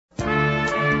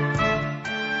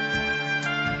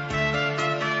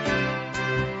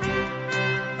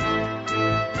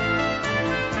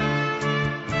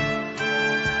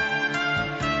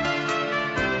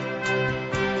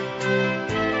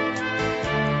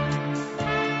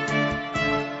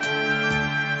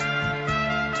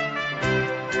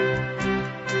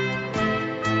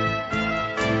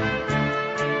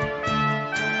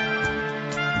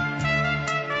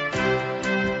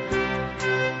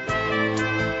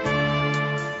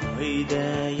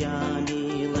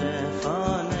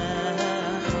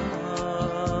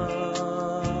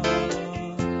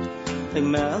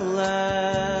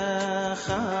melech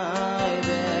chai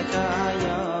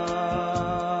v'kayam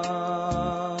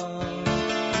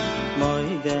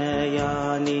moidei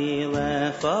ani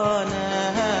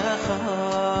lefanecha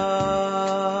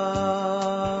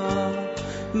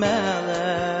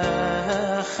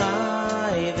melech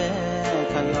chai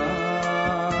v'kayam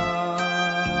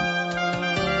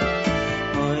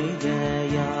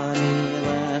moidei ani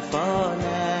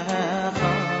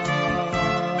lefanecha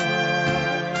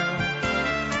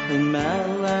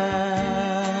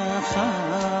melech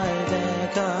chai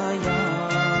v'kayam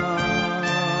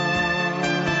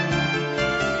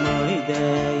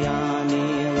moidei ani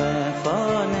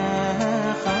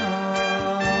lefanecha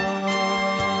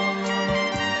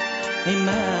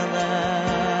melech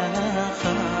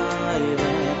chai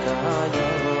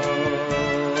v'kayam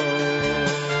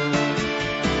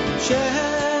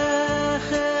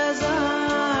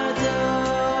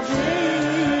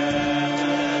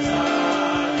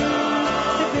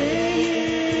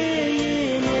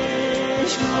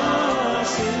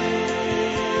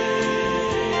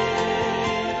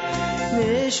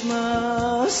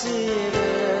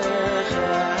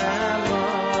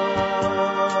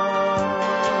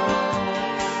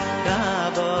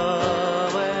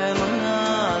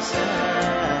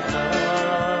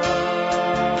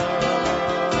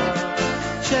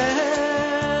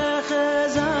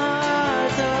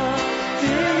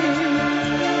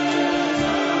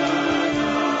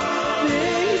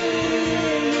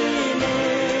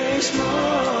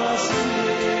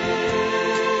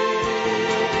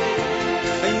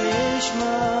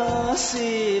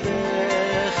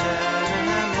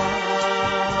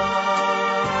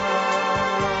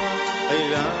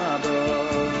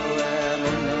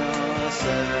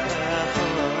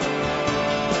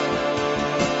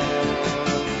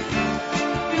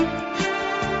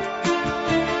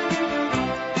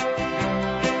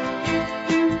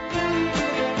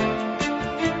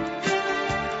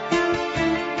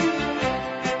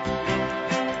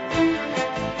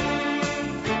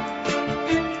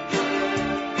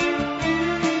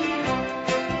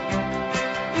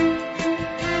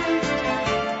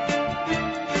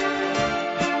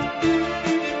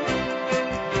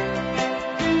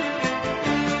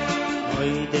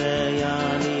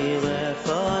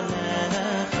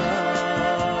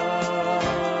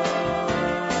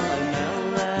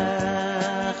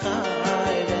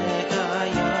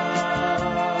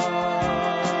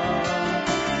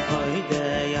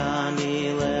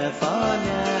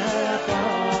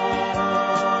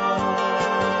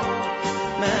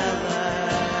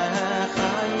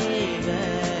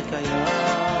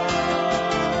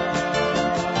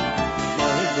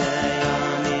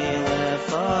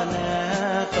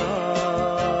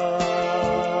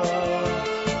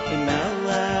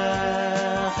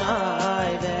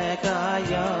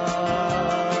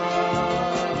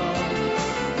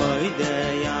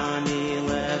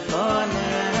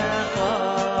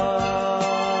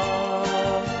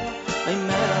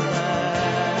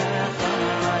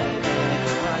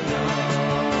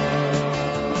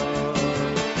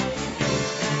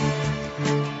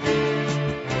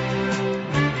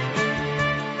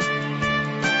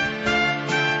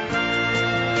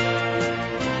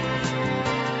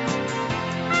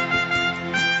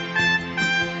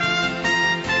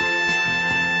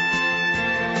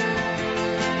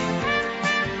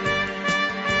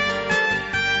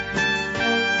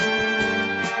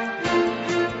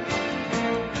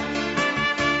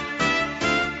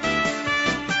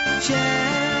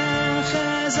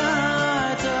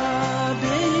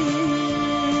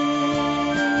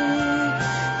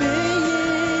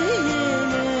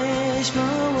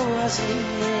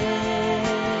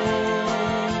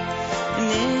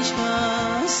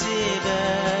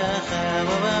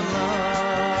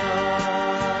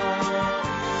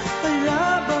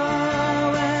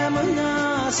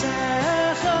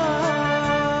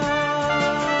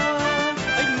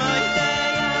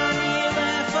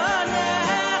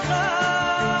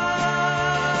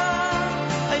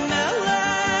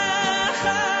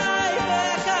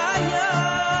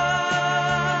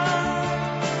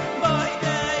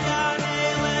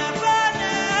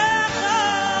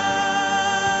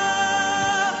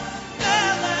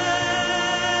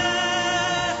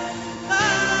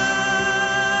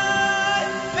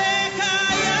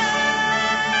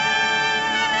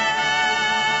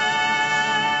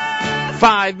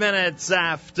Minutes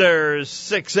after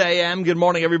 6 a.m. Good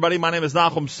morning, everybody. My name is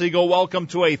Nachum Segal. Welcome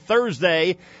to a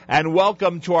Thursday, and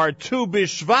welcome to our Tu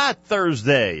B'Shvat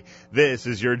Thursday. This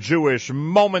is your Jewish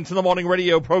Moments in the Morning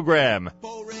radio program.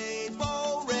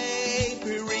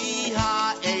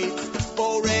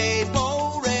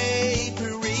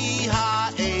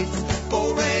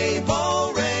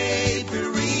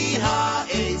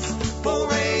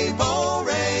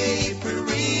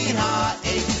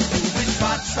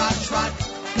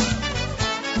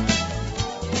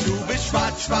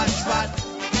 Shvat, Shvat.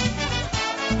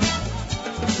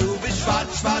 Tu b'Shvat,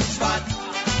 Shvat, Shvat.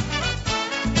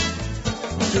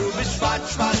 Tu b'Shvat,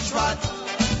 Shvat, Shvat.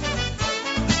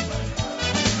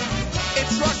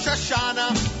 It's Rosh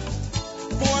Hashanah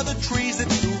for the trees.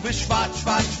 It's Tu b'Shvat,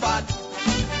 Shvat, Shvat.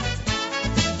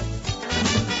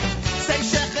 Say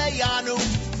Shecheyanu,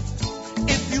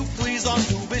 if you please, on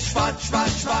Tu b'Shvat,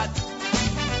 Shvat, Shvat.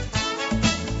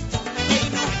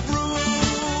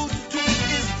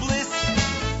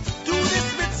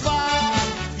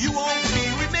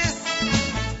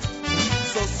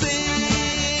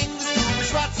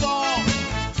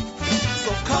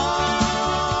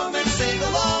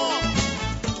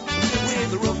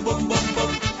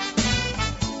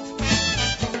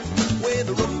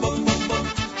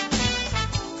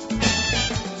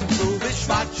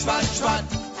 Shvat, Shvat.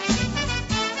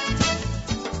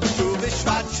 Tu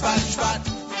b'Shvat, Shvat, Shvat.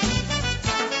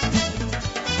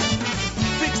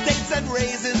 Fixed dates and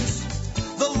raisins,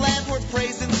 the land we're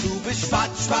praising. Tu b'Shvat,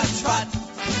 Shvat, Shvat.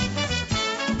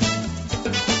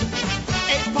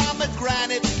 A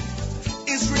pomegranate,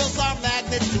 Israel's our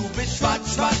magnet. Tu b'Shvat,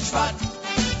 Shvat, Shvat.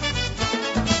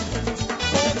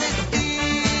 For this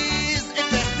is a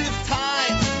festive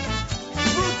time.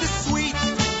 Fruit is sweet,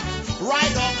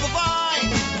 right off the vine.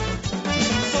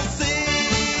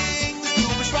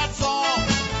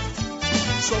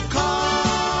 So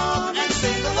come and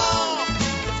sing along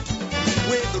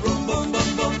with the rum bum bum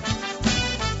bum,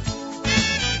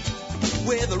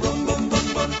 with the rum bum bum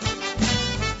bum.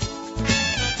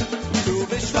 Tu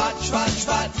b'Shvat, Shvat,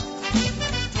 Shvat.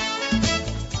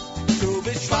 Tu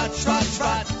b'Shvat, Shvat,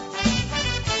 Shvat.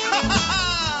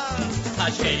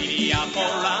 השני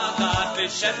המורחת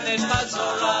ושמש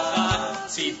חזורחת,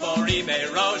 ציפורים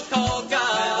מראש כל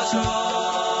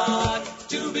גלשות.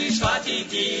 ט"ו בשבט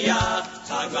הגיע,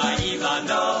 חג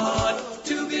לאילנות.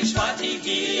 ט"ו בשבט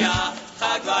הגיע,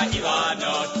 חג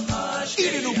לאילנות.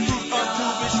 Eating a fruit on Tu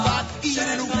b'Shvat,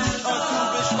 eating a fruit on Tu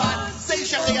b'Shvat. Say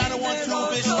Shecheyanu on Tu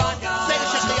b'Shvat, say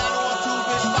Shecheyanu on Tu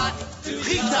b'Shvat.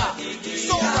 Chita,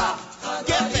 Sora,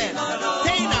 Geffen,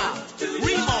 Tena,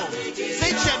 Rimo,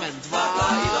 Zeit Shemen,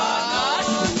 Dvash.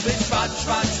 Tu b'Shvat,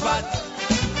 Shvat, Shvat.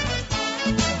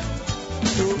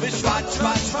 Tu b'Shvat,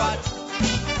 Shvat, Shvat.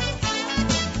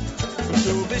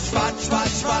 Tu b'Shvat, Shvat,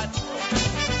 Shvat.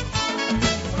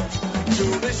 Tu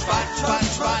b'Shvat, Shvat,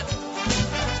 Shvat.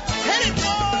 Hit it,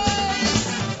 boys!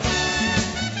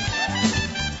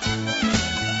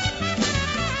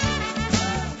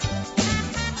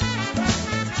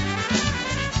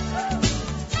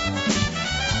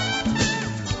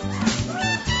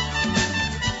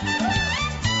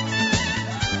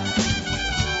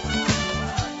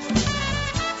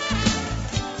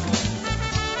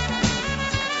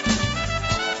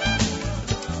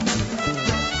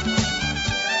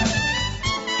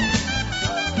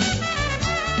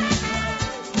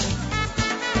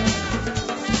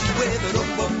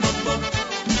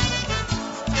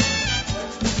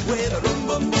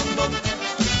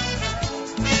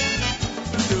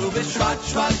 Shvat,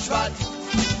 Shvat, Shvat.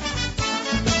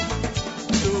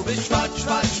 Tu b'Shvat,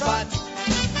 Shvat, Shvat.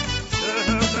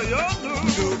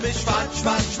 Tu b'Shvat,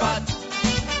 Shvat, Shvat.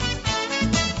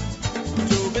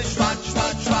 Tu b'Shvat,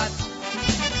 Shvat, Shvat.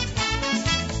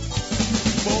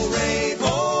 Borei,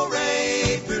 borei,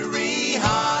 piri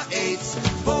ha'etz.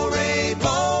 Borei,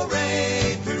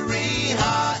 borei, piri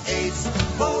ha'etz.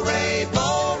 Borei,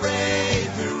 borei,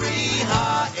 piri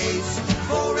ha'etz.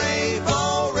 Borei,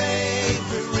 borei,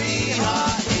 piri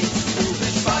ha'etz. Tu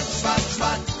b'Shvat, Shvat,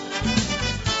 Shvat.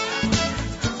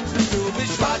 Tu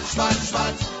b'Shvat, Shvat,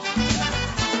 Shvat.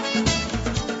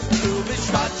 Tu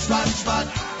b'Shvat, Shvat, Shvat.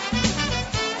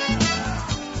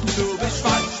 Tu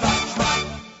b'Shvat, Shvat, Shvat.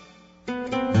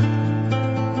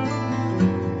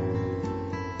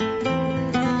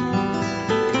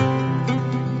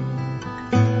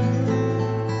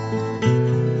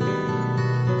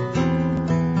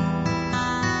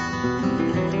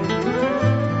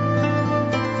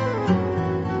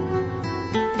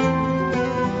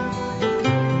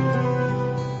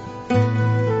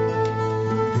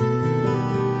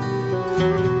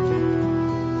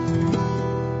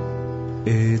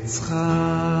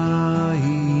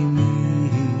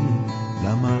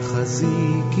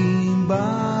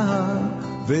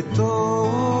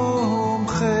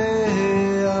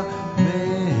 ותומכיה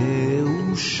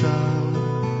מאושר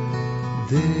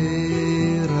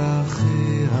דרכיה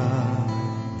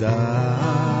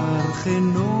דרכי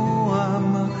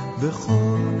נועם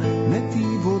וכל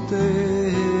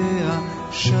נתיבותיה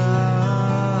שלום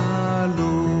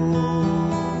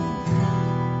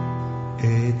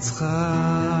עץ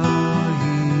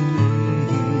חיים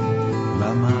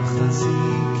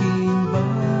למחזיקים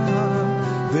בה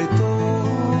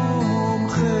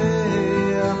ותומכיה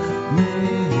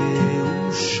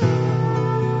מאושר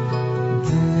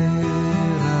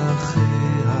דרכיה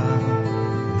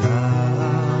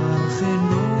דרכי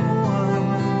נועם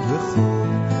וכל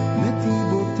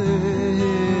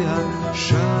נתיבותיה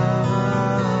שלום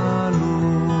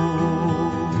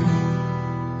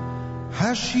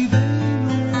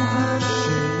השיבנו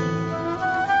השם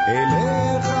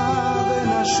אליך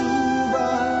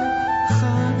ונשובה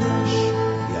חדש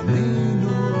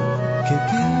ימינו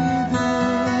כקדם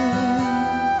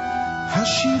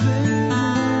השיבנו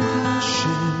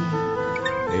השם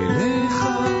אליך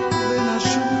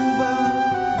ונשובה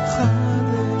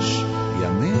חדש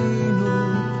ימינו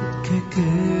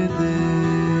כקדם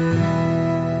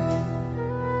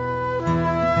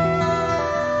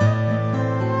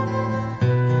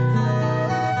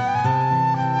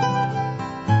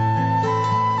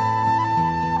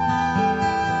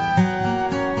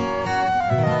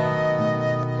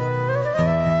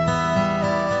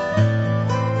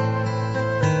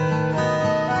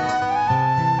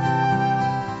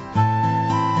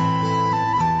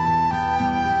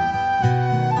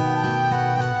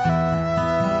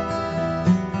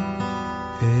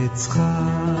עץ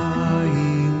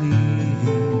חיים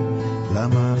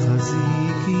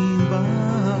למחזיקים בה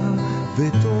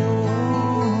ותומכיה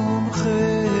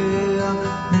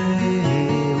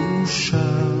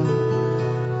מאושר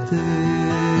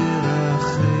דרכיה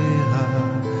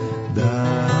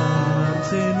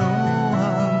דרכי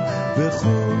נועם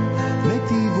וכל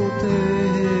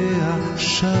נתיבותיה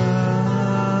שלום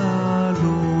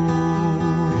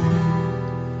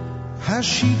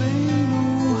השיבנו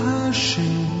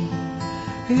השם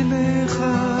אליך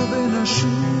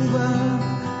ונשובה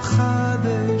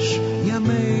חדש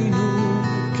ימינו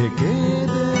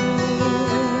כקדם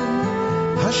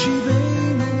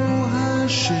השיבנו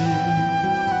השם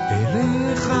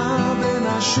אליך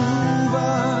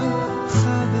ונשובה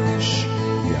חדש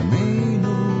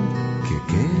ימינו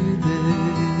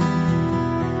כקדם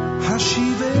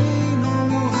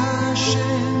השיבנו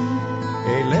השם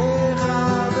אליך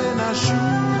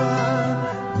ונשובה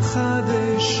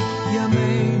חדש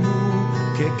ימינו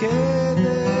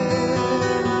כקדם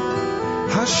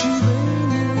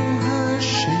השיבנו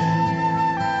השם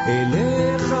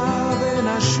אליך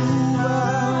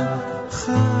ונשובה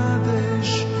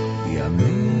חדש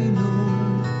ימינו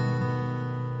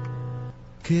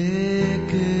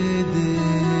כקדם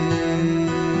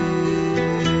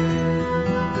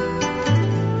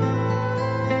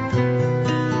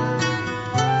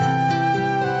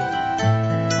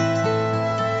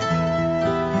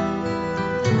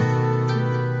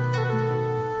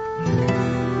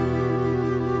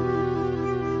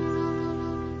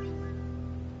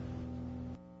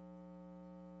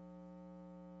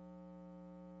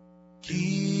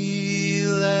כי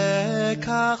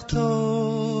לקח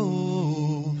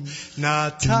טוב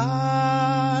נתתי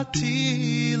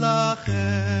לכם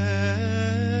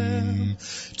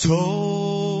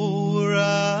תורתי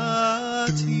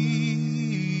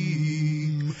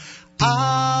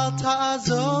אל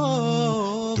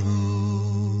תעזובו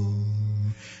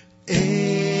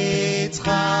את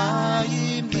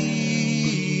חיים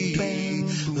לי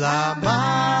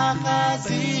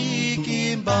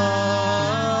למחזיקים בה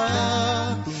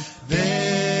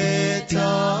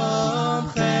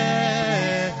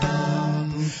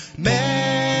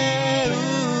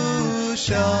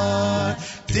מאושר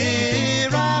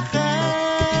דרכיה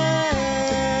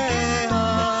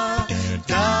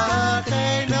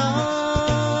דרכי נועם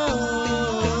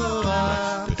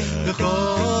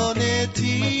וכל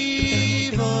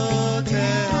נתיבותיה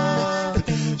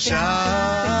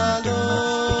שלום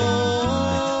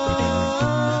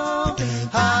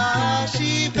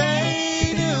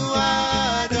השיבנו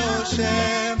עד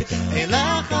השם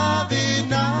אליך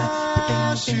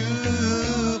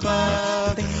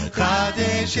ונשובה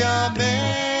חדש ימינו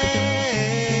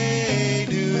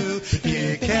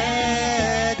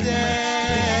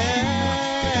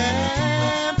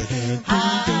כקדם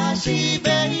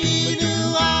השיבנו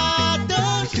עד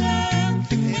השם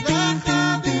אליך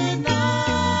ונשובה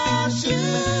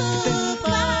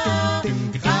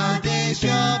חדש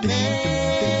ימינו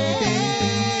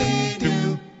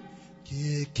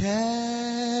כקדם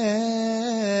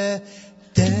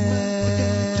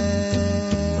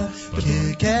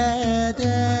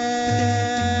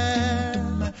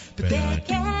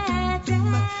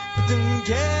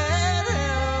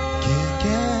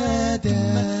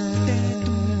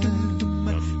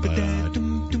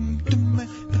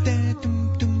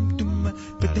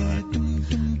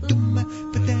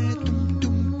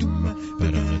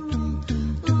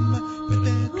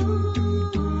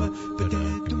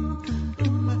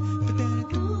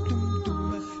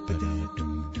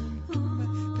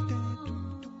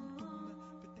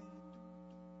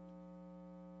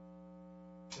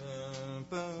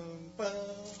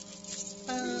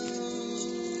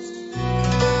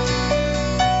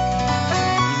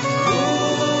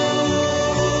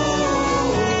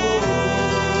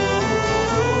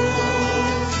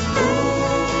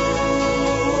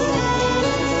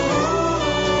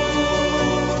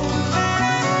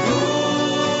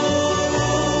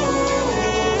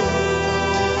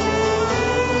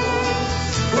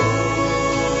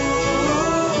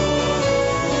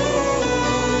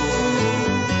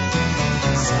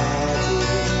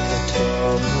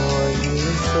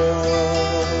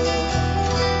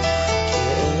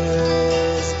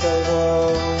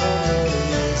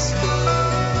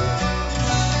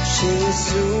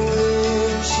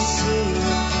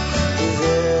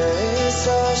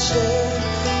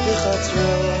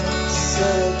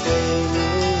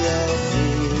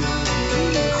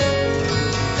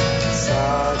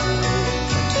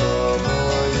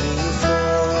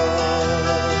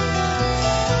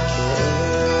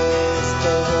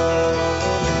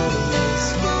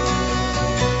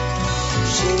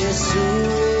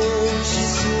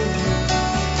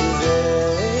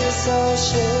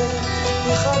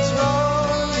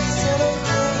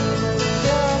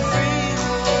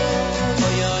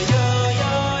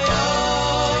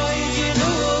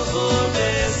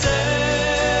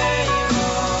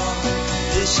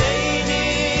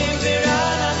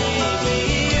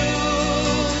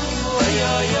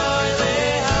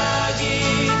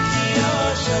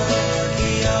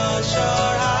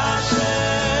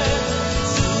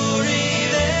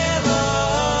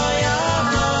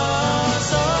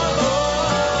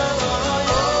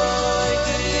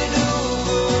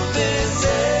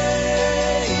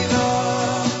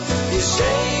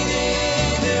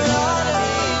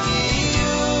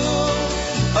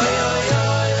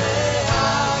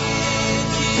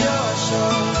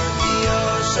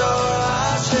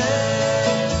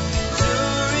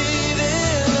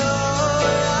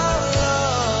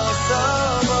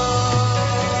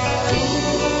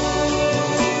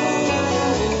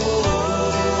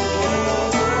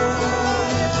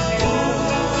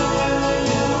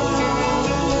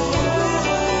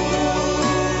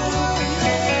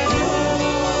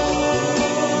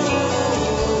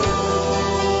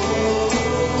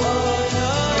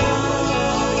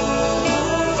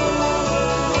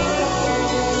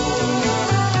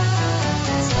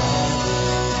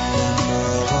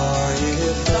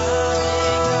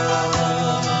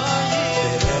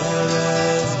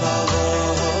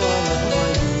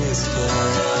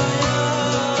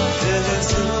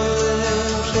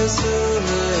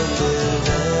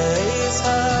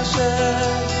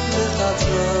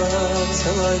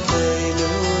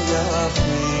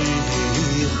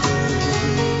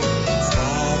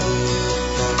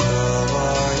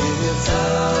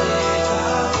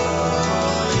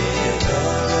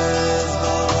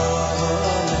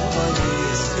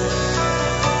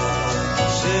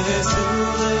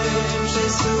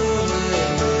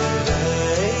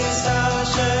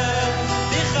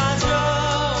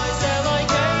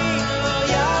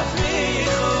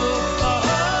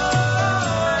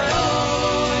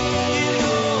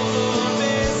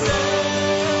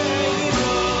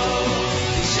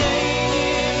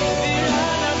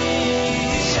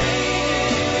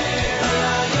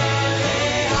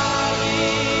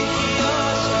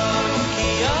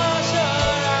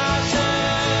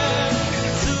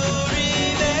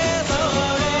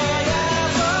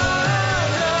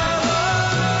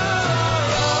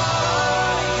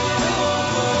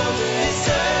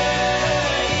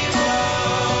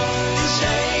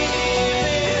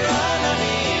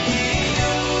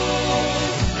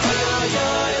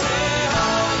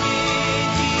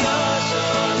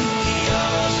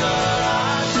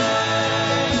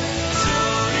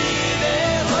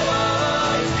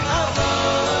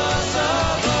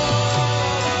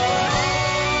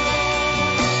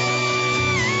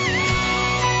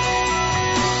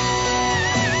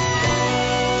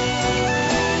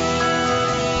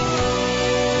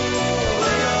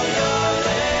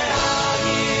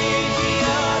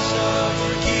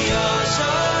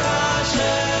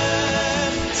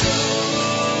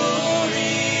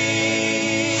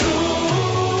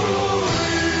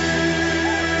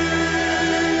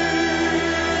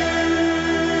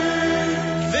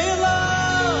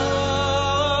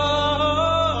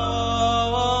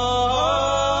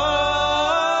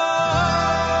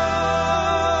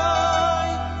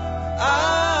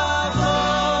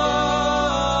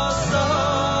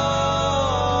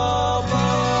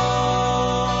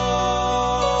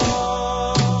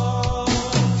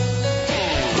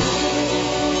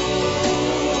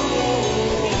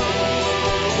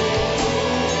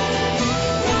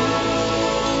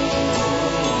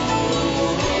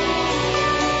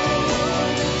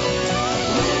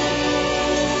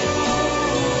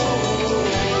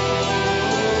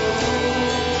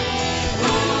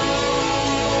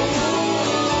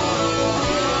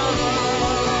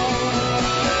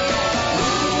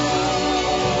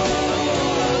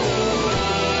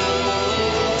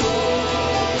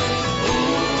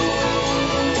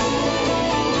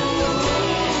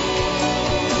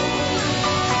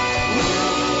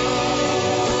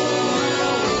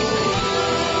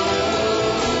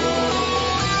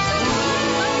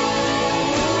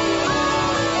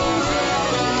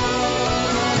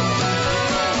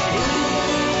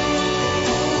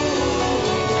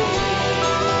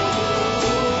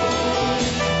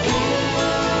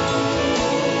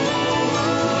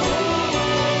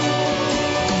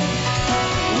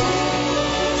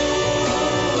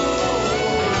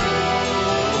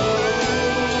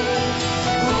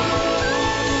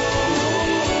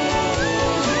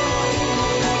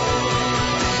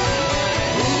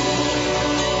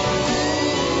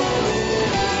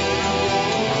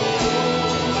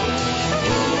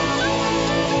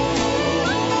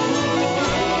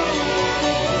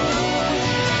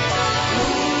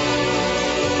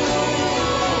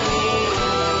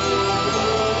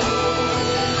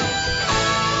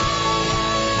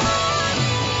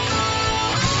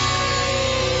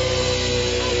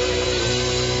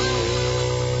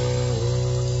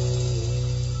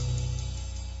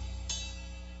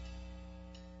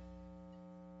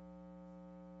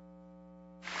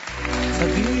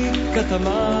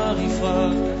התמר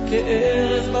יפרח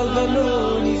כארז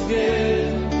בלבנון יפגר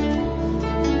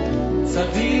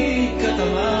צדיק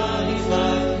התמר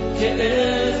יפרח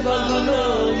כארז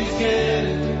בלבנון יפגר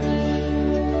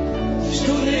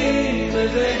שתולים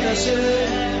בבית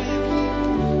השם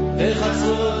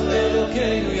בחצרות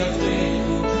אלוקינו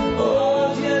יפריחו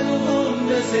עוד ינון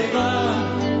בשיבה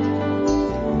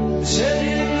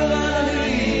שירים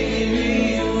גדולים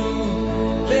יהיו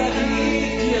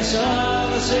להגיד כי ישר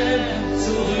השם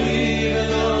צורי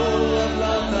ולא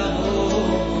עבלת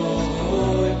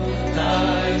הבוי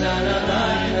די נה נה נה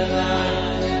נה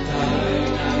די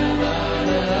נה נה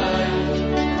נה נה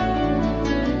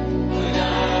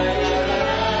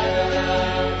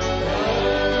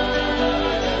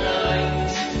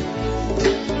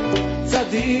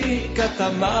צדיק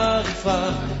התמר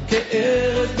יפרח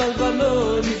כארז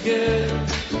בלבנון יפגר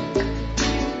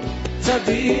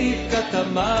צדיק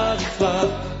התמר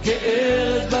יפרח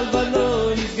כארז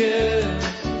בלבנון יפגר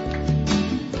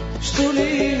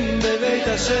שתולים בבית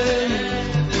השם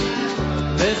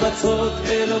בחצרות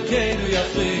אלוקינו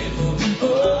יפריחו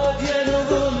עוד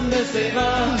ינובון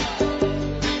בשיבה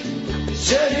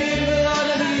שירים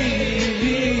ורעננים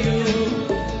יהיו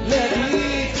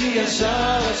להגיד כי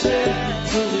ישר השם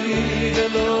צורי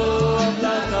ולא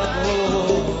עבלת הבוי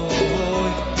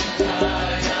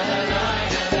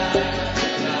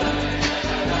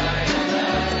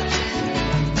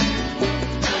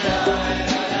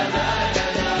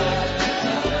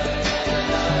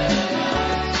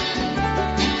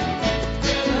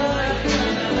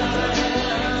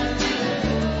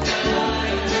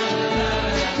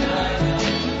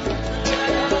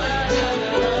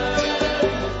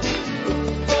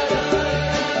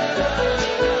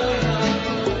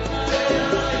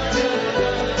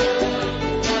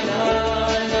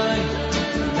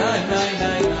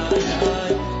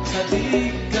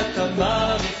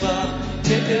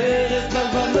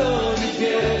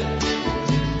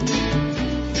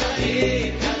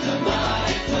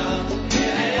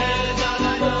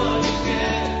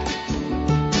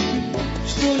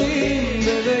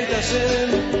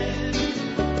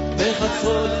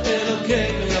בחצרות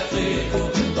אלוקינו יפריחו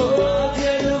עוד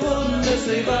ינובון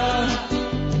בשיבה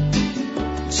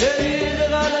שירים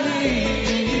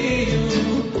ורעננים יהיו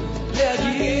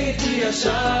להגיד כי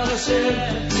ישר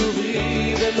השם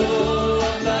צורי ולא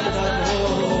עבלת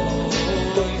הבוי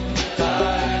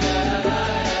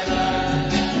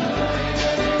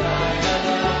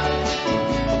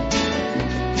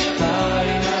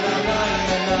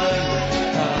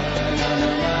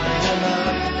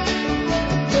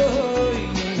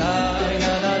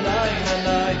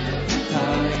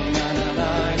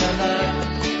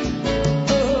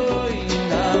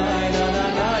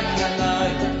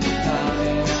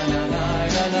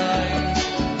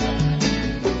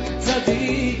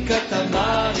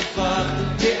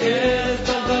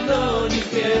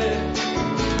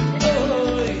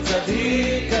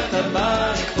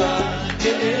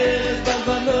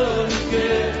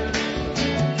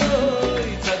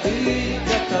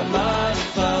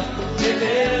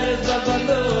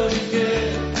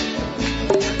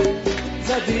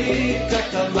צדיק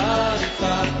התמר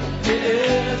יפרח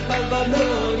כארז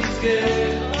בלבנון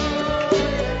יפגר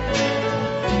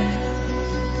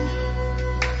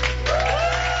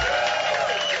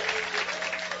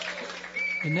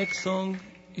The next song,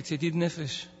 it's Yedid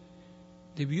Nefesh.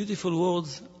 The beautiful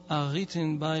words are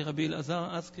written by Rabbi Elazar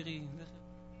Askeri.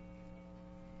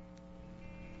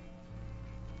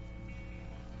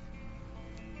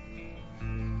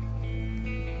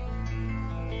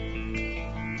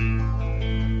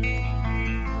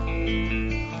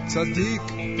 צדיק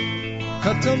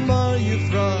כתמר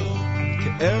יפרח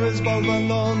כארז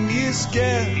בלבנון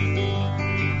יסגר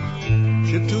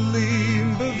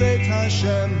שתולים בבית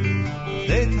השם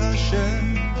בית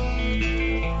השם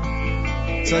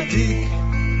צדיק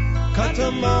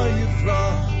כתמר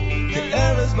יפרח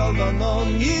כארז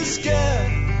בלבנון יסגר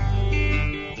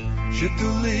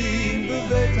שתולים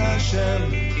בבית השם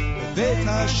בית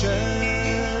השם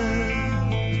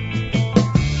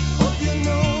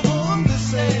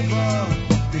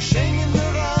Singing the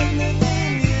running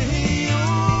you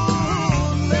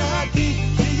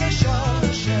להגיד כי ישר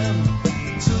השם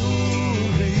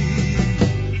צורי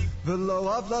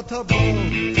ולא עבלת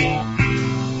הבוי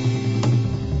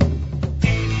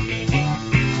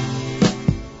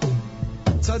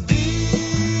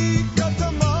צדיק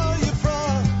התמר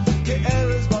יפרח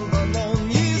כארז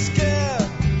בלבנון יזכר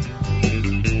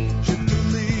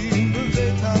שתולים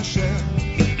בבית השם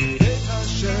בית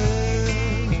השם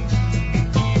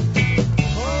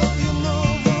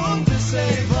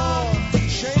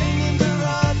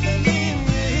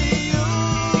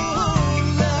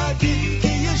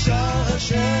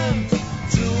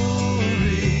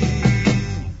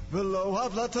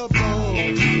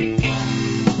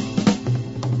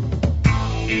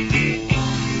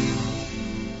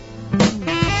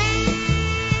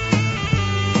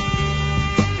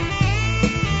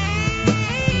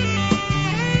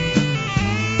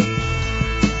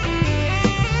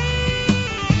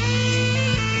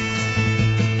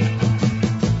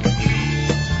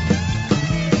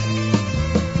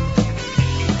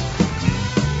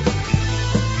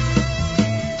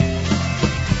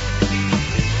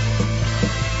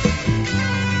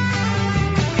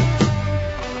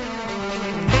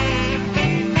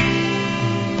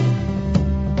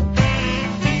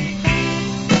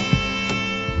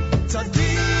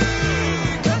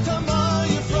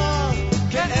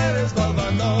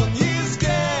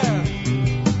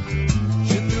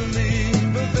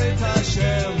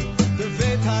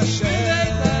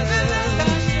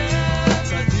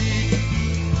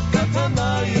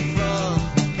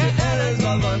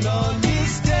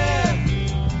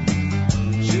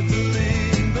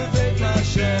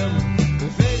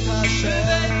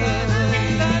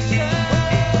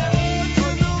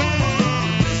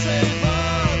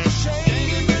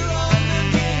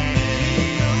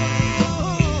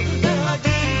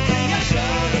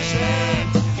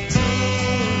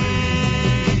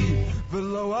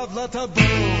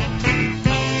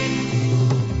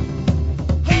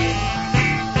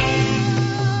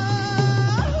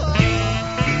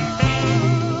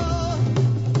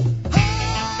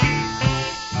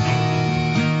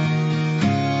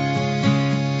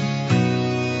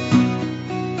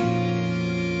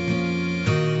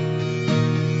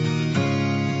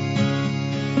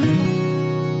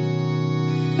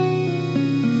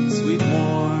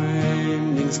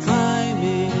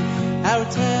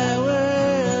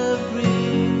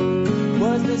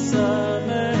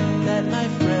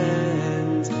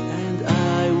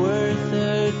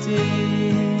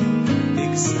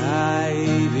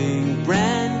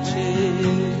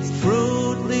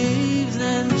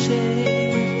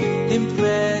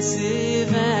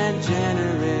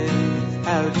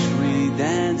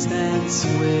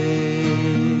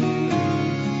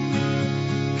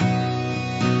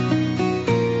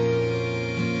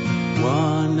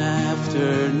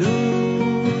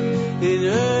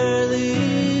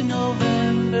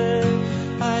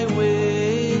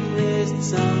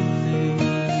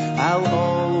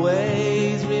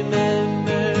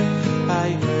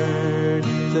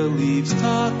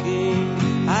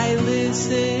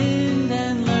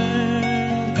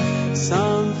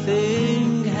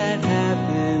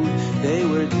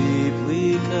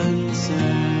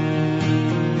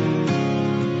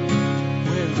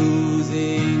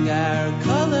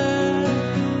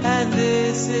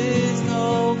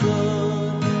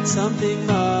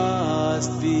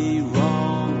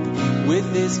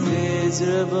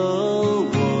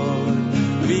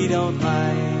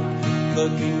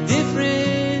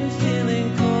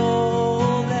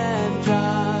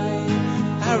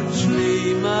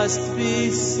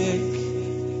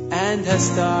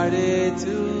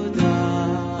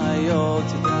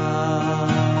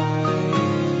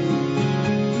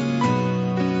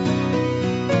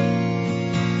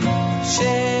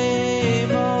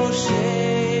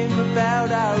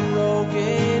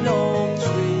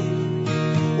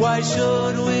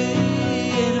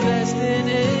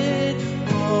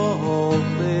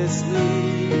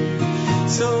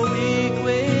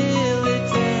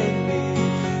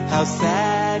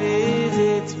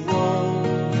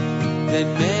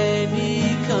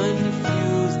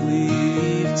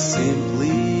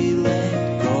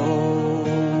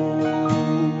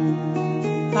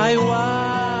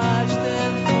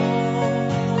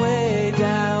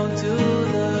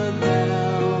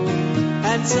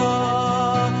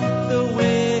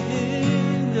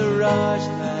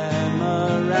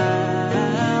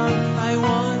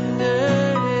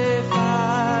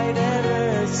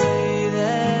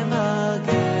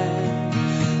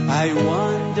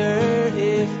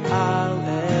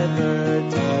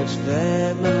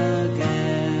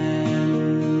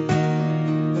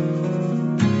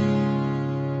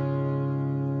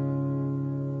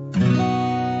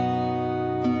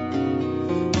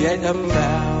Get a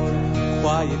proud,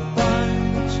 quiet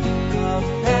bunch of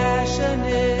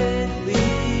passionate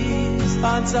leaves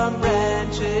on some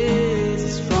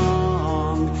branches,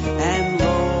 strong and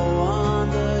low on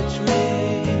the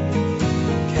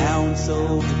tree,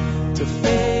 counseled to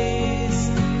face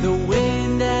the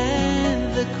wind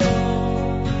and the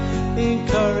cold,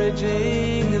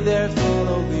 encouraging their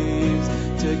fellow leaves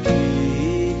to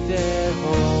keep their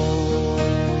hold.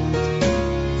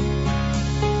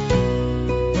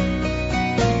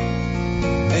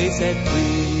 They said,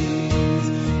 please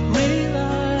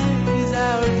realize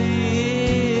our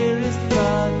dearest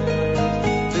pride.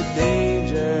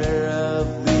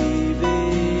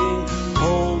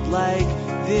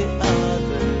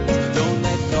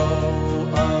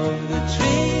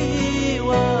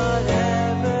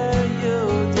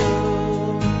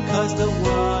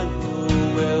 one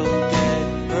who will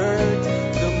get hurt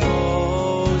the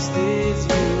most is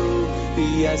you.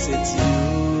 Yes, it's you.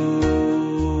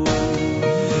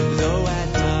 Though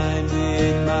at times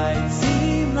it might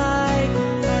seem like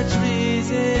a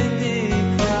tree's in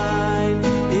decline,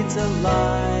 it's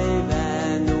alive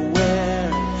and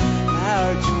aware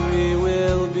our tree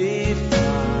will be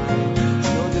fine.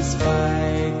 So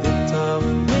despite the tough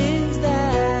winds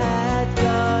that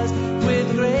gust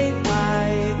with great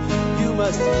might, you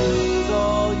must use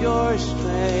all your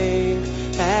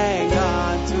strength. Hang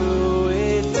on to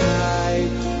it tight,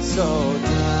 so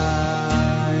tight.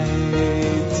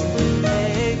 It's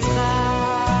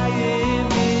trying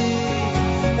me,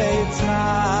 it's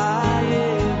trying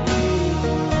me.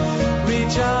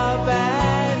 Reach up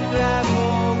and grab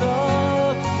hold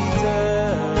of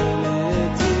eternity.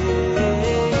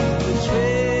 The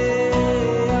tree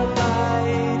of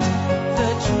light,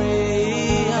 the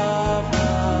tree of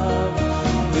love,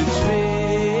 the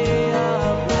tree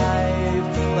of life,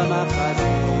 the Machazik.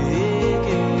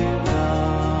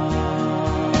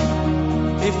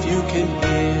 If you can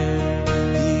hear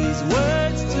these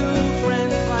words to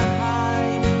friends like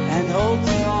mine and hold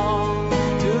strong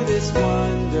to this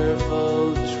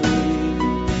wonderful tree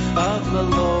of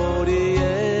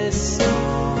melodious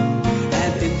song,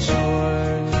 and ensure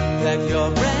that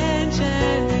your branch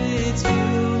and its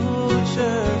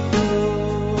future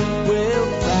fruit will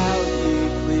proudly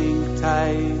cling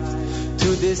tight to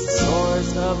this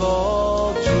source of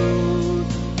all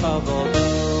truth, of all truth.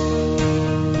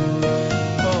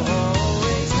 Oh,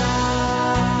 it's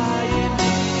trying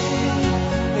me,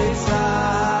 it's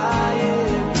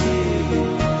trying me.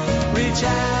 Reach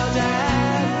out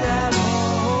and grab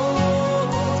hold,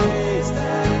 taste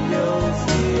and you'll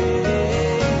see.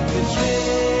 The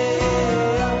tree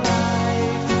of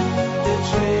life, the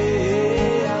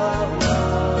tree of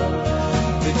love,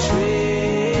 the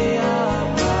tree of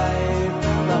life,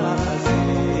 the Machazik.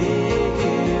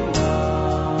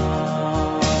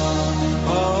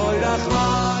 Oh,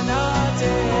 Rachmana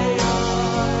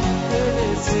Te'yon,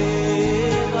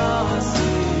 V'Tzil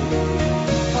Asi.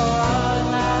 Oh,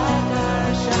 Natar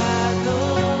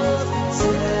Shadows,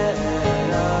 set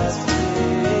us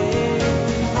free.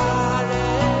 Hare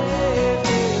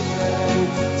Divrei,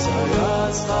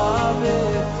 Soyos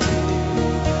Chavifri.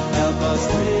 Help us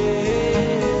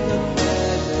live the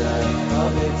pleasure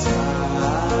of its time.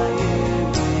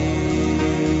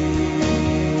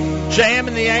 JM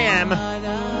in the AM.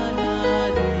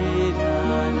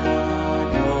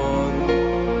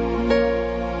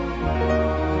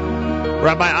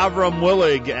 Rabbi Avram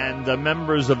Willig and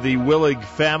members of the Willig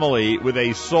family with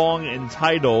a song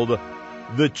entitled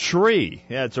The Tree.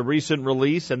 Yeah, it's a recent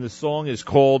release, and the song is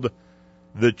called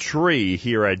The Tree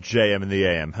here at JM in the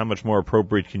AM. How much more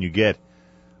appropriate can you get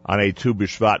on a Tu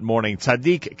B'Shvat morning?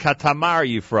 Tzaddik Katamar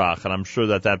Yifrach, and I'm sure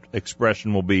that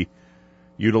expression will be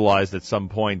utilized at some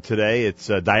point today. It's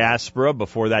Diaspora,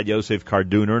 before that Yosef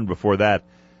Karduner, and before that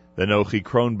the Nochi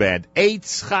Kron Band.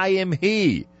 Eitz Chaim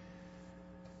Hi.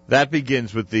 That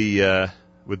begins with the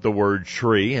word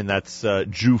tree, and that's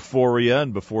Juphoria,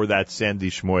 and before that Sandy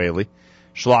Shmueli.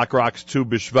 Shlak Rock's Tu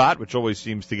B'Shvat, which always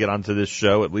seems to get onto this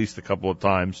show at least a couple of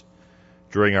times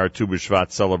during our Tu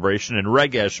B'Shvat celebration. And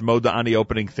Regesh Moda Ani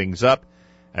opening things up.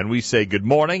 And we say good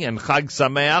morning and Chag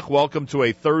Sameach. Welcome to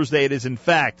a Thursday. It is, in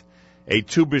fact, a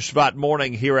Tu B'Shvat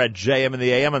morning here at JM in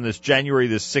the AM on this January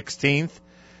the 16th.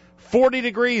 40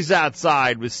 degrees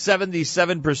outside with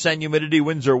 77% humidity.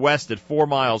 Winds are west at 4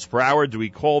 miles per hour. Do we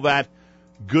call that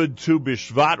good Tu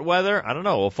B'Shvat weather? I don't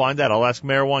know. We'll find out. I'll ask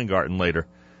Meir Weingarten later.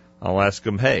 I'll ask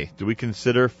him, hey, do we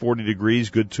consider 40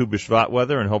 degrees good Tu B'Shvat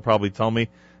weather? And he'll probably tell me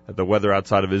that the weather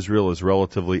outside of Israel is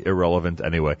relatively irrelevant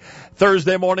anyway.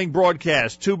 Thursday morning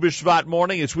broadcast, Tu B'Shvat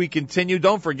morning as we continue.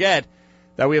 Don't forget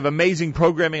that we have amazing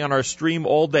programming on our stream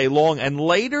all day long. And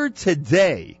later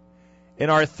today, in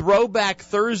our Throwback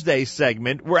Thursday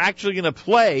segment, we're actually going to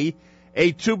play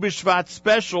a Tu B'Shvat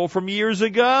special from years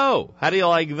ago. How do you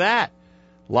like that?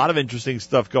 A lot of interesting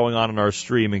stuff going on in our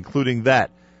stream, including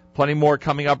that. Plenty more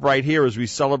coming up right here as we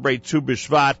celebrate Tu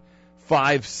B'Shvat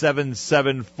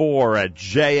 5774 at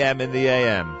JM in the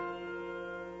AM.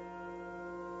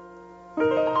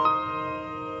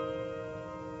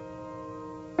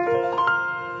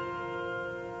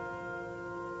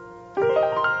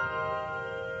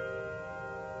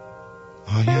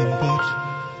 I am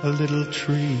but a little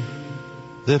tree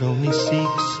that only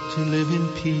seeks to live in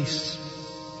peace,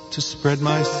 to spread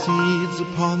my seeds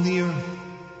upon the earth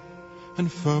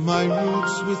and firm my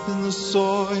roots within the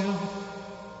soil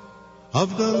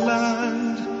of the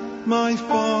land my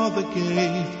Father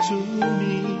gave to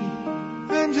me.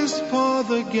 And and his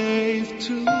father gave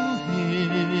to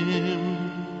him,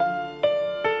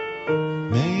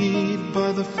 made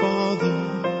by the Father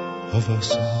of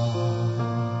us all.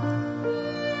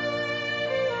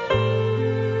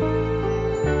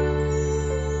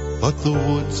 But the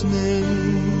woodsman,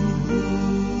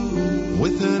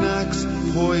 with an axe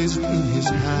poised in his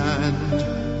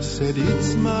hand, said,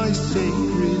 it's my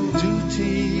sacred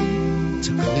duty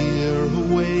to clear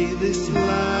away this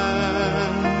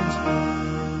land,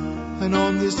 and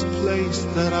on this place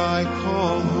that I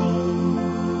call home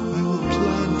I will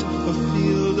plant a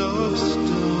field of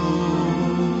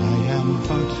stone. I am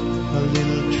but a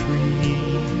little tree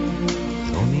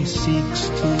that only seeks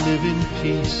to live in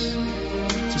peace,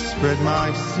 to spread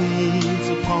my seeds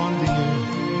upon the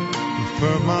earth and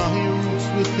firm my roots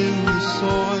within the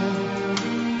soil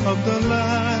of the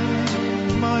land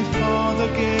my father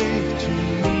gave to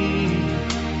me,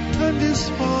 and his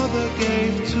father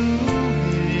gave to him,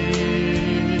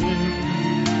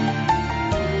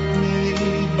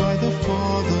 made by the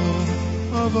Father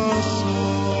of us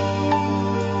all.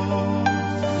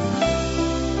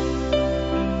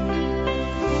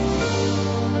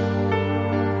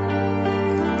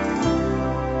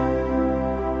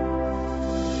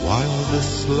 While the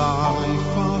sly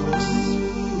fox,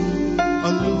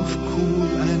 aloof, cool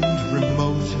and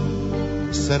remote,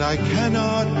 said, I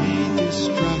cannot be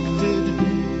distracted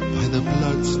by the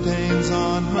bloodstains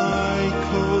on my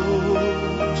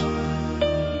coat.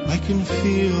 I can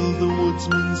feel the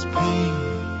woodsman's pain.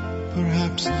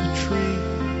 Perhaps the tree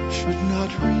should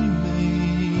not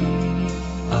remain.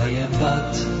 I am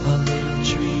but a little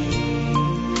tree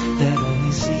that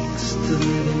only seeks to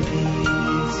live in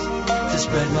peace, to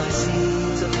spread my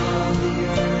seeds upon the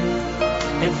earth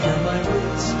and firm my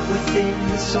roots within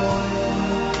the soil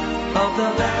of the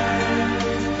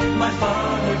land my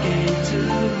father gave to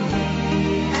me,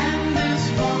 and his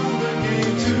father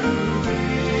gave to me,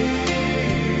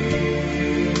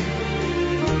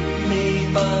 made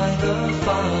by the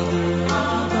Father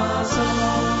of us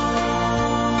all.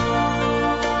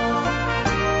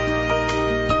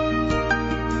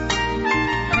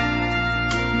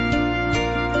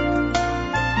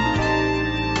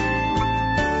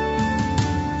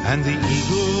 And the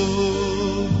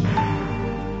eagle,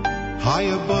 high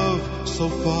above, so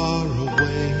far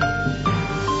away,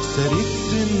 said,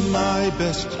 it's in my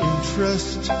best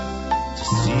interest to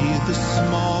see the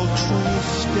small tree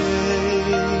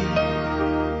stay.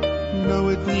 No,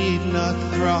 it need not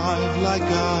thrive like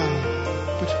I,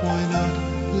 but why not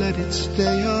let it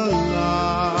stay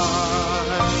alive?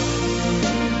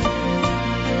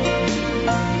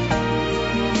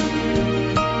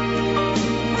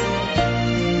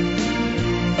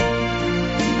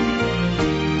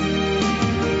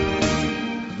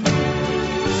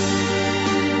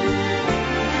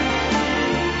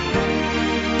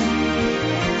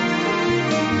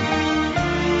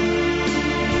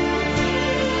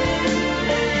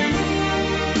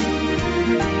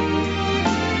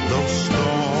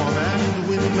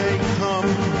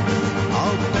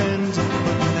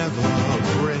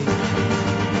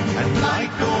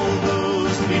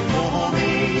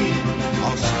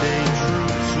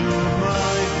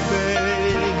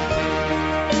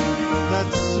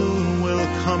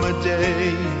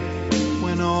 Day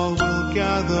when all will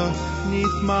gather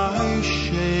neath my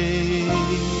shade.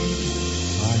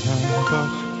 I am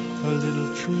but a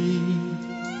little tree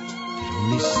that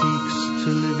only seeks to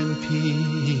live in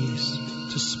peace,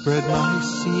 to spread my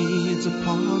seeds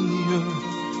upon the earth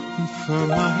and firm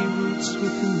my roots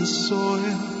within the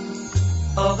soil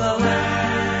of the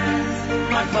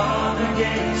land my father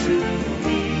gave to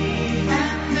me,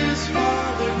 and his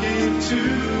father gave to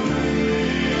me.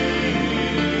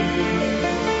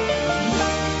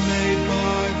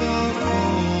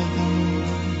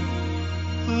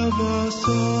 Of us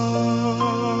all.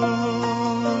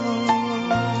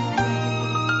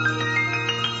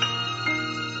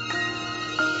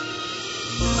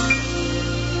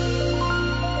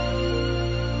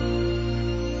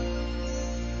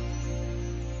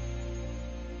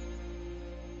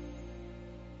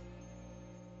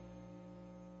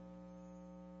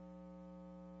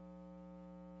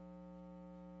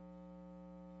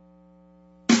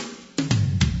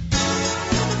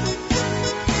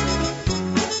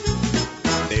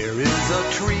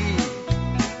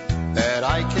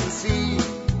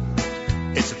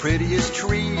 Prettiest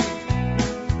tree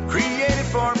created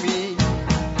for me.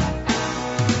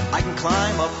 I can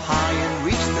climb up high and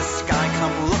reach the sky.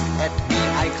 Come look at me,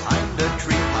 I climbed a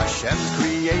tree. Hashem's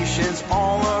creations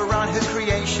all around, his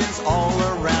creations all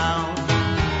around.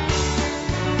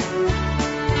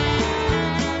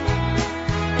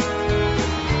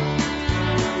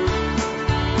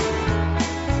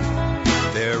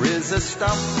 is a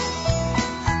stump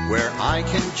where I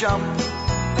can jump.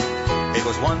 It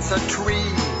was once a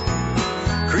tree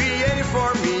created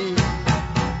for me.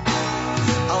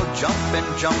 I'll jump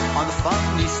and jump on the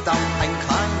funny stump and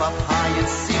climb up high and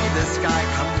see the sky.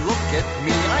 Come look at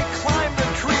me, I climbed a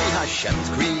tree. Hashem's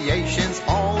creations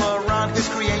all around, His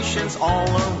creations all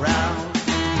around.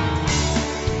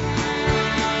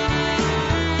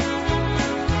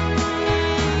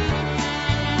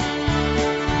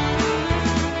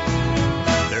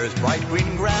 There's bright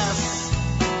green grass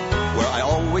where I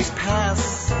always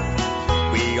pass.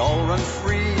 We all run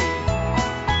free,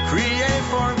 created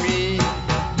for me.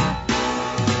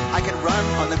 I can run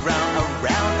on the ground,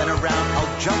 around and around.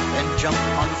 I'll jump and jump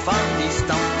on funny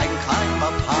stump. I can climb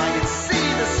up high and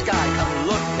see the sky. Come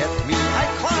look at me, I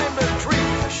climbed a tree.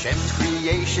 Hashem's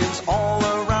creations all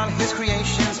around, His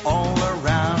creations all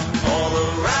around. All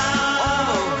around,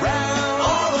 all around,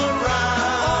 all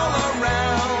around, all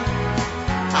around.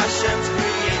 Hashem's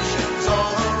creations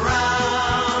all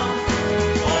around.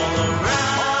 All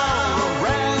around, all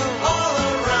around, all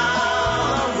around,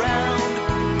 all around.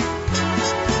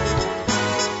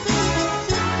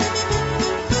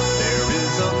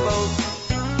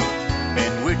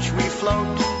 We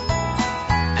float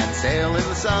and sail in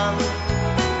the sun.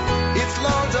 It's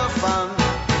loads of fun.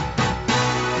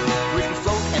 We can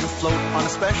float and float on a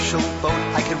special boat.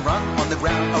 I can run on the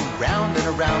ground, around and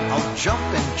around. I'll jump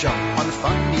and jump on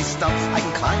funny stumps. I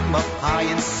can climb up high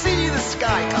and see the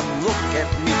sky. Come look at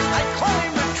me, I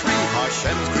climbed a tree.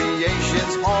 Hashem's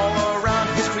creations all around,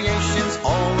 His creations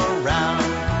all around.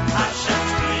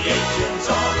 Hashem's creations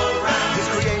all around, His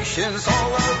creations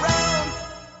all around.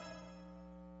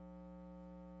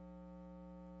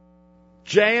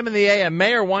 JM in the AM.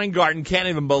 Meir Weingarten can't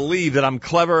even believe that I'm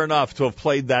clever enough to have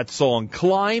played that song.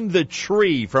 Climb the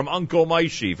Tree from Uncle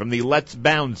Moishy from the Let's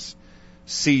Bounce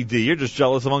CD. You're just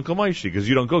jealous of Uncle Moishy because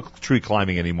you don't go tree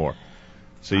climbing anymore.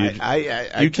 So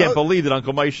you can't believe that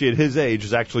Uncle Moishy at his age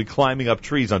is actually climbing up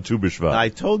trees on Tu B'Shvat. I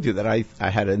told you that I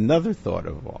had another thought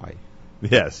of why.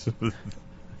 Yes.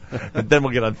 And then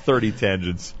we'll get on 30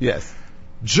 tangents. Yes.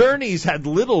 Journeys had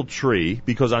little tree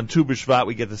because on Tu B'Shvat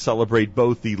we get to celebrate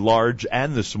both the large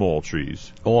and the small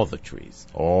trees. All the trees.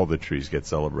 All the trees get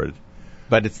celebrated.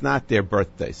 But it's not their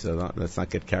birthday, so let's not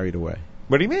get carried away.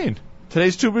 What do you mean?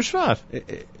 Today's Tu B'Shvat.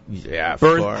 Yeah, of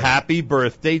course. Happy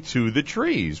birthday to the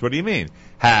trees. What do you mean?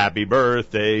 Happy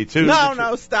birthday to the trees.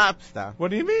 No, stop. What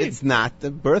do you mean? It's not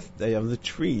the birthday of the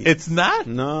trees. It's not?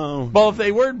 No. Well, if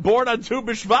they weren't born on Tu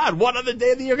B'Shvat, what other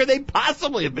day of the year could they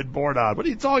possibly have been born on? What are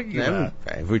you talking about?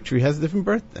 Every tree has a different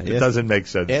birthday. It doesn't make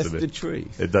sense to me. Ask the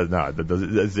trees. It does not.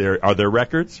 Are there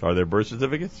records? Are there birth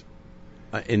certificates?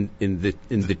 In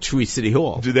the Tree City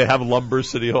Hall. Do they have Lumber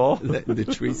City Hall? the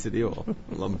Tree City Hall.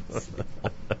 Lumber City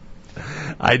Hall.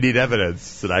 I need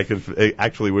evidence that I could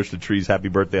actually wish the trees happy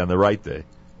birthday on the right day.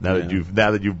 Now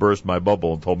that you've burst my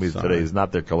bubble and told me that today is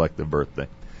not their collective birthday.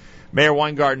 Meir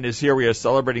Weingarten is here. We are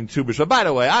celebrating Tu B'Shvat. By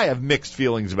the way, I have mixed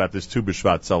feelings about this Tu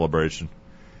B'Shvat celebration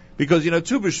because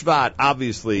Tu B'Shvat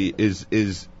obviously is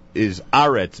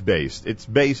Aretz based. It's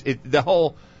based. The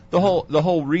whole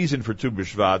reason for Tu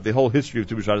B'Shvat, the whole history of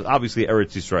Tu B'Shvat is obviously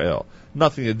Eretz Yisrael.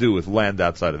 Nothing to do with land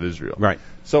outside of Israel. Right.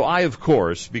 So I, of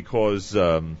course, because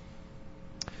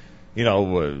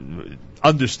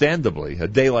understandably, a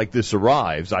day like this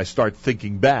arrives, I start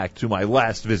thinking back to my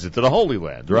last visit to the Holy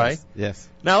Land, right? Yes.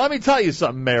 Now, let me tell you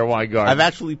something, Meir Weingarten. I've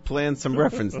actually planned some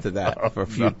reference to that for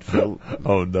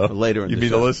later in you the mean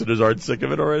show. The listeners aren't sick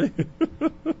of it already?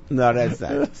 No, that's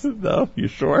that. No, you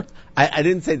sure? I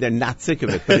didn't say they're not sick of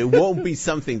it, but it won't be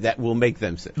something that will make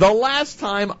them sick. The last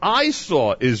time I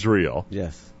saw Israel,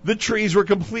 yes, the trees were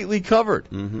completely covered.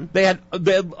 Mm-hmm. They had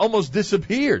almost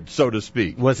disappeared, so to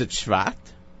speak. Was it Shvat?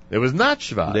 It was not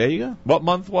Shvat. There you go. What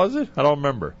month was it? I don't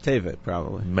remember. Tevet,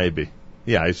 probably. Maybe.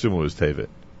 Yeah, I assume it was Tevet.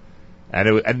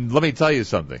 And let me tell you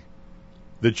something.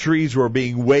 The trees were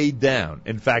being weighed down.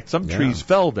 In fact, some trees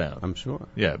fell down. I'm sure.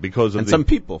 Yeah, because of some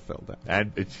people fell down.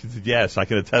 And yes, I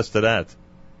can attest to that.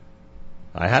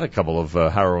 I had a couple of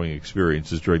harrowing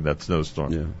experiences during that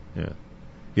snowstorm. Yeah.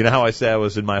 You know how I say I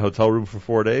was in my hotel room for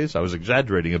 4 days? I was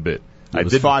exaggerating a bit. It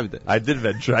was 5 days. I did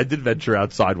venture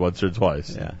outside once or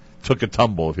twice. Yeah. Took a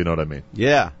tumble, if you know what I mean.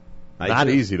 Yeah. Not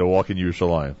easy to walk in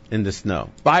Yerushalayim. In the snow.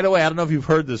 By the way, I don't know if you've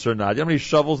heard this or not. You know how many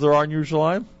shovels there are in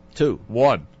Yerushalayim? 2.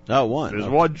 1. Oh, 1. There's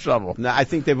 1 shovel. No, I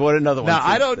think they bought another one. Now,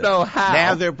 I don't know how.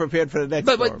 Now they're prepared for the next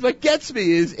storm. But what gets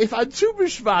me is, if on Tu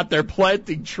B'Shvat they're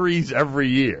planting trees every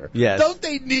year, don't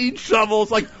they need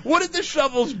shovels? Like, wouldn't the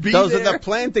shovels be Those there? are the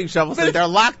planting shovels. They're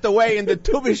locked away in the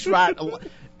Tu B'Shvat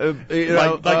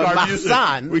like our music.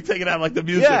 Machzan. We take it out like the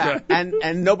music. Yeah, right?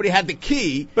 and nobody had the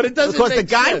key. But it doesn't because the make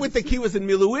guy sense. with the key was in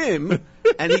Miluim,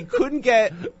 and he couldn't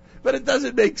get. But it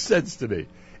doesn't make sense to me.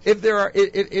 If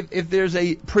there's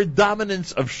a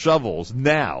predominance of shovels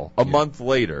now, a month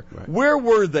later, where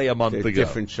were they a month They're ago?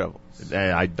 different shovels.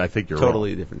 I think you're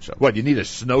Totally wrong. different shovel. What, you need a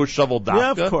snow shovel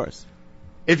dafka? Yeah, of course.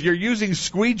 If you're using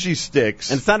squeegee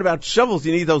sticks... And it's not about shovels.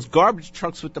 You need those garbage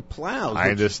trucks with the plows. I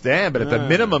understand, but at the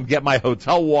minimum, get my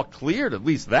hotel walk cleared, at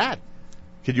least that.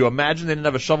 Could you imagine they didn't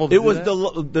have a shovel to It do was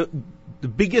that? the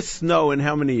biggest snow in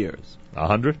how many years?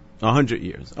 100? 100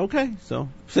 years. Okay, so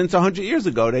since 100 years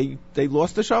ago, they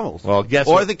lost the shovels. Well, guess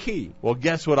or what? the key. Well,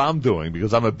 guess what I'm doing,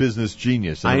 because I'm a business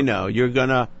genius. I know. You're going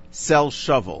to sell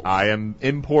shovels. I am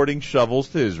importing shovels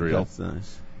to Israel. That's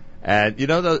nice. And you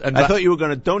know, I thought you were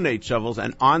going to donate shovels,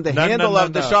 and on the handle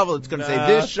of the shovel, it's going to say,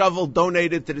 this shovel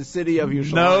donated to the city of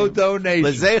Yerushalayim. No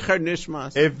donation. Lezecher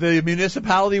Nishmas. If the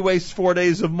municipality wastes 4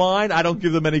 days of mine, I don't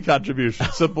give them any contribution.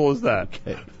 Simple as that.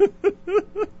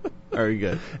 Very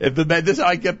good. If this is how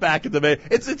I get back at the mayor.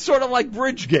 It's sort of like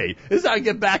Bridgegate. This is how I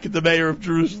get back at the mayor of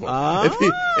Jerusalem.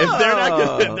 If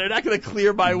they're not going to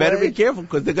clear my way, better be careful,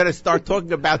 because they're going to start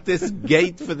talking about this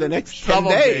gate for the next 10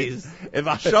 days.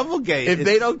 Shovel gate. If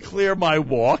they don't clear my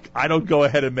walk, I don't go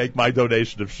ahead and make my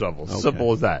donation of shovels. Okay.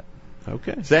 Simple as that.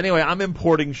 Okay. So anyway, I'm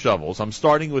importing shovels. I'm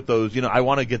starting with those. I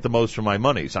want to get the most for my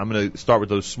money, so I'm going to start with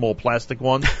those small plastic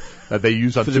ones that they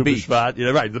use on For the Tu beach.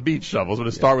 B'Shvat. Right, the beach shovels. I'm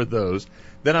going to start with those.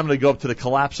 Then I'm going to go up to the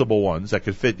collapsible ones that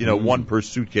could fit, one per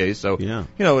suitcase. So, in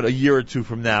a year or two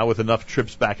from now, with enough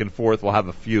trips back and forth, we'll have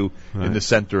a few in the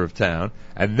center of town.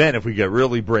 And then if we get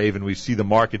really brave and we see the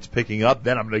markets picking up,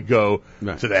 then I'm going to go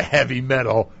to the heavy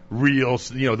metal, real,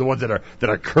 the ones that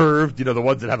are curved, the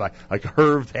ones that have a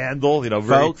curved handle,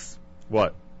 Folks.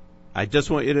 What? I just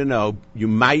want you to know, you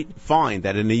might find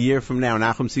that in a year from now,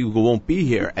 Nachum Segal won't be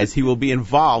here, as he will be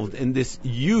involved in this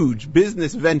huge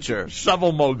business venture.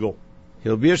 Shovel mogul.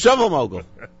 He'll be a shovel mogul.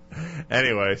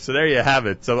 Anyway, so there you have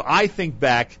it. So I think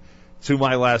back to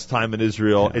my last time in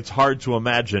Israel. It's hard to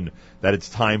imagine that it's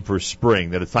time for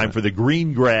spring, that it's time for the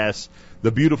green grass,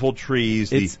 the beautiful trees,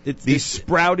 the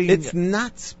sprouting. It's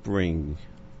not spring.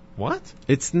 What?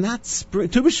 It's not spring.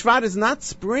 Tu B'Shvat is not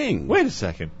spring. Wait a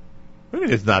second. What do you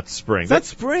mean it's not spring? That's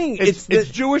spring. It's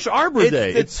Jewish Arbor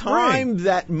Day. It's the time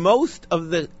that most of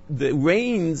the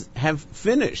rains have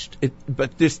finished.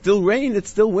 But there's still rain. It's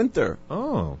still winter.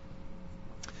 Oh.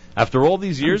 After all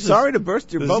these years? I'm sorry to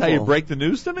burst your bubble. This is how you break the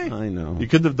news to me? I know. You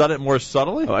couldn't have done it more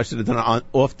subtly? Oh, I should have done it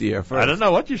off the air first. I don't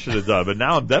know what you should have done, but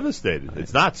now I'm devastated.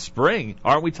 It's not spring.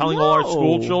 Aren't we telling all our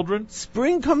school children?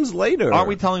 Spring comes later. Aren't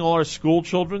we telling all our school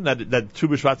children that Tu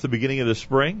B'Shvat's the beginning of the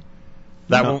spring?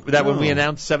 When we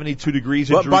announced 72 degrees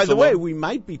in Jerusalem? By the way, we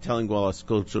might be telling all our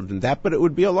school children that, but it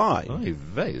would be a lie.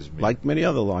 Like many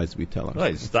other lies we tell them.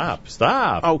 Hey,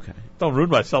 stop. Okay. Don't ruin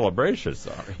my celebration.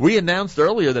 Sorry. We announced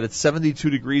earlier that it's 72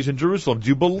 degrees in Jerusalem. Do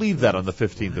you believe that on the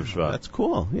 15th of Shvat? That's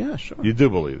cool. Yeah, sure. You do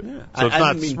believe it. Yeah. So it's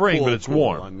not spring, cool, but it's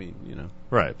warm. I mean,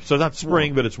 Right. So it's not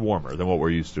spring, but it's warmer than what we're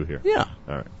used to here. Yeah.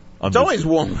 All right. It's always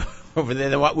warmer over there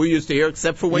than what we used to hear,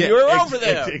 except for when you were over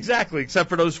there. Exactly, except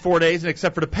for those 4 days, and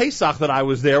except for the Pesach that I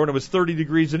was there when it was 30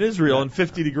 degrees in Israel and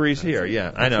 50 degrees here.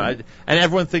 Yeah, I know. And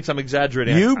everyone thinks I'm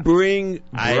exaggerating. You bring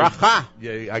bracha.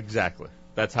 Yeah, exactly.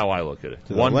 That's how I look at it.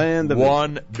 To the land of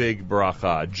one big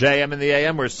bracha. JM in the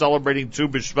AM, we're celebrating Tu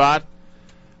B'Shvat.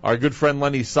 Our good friend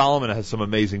Lenny Solomon has some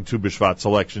amazing Tu B'Shvat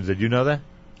selections. Did you know that?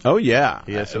 Oh, yeah.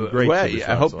 He has some great Tu B'Shvat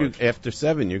I hope selections. after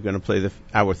 7 you're going to play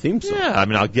our theme song. Yeah, I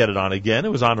mean, I'll get it on again. It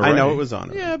was on already. I know it was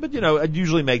on already. Yeah, but, it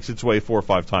usually makes its way 4 or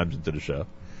 5 times into the show.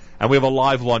 And we have a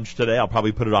live lunch today. I'll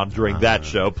probably put it on during that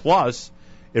show. Plus,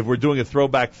 if we're doing a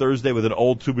Throwback Thursday with an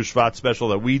old Tu B'Shvat special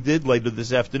that we did later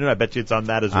this afternoon, I bet you it's on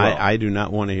that as well. I do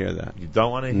not want to hear that. You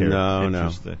don't want to hear it? No.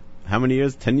 Interesting. How many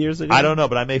years? 10 years ago? I don't know,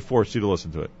 but I may force you to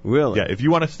listen to it. Really? Yeah, if you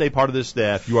want to stay part of this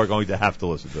staff, you are going to have to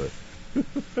listen to it.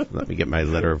 Let me get my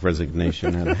letter of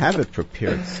resignation and have it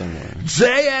prepared somewhere.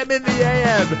 JM in the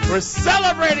AM. We're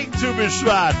celebrating Tu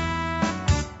B'Shvat.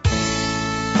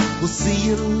 We'll see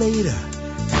you later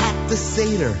at the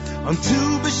Seder on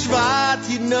Tu B'Shvat,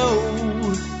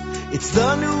 It's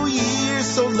the new year,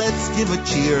 so let's give a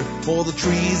cheer for the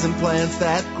trees and plants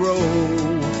that grow.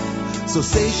 So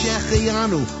say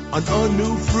Shechayanu on a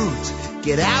new fruit.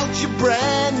 Get out your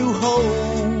brand new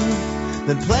hoe.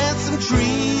 Then plant some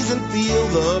trees and feel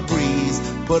the breeze.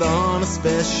 Put on a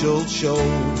special show.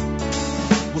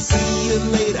 We'll see you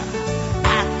later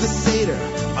at the Seder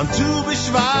on Tu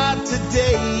B'Shvat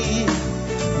today.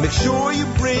 Make sure you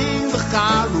bring the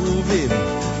charuvim.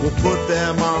 We'll put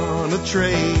them on a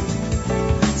tray.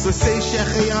 So say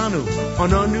Shechayanu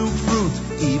on our new fruit,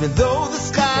 even though the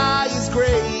sky is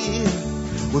gray.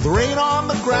 With rain on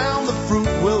the ground, the fruit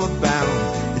will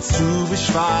abound. It's Tu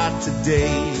B'Shvat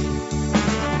today.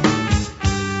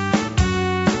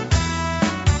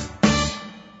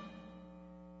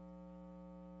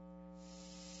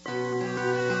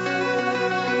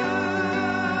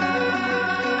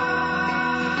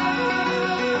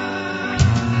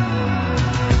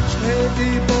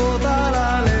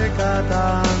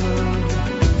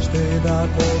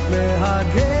 דקות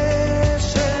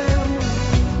מהגשם,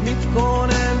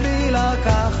 מתכונן בלי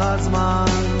לקחת זמן,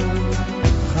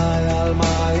 חי על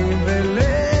מים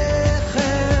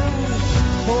ולחם,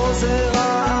 חוזר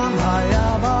העם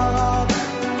היה ברק,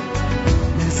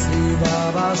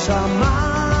 מסביבה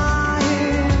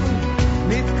בשמיים,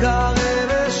 מתקרב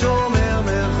ושומר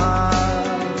מרחק,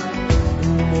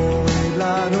 ומוריד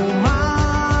לנו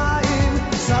מים,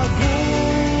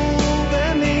 סגור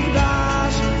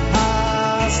במקדש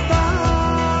הסתם,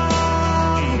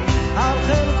 על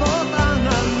חלקות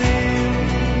עננים,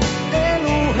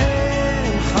 אלו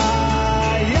הם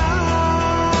חייו,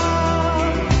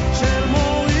 של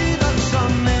מוריד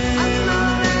הגשמים.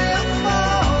 ענני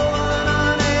עפר,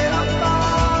 ענני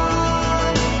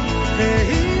לבן,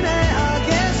 והנה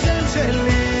הגשם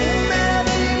שלי,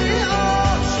 מביא לי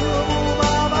אור, שובו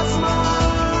בה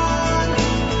בזמן,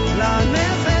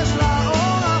 לנפש,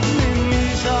 לאור הפנימי,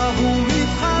 שבו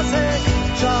מתחזק,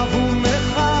 שבו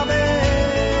מחבק,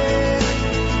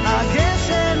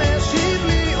 הגשם השיב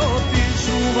לי אותי,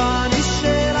 שוב אני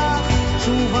שלך,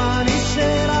 שוב אני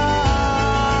שלך.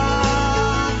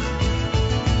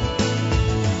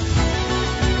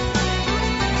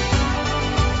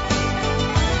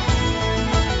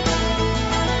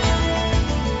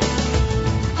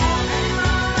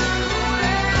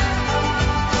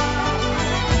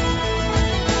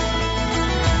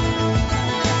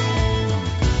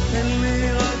 תן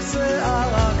לי רק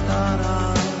שערה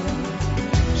קטנה,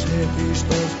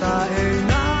 שתשטוף את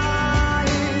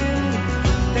העיניים,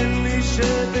 תן לי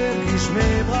שתרגיש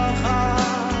מברכה,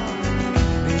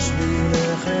 בשביל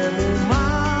לחם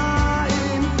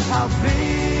ומים,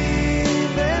 אביב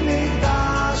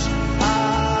במקדש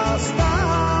הסתם,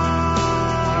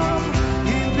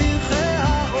 עם פרחי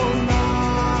העונה,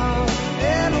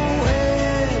 אלו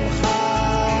הם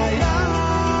חייו,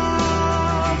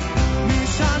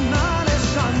 משנה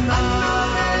לשנה.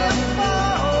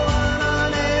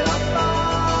 ענני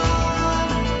לבן,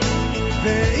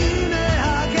 והנה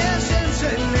הגשם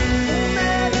שלי,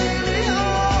 מביא לי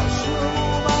אור,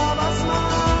 שובה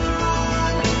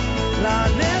בזמן,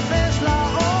 לנפש,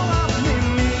 לאור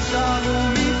הפנימי, שבו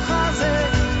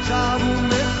מתחזק, שבו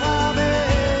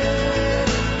מחבק,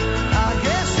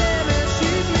 הגשם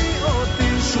השיב לי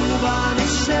אותי, שוב אני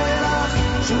שלך,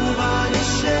 שוב אני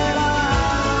שלך.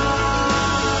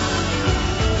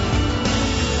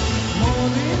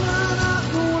 מודים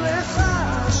אנחנו לך,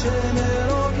 השם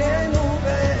אלוקינו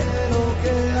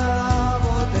ואלוקי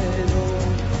אבותינו,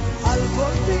 על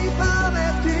כל טיפה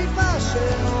וטיפה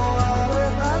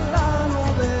שנוערת עלינו,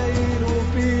 ואילו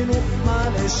פינו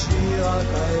מלא שיר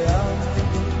הקיים,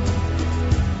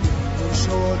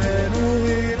 ושוננו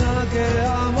מנהגי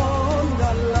המון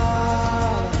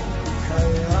גלה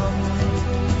קיים,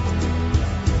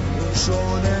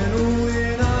 ושוננו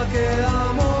מנהגי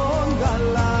המון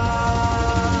גלה.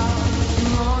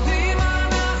 מודים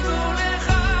אנחנו לך,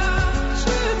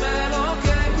 השם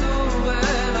אלוקינו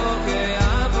ואלוקי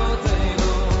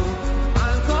אבותינו,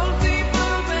 על כל טיפה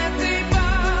וטיפה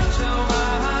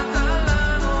שהורדת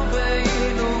לנו,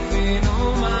 ואילו פינו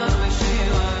מלא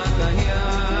שיר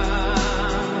הקיים,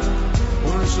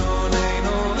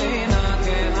 ולשוננו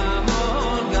מנהגי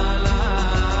המון גלה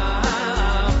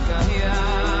קיים,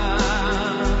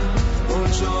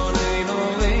 ולשוננו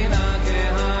מנהגי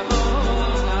המון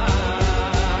גלה.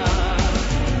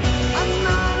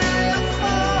 ענני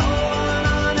עפר,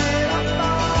 ענני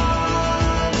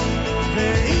לבן,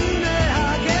 והנה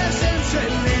הגשם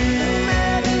שלי,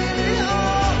 מביא לי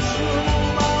אור,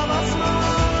 שובה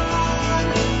בזמן,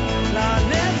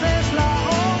 לנפש,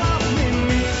 לאור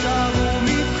הפנימי, שבו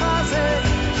מתחזק,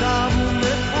 שבו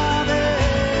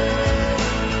מחבק,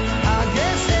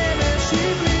 הגשם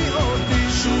השיב לי אותי,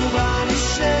 שוב אני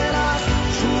שלך,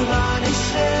 שוב אני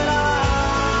שלך.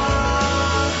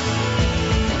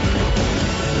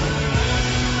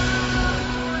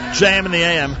 JM in the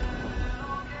AM.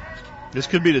 This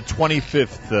could be the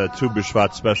 25th Tu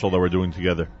B'Shvat special that we're doing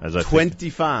together. As I think.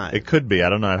 25. It could be. I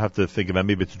don't know. I'd have to think about it.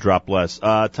 Maybe it's a drop less.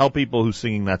 Tell people who's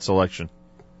singing that selection.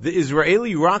 The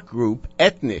Israeli rock group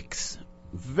Ethnics,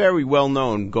 very well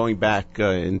known going back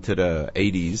into the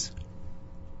 80s.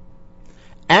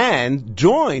 and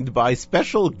joined by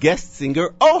special guest singer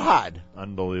Ohad.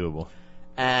 Unbelievable.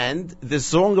 And the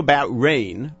song about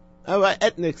rain,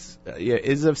 Ethnics,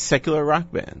 is a secular rock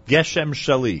band. Geshem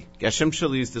Shali. Geshem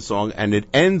Shali is the song, and it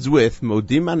ends with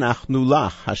Modim anachnu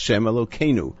lach Hashem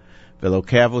Elokeinu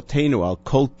Velokei Avotenu al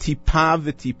kol tipa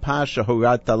v'tipa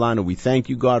shehorat talanu. We thank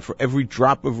you, God, for every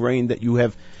drop of rain that you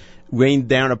have rained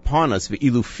down upon us.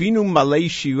 Ve'ilufinu malei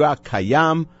shira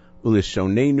kayam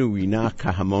ulishonenu rina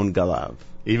kahamon galav.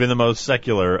 Even the most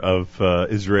secular of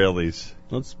Israelis.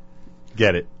 Let's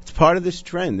get it. It's part of this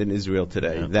trend in Israel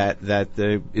today, that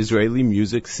the Israeli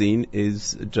music scene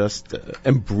is just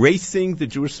embracing the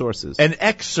Jewish sources. An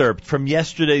excerpt from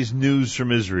yesterday's news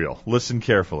from Israel. Listen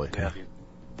carefully.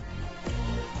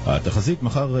 התחזית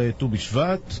מחר ט"ו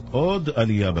בשבט, עוד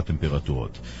עלייה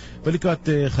בטמפרטורות. ולקראת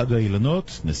חג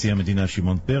האילנות, נשיא המדינה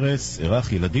שמעון פרס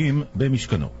ערך ילדים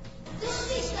במשכנו.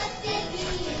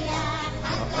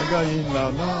 חג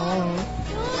האילנות,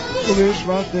 ט"ו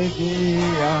בשבט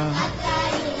הגיע.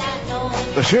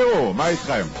 תשירו, מה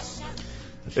איתכם?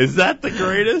 Is that the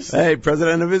greatest? Hey,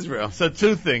 President of Israel. So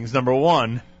two things. Number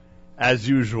one, as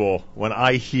usual, when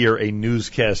I hear a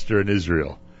newscaster in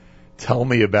Israel tell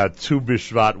me about Tu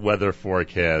B'Shvat weather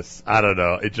forecasts, I don't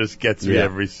know, it just gets me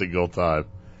every single time.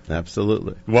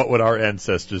 Absolutely. What would our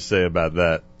ancestors say about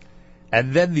that?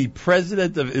 And then the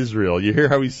president of Israel, you hear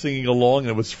how he's singing along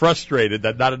and was frustrated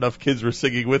that not enough kids were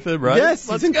singing with him, right? Yes,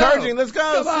 he's encouraging. Let's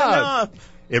go. Come on.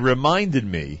 It reminded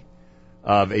me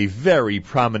of a very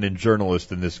prominent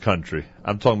journalist in this country.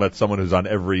 I'm talking about someone who's on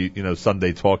every,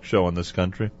 Sunday talk show in this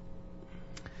country,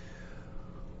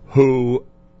 who,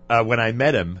 when I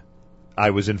met him,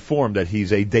 I was informed that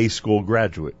he's a day school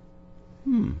graduate.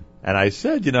 And I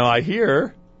said, I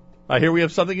hear we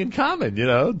have something in common,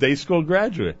 day school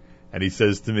graduate. And he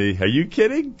says to me, are you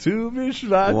kidding? Tu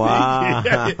B'Shvat. Wow.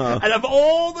 And of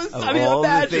all the,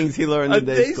 the things he learned in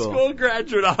day school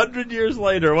graduate 100 years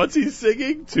later, what's he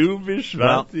singing? Tu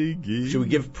B'Shvat. Should we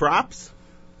give props?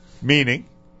 Meaning?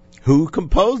 Who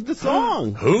composed the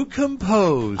song? Who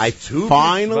composed? I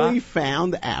finally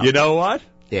found out. You know what?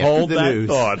 Hold that news.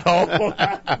 thought. Hold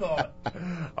that thought.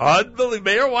 Unbelievable.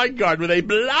 Mayor Weingarten with a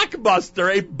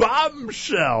blockbuster, a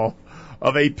bombshell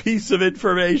of a piece of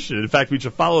information. In fact, we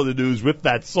should follow the news with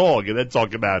that song and then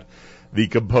talk about the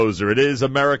composer. It is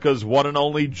America's one and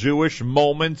only Jewish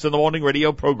Moments in the Morning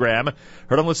radio program.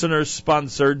 Heard on listeners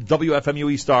sponsored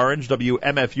WFMU East Orange,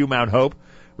 WMFU Mount Hope,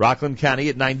 Rockland County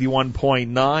at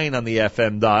 91.9 on the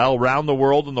FM dial, around the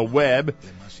world on the web,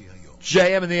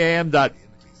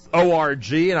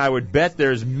 jmandtheam.org, and I would bet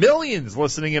there's millions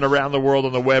listening in around the world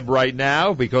on the web right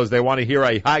now because they want to hear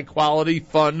a high-quality,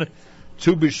 fun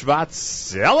Tu B'Shvat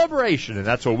celebration, and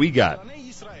that's what we got.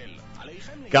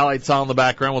 Galei Tzahal in the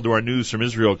background. We'll do our news from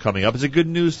Israel coming up. Is it good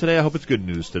news today? I hope it's good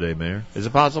news today, Meir. Is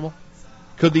it possible?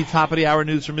 Could the top of the hour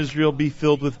news from Israel be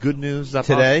filled with good news? Is that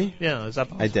today? Possible? Yeah, is that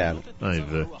possible? I doubt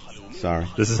it. Sorry.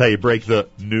 This is how you break the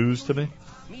news to me?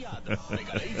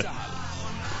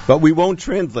 But we won't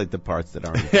translate the parts that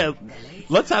aren't. Yeah,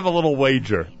 let's have a little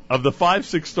wager. Of the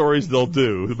 5-6 stories they'll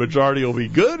do, the majority will be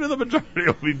good or the majority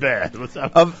will be bad?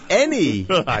 Of any.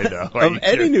 I know. Of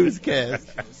any newscast.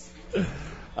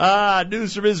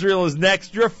 News from Israel is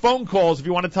next. Your phone calls, if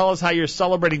you want to tell us how you're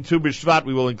celebrating Tu B'Shvat,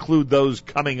 we will include those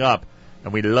coming up.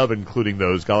 And we love including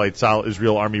those. Galei Tzahal,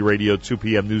 Israel Army Radio, 2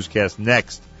 p.m. newscast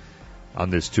next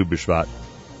on this Tu B'Shvat.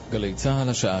 גלי צהל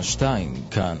השעה 2,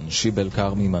 כאן שיבל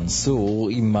קרמי מנסור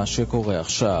עם מה שקורה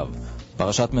עכשיו.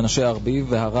 פרשת מנשה ארביב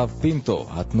והרב פינטו,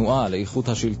 התנועה לאיכות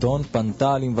השלטון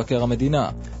פנתה למבקר המדינה.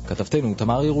 כתבתנו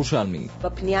תמר ירושלמי.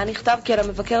 בפנייה נכתב כי על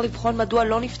המבקר לבחון מדוע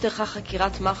לא נפתחה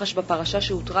חקירת מח"ש בפרשה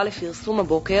שהותרה לפרסום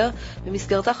הבוקר.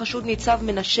 במסגרתה חשוד ניצב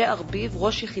מנשה ארביב,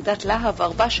 ראש יחידת להב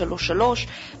 433,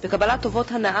 בקבלת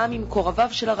טובות הנאה ממקורביו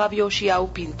של הרב יאשיהו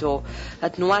פינטו.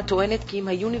 התנועה טוענת כי אם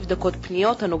היו נבדקות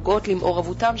פניות הנוגעות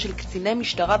למעורבותם של קציני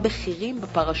משטרה בכירים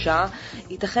בפרשה,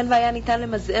 ייתכן והיה ניתן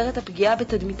למזער את הפגיעה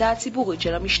בתדמיתה הציבורית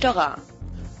של המשטרה.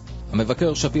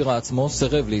 המבקר שפירא עצמו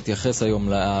סירב להתייחס היום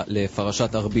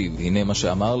לפרשת ארביב. הנה מה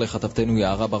שאמר לכתבתנו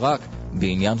יערה ברק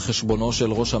בעניין חשבונו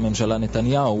של ראש הממשלה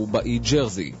נתניהו באי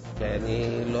ג'רזי.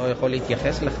 אני לא יכול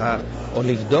להתייחס לכך או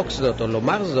לבדוק זאת או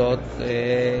לומר זאת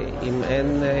אם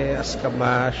אין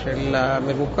הסכמה של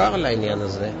המבוקר לעניין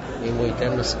הזה. אם הוא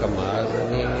ייתן הסכמה אז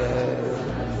אני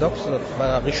אבדוק זאת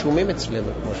ברישומים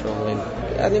אצלנו, כמו שאומרים.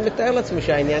 אני מתאר לעצמי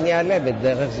שהעניין יעלה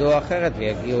בדרך זו או אחרת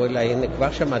ויגיעו אליי. הנה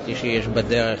כבר שמעתי שיש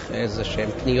בדרך איזה שהן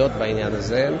פניות בעניין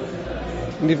הזה.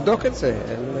 נבדוק את זה,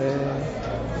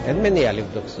 אין מניעה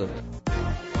לבדוק זאת.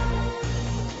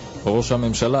 ראש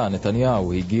הממשלה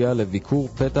נתניהו הגיע לביקור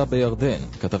פתע בירדן.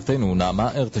 כתבתנו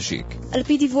נעמה ארטשיק. על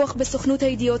פי דיווח בסוכנות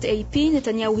הידיעות AP,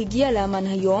 נתניהו הגיע לאמן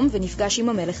היום ונפגש עם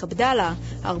המלך עבדאללה.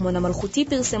 הארמון המלכותי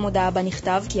פרסם הודעה בה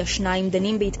נכתב כי השניים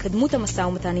דנים בהתקדמות המשא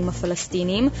ומתן עם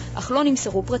הפלסטינים, אך לא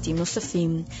נמסרו פרטים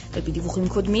נוספים. על פי דיווחים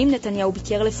קודמים, נתניהו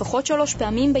ביקר לפחות 3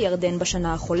 פעמים בירדן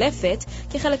בשנה החולפת,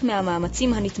 כחלק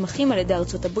מהמאמצים הנתמכים על ידי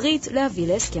ארצות הברית להביא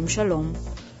להסכם שלום.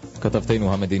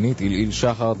 כתבתנו המדינית איליל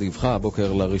שחר דיווחה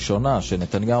הבוקר לראשונה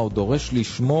שנתניהו דורש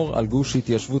לשמור על גוש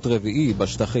התיישבות רביעי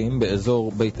בשטחים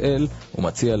באזור בית אל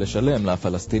ומציע לשלם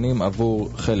לפלסטינים עבור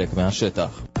חלק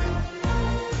מהשטח.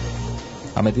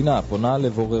 המדינה פונה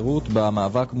לבוררות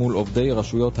במאבק מול עובדי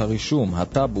רשויות הרישום,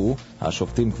 הטאבו,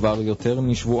 השופטים כבר יותר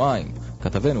משבועיים.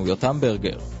 כתבנו יותם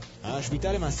ברגר.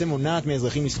 השביתה למעשה מונעת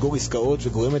מאזרחים לסגור עסקאות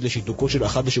וגורמת לשיתוקו של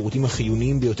אחד השירותים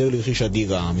החיוניים ביותר לרכישת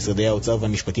דירה. משרדי האוצר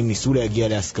והמשפטים ניסו להגיע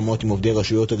להסכמות עם עובדי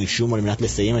רשויות הרישום על מנת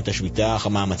לסיים את השביתה, אך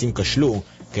המאמצים כשלו.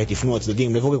 כעת יפנו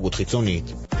הצדדים לבוררות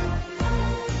חיצונית.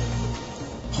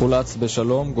 חולץ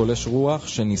בשלום גולש רוח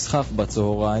שנסחף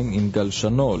בצהריים עם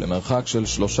גלשנו למרחק של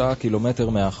 3 קילומטר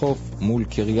מהחוף מול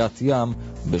קריית ים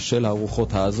בשל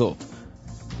הרוחות העזות.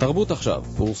 תרבות עכשיו,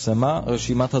 פורסמה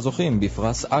רשימת הזוכים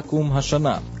בפרס אקום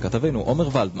השנה. כתבנו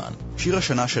עומר ולדמן. שיר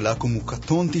השנה של אקום הוא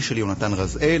קטונתי של יונתן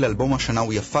רזאל, אלבום השנה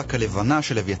הוא יפה כלבנה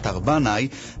של אביתר בנאי,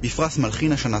 בפרס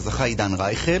מלחין השנה זכה עידן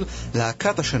רייכל,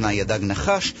 להקת השנה היא הדג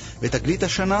נחש, ותגלית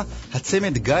השנה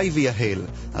הצמד גיא ויהל.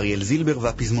 אריאל זילבר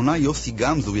והפזמונה יוסי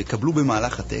גמזו יקבלו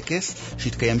במהלך הטקס,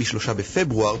 שהתקיים ב3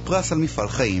 בפברואר, פרס על מפעל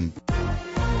חיים.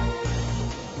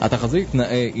 התחזית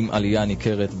נאה עם עלייה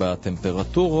ניכרת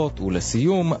בטמפרטורות,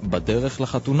 ולסיום, בדרך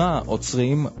לחתונה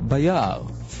עוצרים ביער.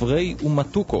 פרי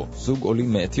ומטוקו, זוג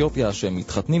עולים מאתיופיה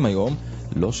שמתחתנים היום,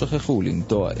 לא שכחו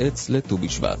לנטוע עץ לט"ו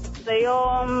בשבט. זה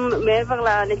יום מעבר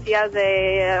לנטייה זה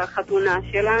החתונה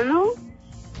שלנו,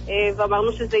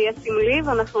 ואמרנו שזה יהיה סמלי,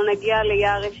 ואנחנו נגיע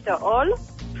ליער אשתאול,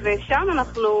 ושם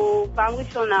אנחנו פעם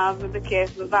ראשונה ובכיף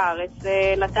ובארץ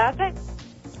לטעת עץ.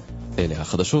 אלה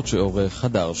החדשות שעורך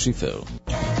חדר שיפר.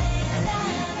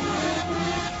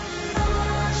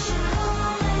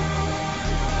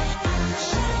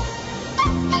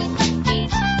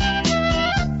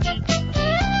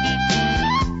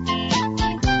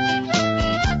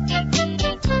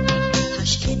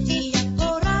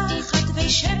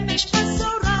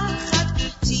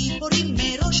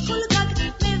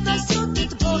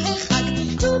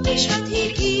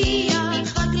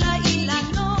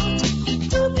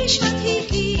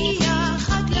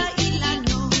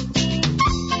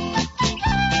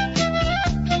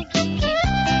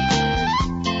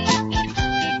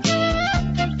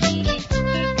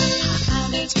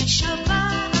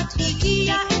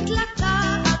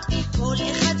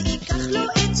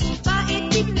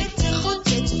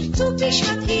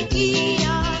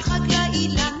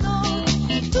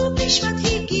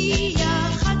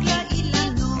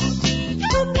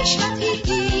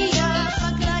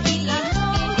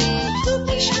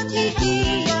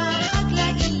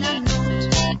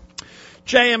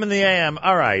 JM in the AM.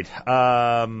 All right.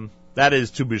 That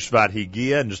is Tu B'Shvat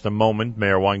Higia. In just a moment,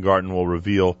 Meir Weingarten will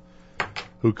reveal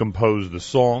who composed the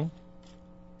song.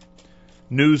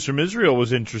 News from Israel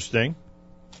was interesting.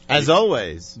 As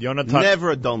always. Yonatan,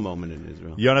 never a dull moment in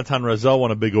Israel. Yonatan Razel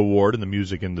won a big award in the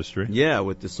music industry. Yeah,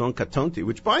 with the song Katonti,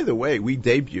 which, by the way, we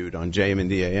debuted on JM in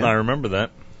the AM. I remember that.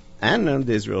 And on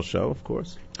the Israel show, of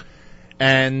course.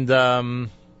 And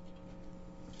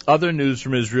other news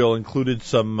from Israel included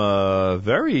some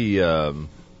very,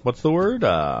 what's the word?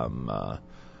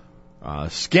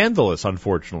 Scandalous,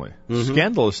 unfortunately. Mm-hmm.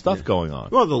 Scandalous stuff going on.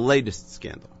 Well, the latest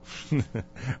scandal.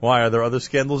 Why? Are there other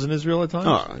scandals in Israel at times?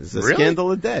 Oh, it's a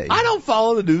scandal a day. I don't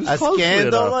follow the news closely enough. A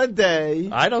scandal a day.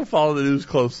 I don't follow the news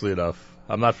closely enough.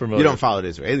 I'm not familiar. You don't follow the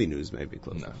Israeli news, maybe,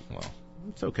 closely. No, well.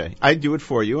 It's okay. I do it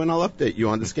for you, and I'll update you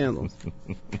on the scandals.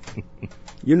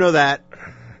 You know that.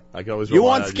 I can always you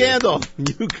want scandal,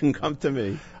 you can come to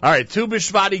me. All right, Tu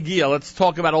B'Shvat Higia. Let's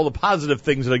talk about all the positive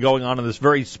things that are going on this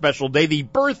very special day, the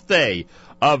birthday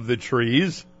of the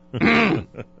trees.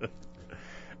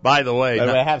 By the way,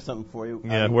 I have something for you.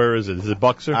 Yeah, where is it? Is it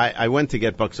Buxer? I went to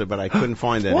get Buxer, but I couldn't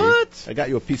find any. What? I got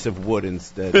you a piece of wood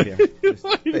instead. Here. Just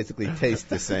basically tastes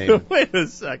the same. Wait a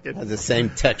second. Has the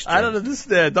same texture. I don't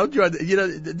understand. Don't you? You know,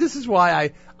 this is why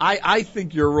I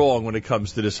think you're wrong when it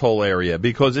comes to this whole area,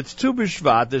 because it's Tu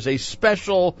B'Shvat. There's a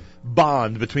special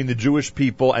bond between the Jewish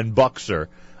people and Buxer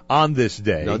on this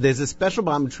day. No, there's a special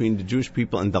bond between the Jewish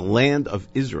people and the land of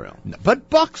Israel. No, but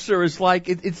Buxer is like,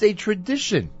 it's a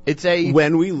tradition. It's a...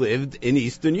 When we lived in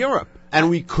Eastern Europe, and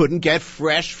we couldn't get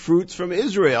fresh fruits from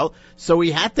Israel, so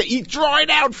we had to eat dried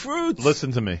out fruits.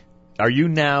 Listen to me. Are you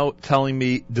now telling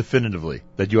me definitively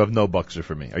that you have no buxer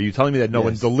for me? Are you telling me that no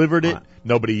one delivered it?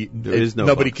 Nobody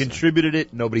Buxer. contributed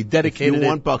it? Nobody dedicated it? If you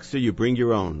want buxer, you bring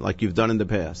your own, like you've done in the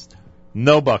past.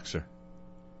 No buxer.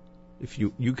 If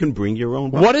you can bring your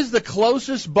own buxer. What is the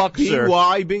closest buxer?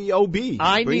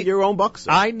 BYBOB. Bring your own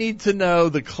buxer. I need to know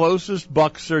the closest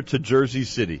buxer to Jersey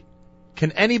City.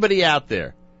 Can anybody out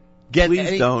there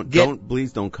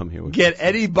Please don't come here with get buxer.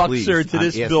 any buxer to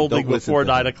this building before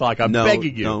 9 o'clock? I'm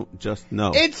begging you. No, just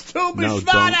no. It's Tu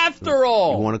B'Shvat after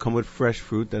all. You want to come with fresh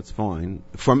fruit? That's fine.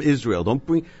 From Israel.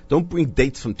 Don't bring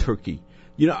dates from Turkey.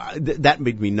 You know, that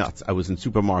made me nuts. I was in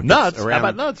supermarkets. Nuts? Around, How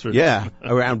about nuts? Yeah,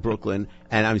 around Brooklyn,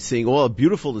 and I'm seeing all a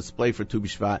beautiful display for Tu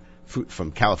B'Shvat, fruit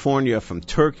from California, from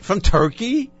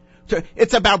Turkey.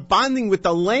 It's about bonding with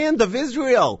the land of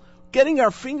Israel, getting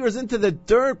our fingers into the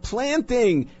dirt,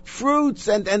 planting fruits,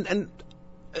 and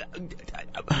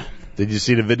Did you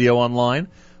see the video online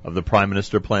of the Prime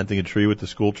Minister planting a tree with the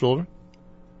school children?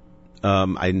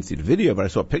 I didn't see the video, but I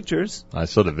saw pictures. I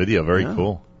saw the video. Very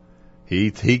cool. He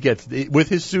gets, with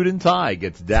his suit and tie,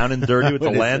 gets down and dirty with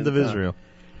the land of Israel.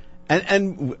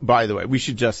 And by the way, we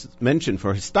should just mention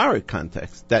for historic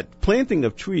context that planting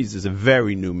of trees is a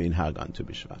very new minhag on Tu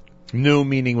B'Shvat. New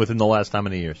meaning within the last how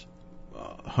many years?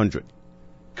 100.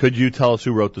 Could you tell us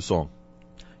who wrote the song?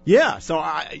 Yeah, so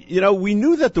we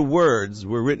knew that the words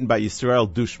were written by Yisrael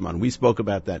Dushman. We spoke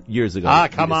about that years ago.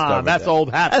 Come on, that's old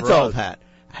hat. That's old hat.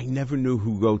 I never knew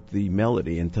who wrote the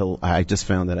melody until I just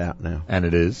found it out now. And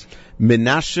it is?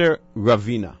 Menashe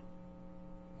Ravina.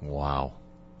 Wow.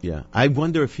 Yeah. I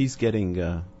wonder if he's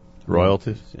getting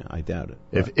royalties. Yeah, I doubt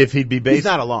it. If he'd be based, he's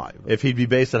not alive. If he'd be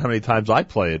based on how many times I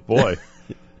play it, boy,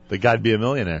 the guy'd be a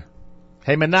millionaire.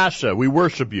 Hey, Menashe, we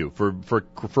worship you for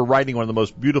writing one of the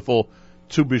most beautiful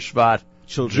Tu B'Shvat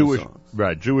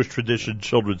Jewish tradition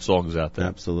children's songs out there.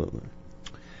 Absolutely.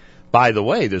 By the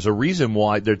way, there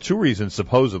are two reasons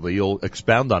supposedly, you'll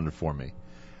expound on it for me,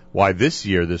 why this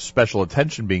year there's special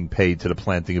attention being paid to the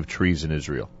planting of trees in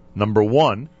Israel. Number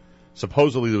one,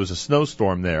 supposedly there was a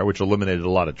snowstorm there, which eliminated a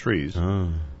lot of trees.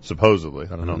 Supposedly.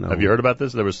 I don't know. Have you heard about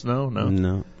this? There was snow?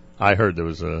 No. I heard there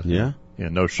was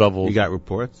no shovels. You got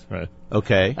reports? Right.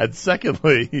 Okay. And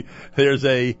secondly, there's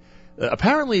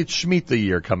apparently it's Shemitah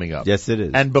year coming up. Yes, it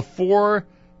is. And before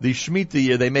the Shemitah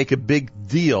year, they make a big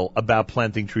deal about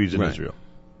planting trees in Israel.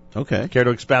 Okay. Care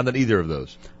to expound on either of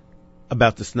those?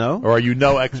 About the snow? Or are you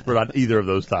no expert on either of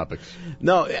those topics?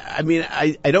 No, I mean,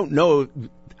 I don't know.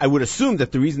 I would assume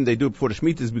that the reason they do it before the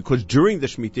Shemitah is because during the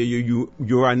Shemitah you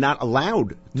are not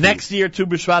allowed. Next year, Tu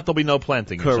B'Shvat, there'll be no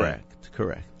planting. Correct.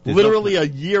 There's literally a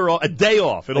day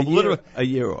off. It'll a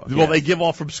year off. Will they give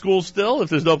off from school still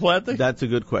if there's no planting? That's a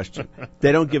good question.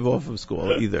 They don't give off from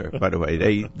school either, by the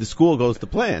way. The school goes to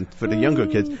plant for the younger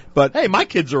kids. But hey, my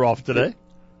kids are off today.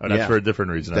 Oh, that's for a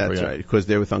different reason. That's right, because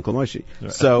they're with Uncle Moshe.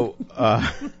 Right. So,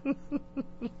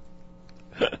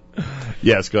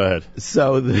 yes, go ahead.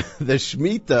 So the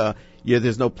Shemitah,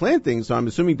 there's no planting, so I'm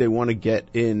assuming they want to get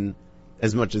in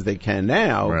as much as they can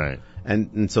now. Right.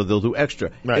 And so they'll do extra.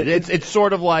 Right. It's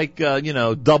sort of like,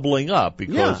 doubling up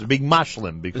because being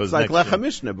mashlim. Because it's like Lecha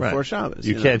Mishnah before Shabbos.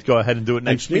 You can't go ahead and do it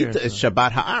next year. And Shemitah is Shabbat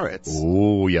Haaretz.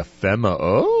 Ooh, yafema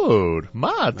od.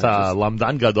 Mata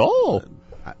lamdan gadol.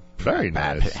 Very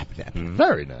nice.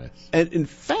 Very nice. And in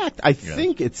fact, I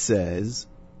think it says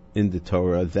in the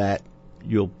Torah that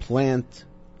you'll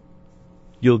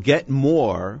get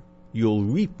more, you'll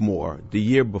reap more the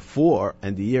year before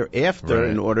and the year after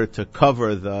in order to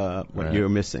cover what you're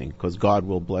missing, because God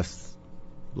will bless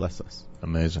us.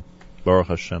 Amazing. Baruch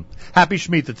Hashem. Happy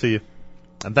Shemitah to you.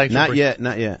 And thanks not yet.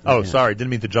 Sorry,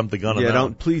 didn't mean to jump the gun on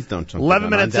that. Please don't jump 11 the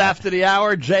gun minutes after the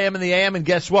hour, JM in the AM, and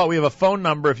guess what? We have a phone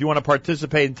number if you want to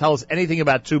participate and tell us anything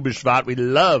about Tu B'Shvat. We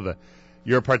love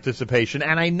your participation.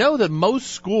 And I know that most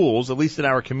schools, at least in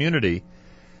our community,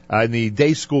 in the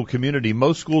day school community,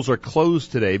 most schools are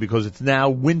closed today because it's now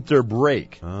winter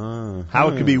break. How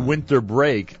it could be winter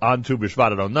break on Tu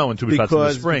B'Shvat, I don't know. And Tu B'Shvat's in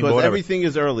the spring. Because everything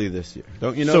is early this year.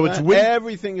 Don't you know so that?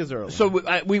 Everything is early. So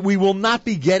we will not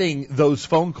be getting those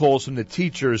phone calls from the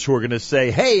teachers who are going to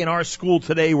say, hey, in our school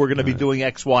today we're going to be doing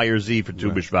X, Y, or Z for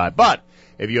Tu B'Shvat. But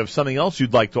if you have something else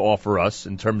you'd like to offer us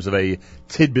in terms of a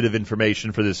tidbit of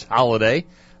information for this holiday,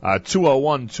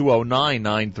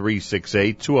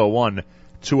 201-209-9368,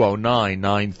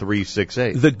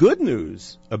 209-9368. The good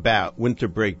news about winter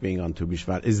break being on Tu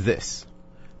B'Shvat is this.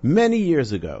 Many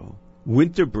years ago,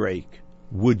 winter break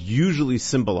would usually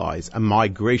symbolize a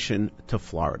migration to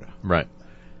Florida. Right.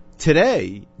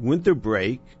 Today, winter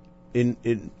break,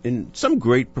 in some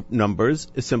great numbers,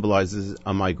 it symbolizes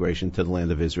a migration to the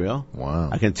land of Israel. Wow.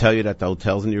 I can tell you that the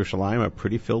hotels in Yerushalayim are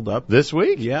pretty filled up. This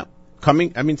week? Yeah.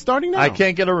 Starting now. I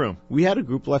can't get a room. We had a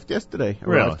group left yesterday.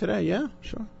 Really? Arrived today, yeah,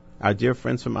 sure. Our dear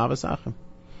friends from Avasachem.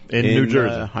 In New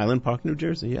Jersey. Highland Park, New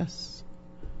Jersey, yes.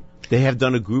 They have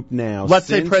done a group now. Let's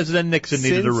say President Nixon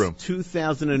needed a room. Since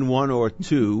 2001 or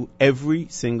 2, every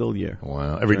single year.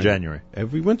 Wow. Every January.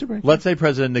 Every winter break. Let's say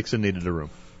President Nixon needed a room.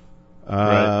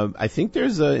 Right. I think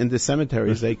there's in the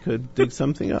cemeteries they could dig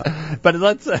something up. But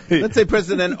let's say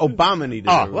President Obama needed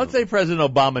a room. Let's say President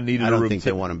Obama needed a room. I don't think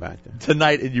they want him back there.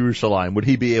 Tonight in Yerushalayim, would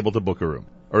he be able to book a room?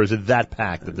 Or is it that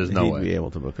packed that there's no way? He'd be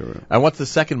able to book a room. And what's the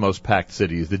second most packed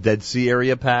city? Is the Dead Sea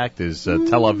area packed? Is Tel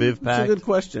Aviv packed? That's a good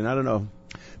question. I don't know.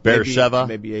 Beersheba?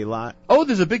 Maybe Eilat. Oh,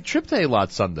 there's a big trip to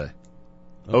Eilat Sunday.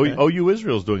 Okay. OU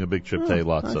Israel's doing a big trip to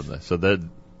Eilat Sunday. So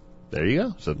there you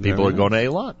go. So people are going to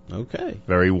Eilat. Okay.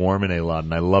 Very warm in Eilat,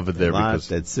 and I love it there because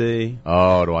Dead Sea.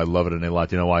 Oh, do I love it in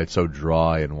Eilat? You know why? It's so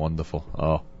dry and wonderful.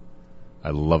 Oh,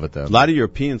 I love it there. A lot of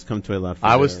Europeans come to Eilat.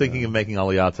 I was thinking of making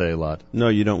Aliyah to Eilat. No,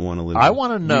 you don't want to live there. I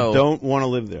want to know. You don't want to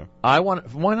live there.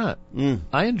 Why not?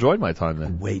 I enjoyed my time there.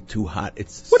 Way too hot.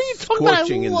 It's what are you talking about?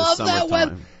 scorching in the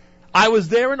summertime. I was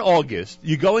there in August.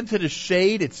 You go into the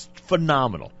shade, it's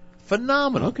phenomenal.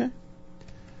 Phenomenal. Okay.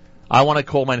 I want to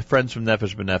call my friends from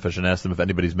Nefesh B'Nefesh and ask them if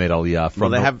anybody's made Aliyah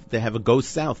from. Well, they have a Go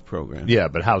South program. Yeah,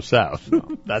 but how south?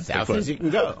 That's south the as you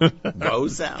can go. Go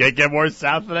south. Can't get more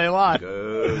south than Eilat.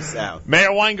 Go south.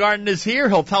 Meir Weingarten is here.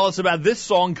 He'll tell us about this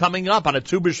song coming up on a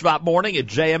Tu B'Shvat morning at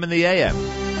JM in the AM.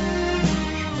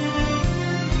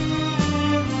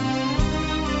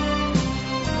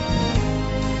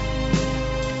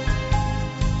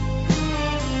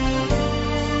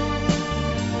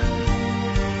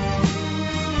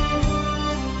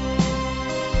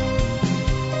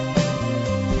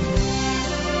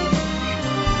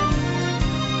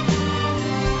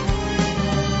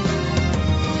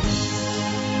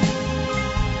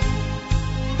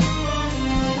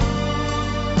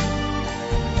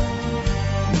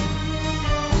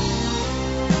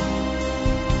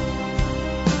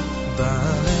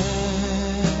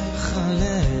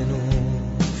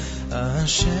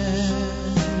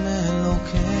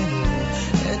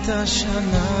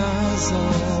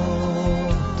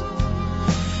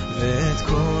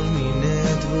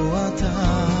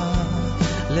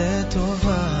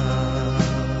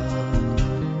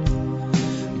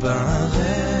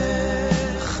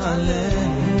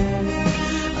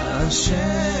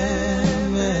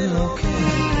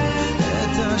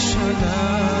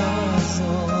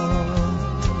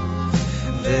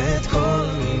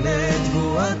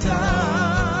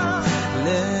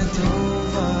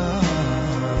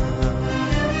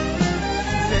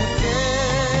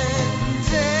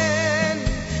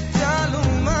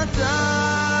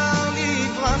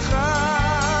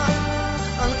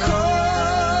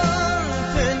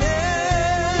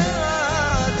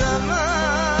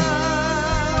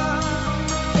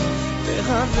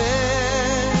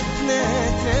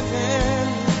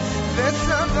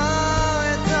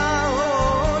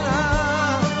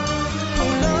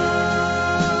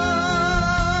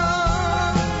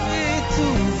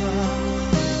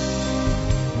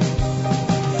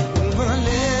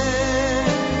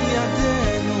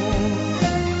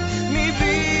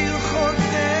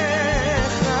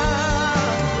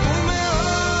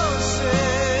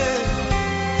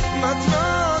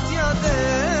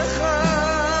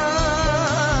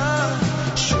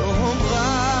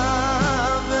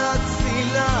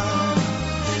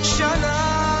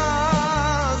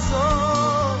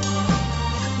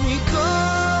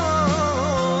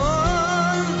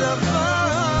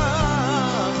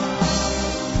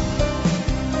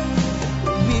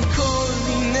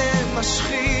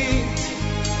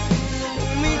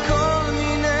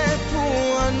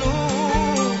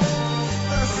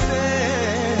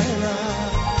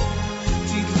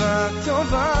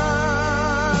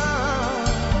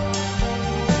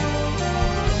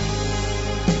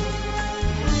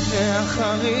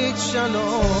 ואחרית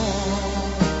שלום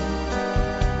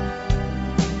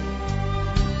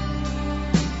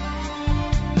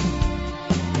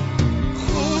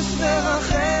חוס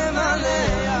ורחם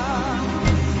עליה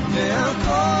ועל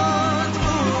כל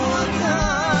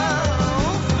תבואתה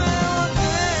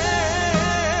ופאותיה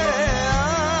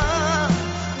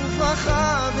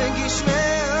וברכה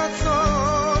וגשמי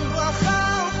רצון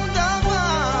ברכה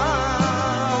ודבר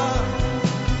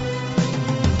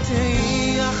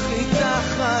תהי אחרית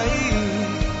החיים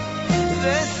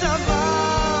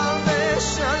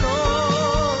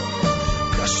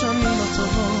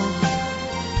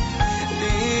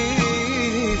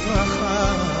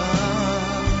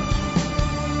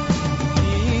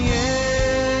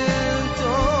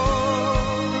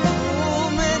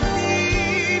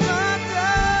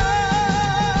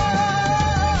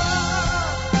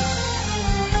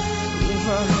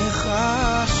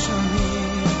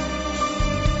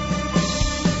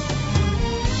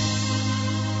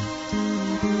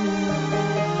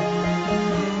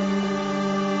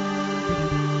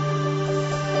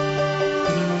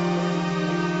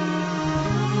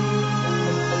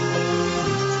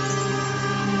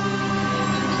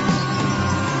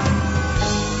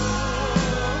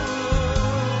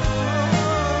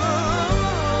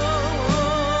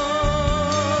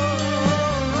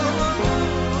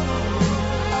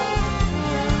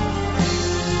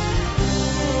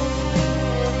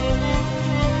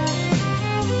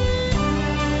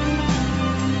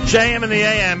JM in the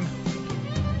AM.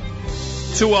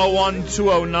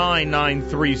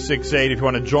 201-209-9368. If you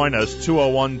want to join us,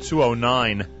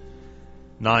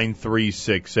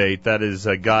 201-209-9368. That is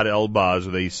Gad Elbaz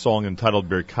with a song entitled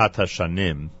Birkat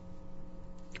HaShanim.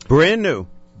 Brand new.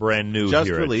 Just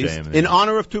here released. at JM. In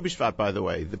honor of Tu B'Shvat, by the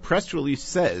way. The press release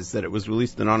says that it was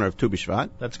released in honor of Tu B'Shvat.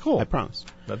 That's cool. I promise.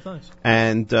 That's nice.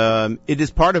 And it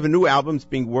is part of a new album that's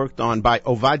being worked on by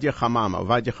Ovadia Hamama.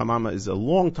 Ovadia Hamama is a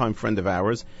longtime friend of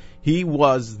ours. He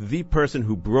was the person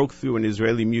who broke through in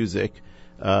Israeli music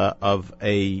of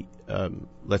a,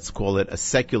 let's call it a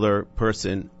secular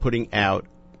person putting out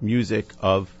music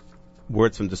of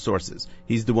words from the sources.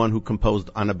 He's the one who composed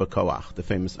Ana B'Koach, the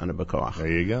famous Ana B'Koach. There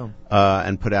you go.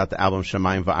 And put out the album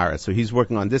Shamayim Va'aretz. So he's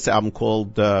working on this album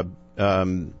called, name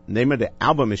of the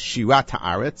album is Shirat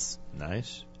HaAretz.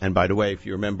 Nice. And by the way, if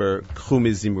you remember, Chum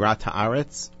is Zimrat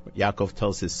HaAretz, Yaakov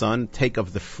tells his son, take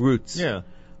of the fruits. Yeah.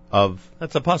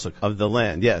 That's a pasuk of the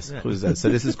land. Yes. Yeah. So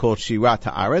this is called Shirat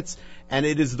HaAretz, and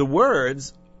it is the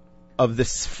words of the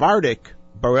Sephardic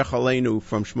Barech Aleinu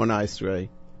from Shmona Esrei.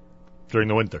 During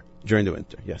the winter.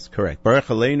 Yes, correct. Barech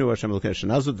Aleinu Hashem Elokeinu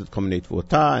Shenazut Tkominei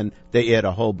Tvota, and they add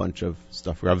a whole bunch of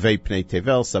stuff. Ravei Pnei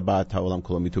Tevel, Sabat Haolam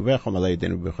Kolo Mituvechom, Alei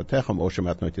Yedenu B'Chotechom, Osher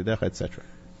Matnot Yedecha, etc.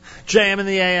 JM in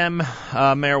the AM.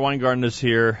 Meir Weingarten is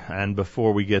here, and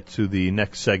before we get to the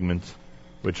next segment,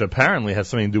 which apparently has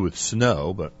something to do with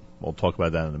snow, but we'll talk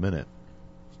about that in a minute.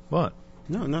 What?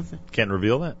 No, nothing. Can't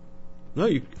reveal that? No,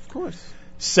 of course.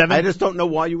 I just don't know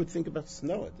why you would think about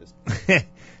snow at this point.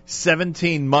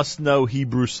 17 must-know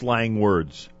Hebrew slang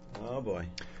words. Oh, boy.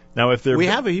 Now, if we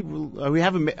have a Hebrew,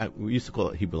 we used to call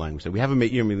it Hebrew language. We have a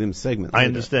Meir Milim segment. I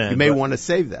understand. You may want to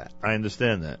save that. I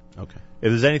understand that. Okay. If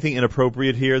there's anything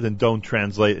inappropriate here, then don't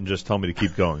translate and just tell me to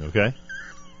keep going, okay?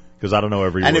 Because I don't know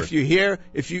every word. And if you hear,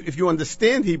 if you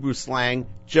understand Hebrew slang,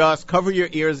 just cover your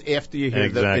ears after you hear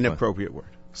the inappropriate word.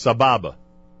 Sababa.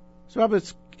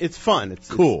 Sababa, it's fun. It's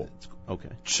cool. It's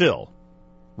okay. Chill.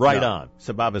 Right on.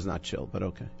 Sababa's not chill, but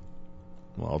okay.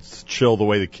 Well, it's chill the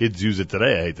way the kids use it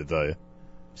today, I hate to tell you.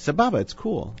 Sababa, it's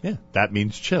cool. Yeah, that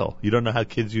means chill. You don't know how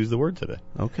kids use the word today.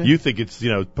 Okay. You think it's,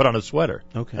 put on a sweater.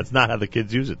 Okay. That's not how the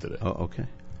kids use it today. Oh, okay.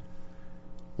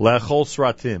 Lechol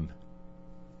sratim.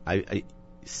 I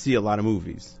see a lot of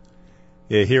movies.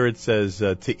 Yeah, here it says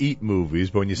to eat movies,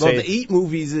 but when you say eat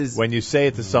movies is when you say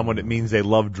it to someone, it means they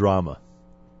love drama.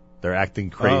 They're acting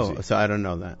crazy. Oh, so I don't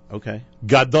know that. Okay.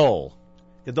 Gadol.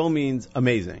 Gadol means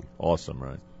amazing. Awesome,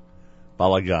 right?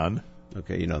 Balagan.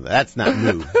 Okay, you know that's not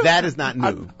new. That is not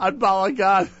new. On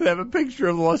Balagan, they have a picture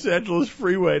of the Los Angeles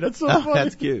freeway. That's so funny.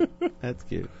 That's cute. That's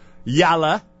cute.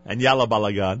 Yalla and Yalla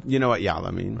Balagan. You know what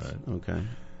Yalla means? Right. Okay.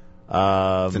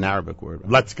 It's an Arabic word. Right?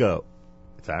 Let's go.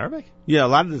 It's Arabic? Yeah, a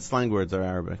lot of the slang words are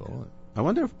Arabic. Cool. I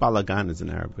wonder if Balagan is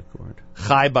an Arabic word.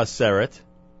 Chai Baseret,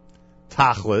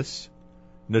 Tachlis,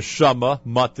 Neshama,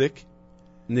 Matik.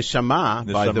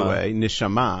 Neshama, by the way,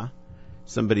 Neshama,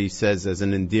 somebody says as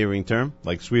an endearing term.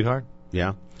 Like sweetheart?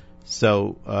 Yeah.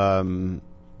 So,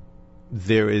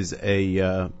 there is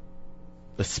a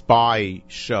spy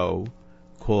show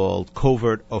called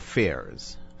Covert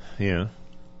Affairs. Yeah.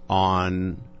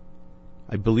 On,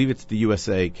 I believe it's the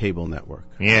USA cable network.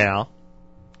 Yeah.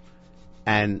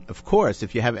 And, of course,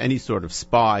 if you have any sort of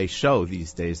spy show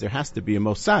these days, there has to be a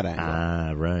Mossad angle.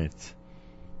 Ah, right.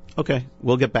 Okay,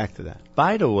 we'll get back to that.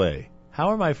 By the way,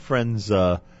 how are my friends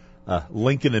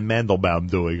Lincoln and Mandelbaum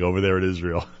doing over there in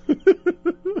Israel?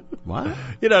 What?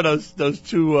 You know those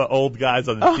two old guys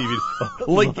on the TV.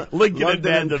 Lincoln and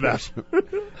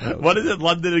Mandelbaum. What is it?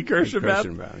 London and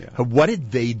Kirschenbaum? Yeah. What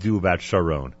did they do about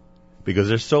Sharon? Because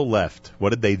they're so left. What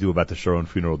did they do about the Sharon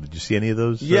funeral? Did you see any of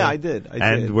those? Yeah, I did.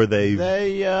 Were they?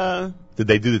 Did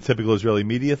they do the typical Israeli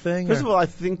media thing? First of all, I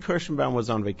think Kirschenbaum was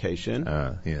on vacation.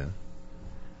 Yeah.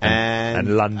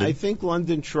 And London. I think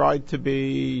London tried to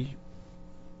be.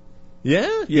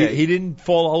 Yeah? He didn't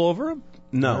fall all over him?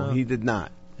 No, he did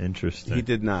not. Interesting. He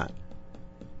did not.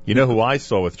 You know who I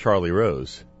saw with Charlie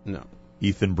Rose? No.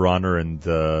 Ethan Bronner and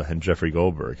Jeffrey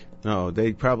Goldberg. No,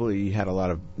 they probably had a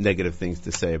lot of negative things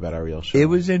to say about Ariel Sharon. It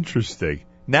was interesting.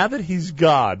 Now that he's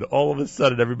gone, all of a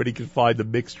sudden everybody can find a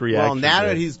mixed reaction. Well, now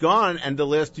that he's gone, and the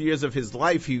last 2 years of his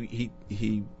life, he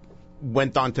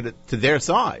went on to their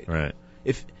side. Right.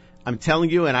 If I'm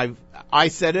telling you, and I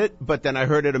said it, but then I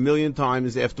heard it a million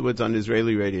times afterwards on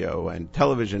Israeli radio and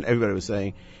television. Everybody was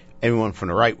saying, everyone from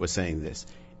the right was saying this.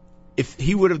 If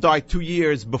he would have died 2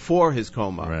 years before his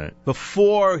coma, right.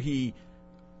 Before he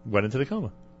went into the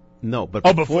coma. No, but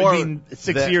before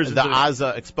 6 years the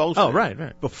Gaza expulsion. Oh,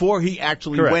 right. Before he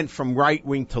actually Correct. went from right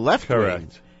wing to left wing.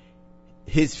 Correct.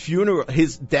 His funeral,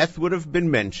 his death would have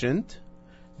been mentioned.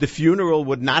 the funeral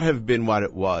would not have been what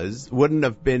it was, wouldn't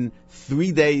have been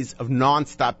 3 days of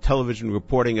nonstop television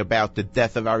reporting about the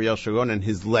death of Ariel Sharon and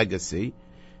his legacy,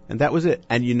 and that was it.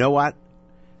 And you know what?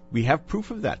 We have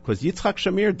proof of that, because Yitzhak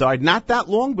Shamir died not that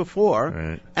long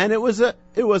before, and it was a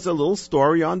little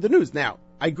story on the news. Now,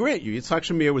 I grant you, Yitzhak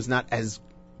Shamir was not as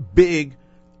big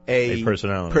a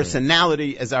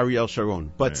personality as Ariel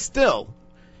Sharon, but still,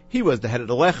 he was the head of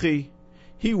the Lechi.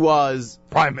 He was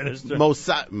Prime Minister,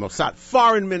 Mossad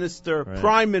Foreign Minister,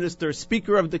 Prime Minister,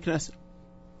 Speaker of the Knesset.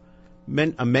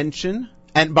 A mention,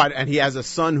 and he has a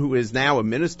son who is now a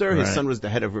minister. His son was the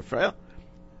head of Rafael.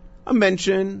 A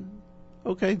mention.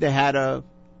 Okay, they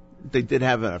did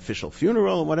have an official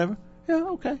funeral or whatever.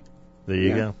 Yeah, okay. There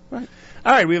you go. Right.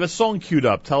 All right, we have a song queued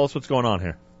up. Tell us what's going on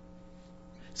here.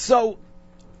 So,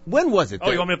 when was it?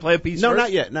 Oh, you want me to play a piece No, first?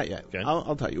 not yet. Okay.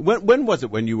 I'll tell you. When was it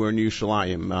when you were in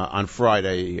Yerushalayim on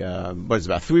Friday? What is it,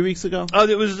 about 3 weeks ago? Oh,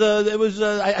 it was.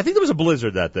 I think there was a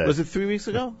blizzard that day. Was it 3 weeks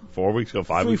ago? 4 weeks ago,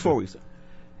 5 weeks ago. 4 weeks ago.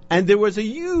 And there was a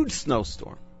huge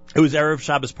snowstorm. It was Erev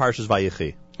Shabbos Parshas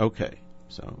Vayechi. Okay,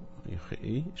 so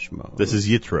Yechi, Shmo. This is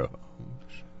Yitro.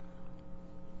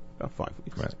 About 5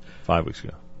 weeks. Right, 5 weeks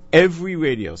ago. Every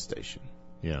radio station,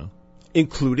 JM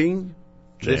including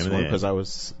this and one, AM. because I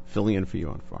was filling in for you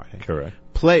on Friday. Correct.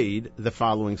 Played the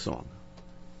following song.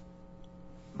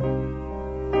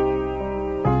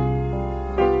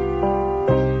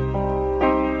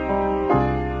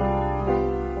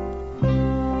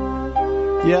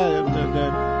 Yeah,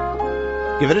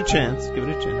 give it a chance.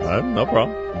 No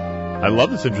problem. I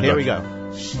love this introduction. Here we go.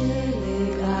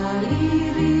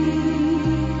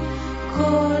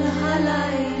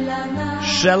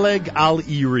 Sheleg Al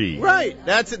Iri. Right,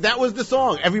 that's it. That was the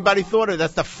song. Everybody thought of.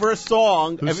 That's the first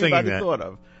song everybody thought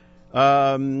of.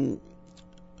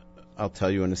 I'll tell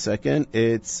you in a second.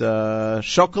 It's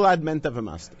Chocolate Menta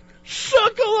V'Mastik.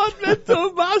 Chocolate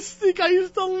Menta V'Mastik. I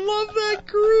used to love that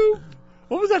group.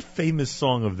 What was that famous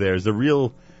song of theirs? The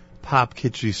real pop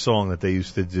kitschy song that they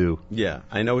used to do. Yeah,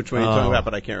 I know which one you're talking about,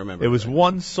 but I can't remember. It was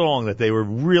one song that they were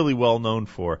really well known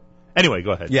for. Anyway,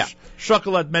 go ahead. Yeah.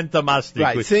 Chocolate Menta Mastik.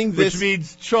 Right, which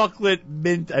means chocolate,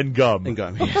 mint, and gum.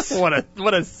 Yes. What a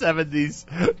 70s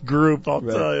group, I'll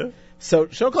tell you. So,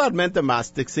 Chocolate Menta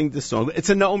Mastik sing this song. It's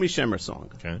a Naomi Shemer song.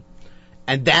 Okay.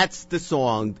 And that's the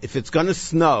song, if it's going to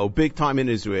snow big time in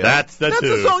Israel, that's the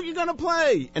song you're going to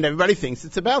play. And everybody thinks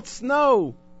it's about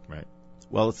snow. Right.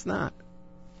 Well, it's not.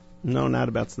 No, not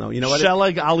about snow. You know what?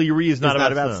 Sheleg Al Iri is not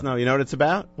about snow. You know what it's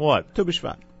about? What? Tu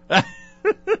B'Shvat.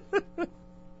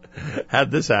 How'd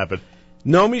this happen?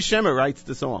 Naomi Shemer writes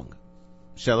the song.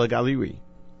 Sheleg Al Iri.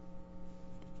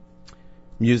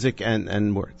 Music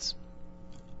and words.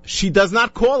 She does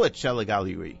not call it Sheleg Al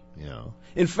Iri. Yeah.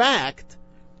 In fact,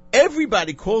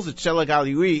 everybody calls it Sheleg Al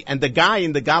Iri, and the guy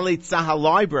in the Galei Tzahal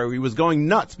library was going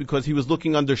nuts because he was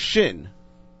looking under Shin.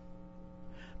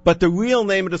 But the real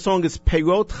name of the song is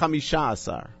Perot Chamisha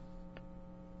Asar.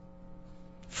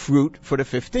 Fruit for the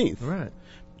 15th. Right.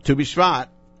 Tu B'Shvat,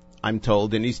 I'm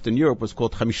told, in Eastern Europe was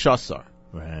called Chamishasar.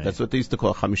 Right. That's what they used to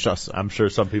call Chamishasar. I'm sure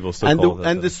some people still call it that.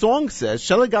 And the song says,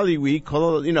 Sheleg Al Iri,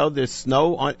 there's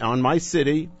snow on my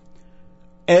city.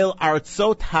 El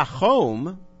Artzot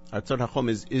HaChom, Artzot HaChom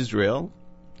is Israel.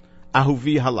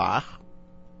 Ahuvi halach,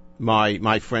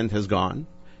 my friend has gone.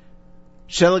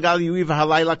 Sheleg Al Iri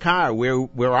v'halai lakar,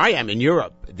 where I am in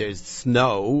Europe, there's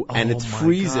snow and it's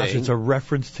freezing. Gosh, it's a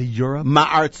reference to Europe.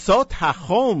 Ma'artzot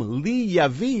hachom li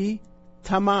yavi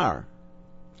tamar.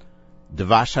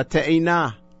 Dvash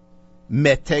ha'te'ina,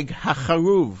 meteg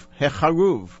hecharuv.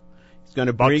 He's going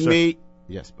to bring me,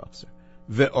 yes, Boxer.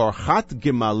 Ve'orchat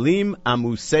gemalim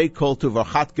amusei kol tuv.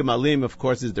 Orchat gemalim, of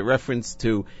course, is the reference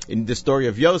to, in the story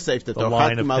of Yosef, that the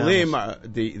orchat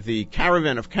gemalim, the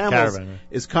caravan of camels,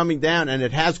 is coming down, and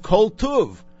it has kol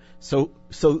tuv. So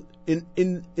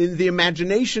in the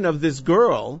imagination of this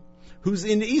girl, who's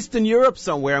in Eastern Europe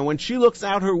somewhere, and when she looks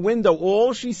out her window,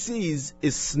 all she sees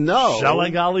is snow.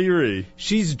 Sheleg Al Iri.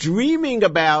 She's dreaming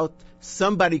about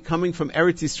somebody coming from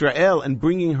Eretz Yisrael and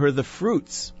bringing her the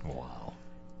fruits. Wow.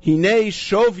 Hinei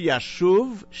shov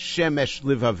yashuv shemesh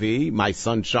livavi, my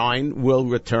sunshine will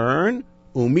return.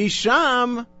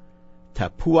 Umisham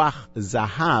tapuach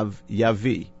zahav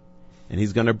yavi, and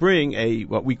he's going to bring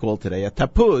what we call today a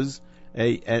tapuz,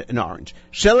 an orange.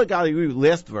 Sheleg Al Iri,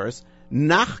 last verse.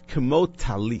 Nach kemo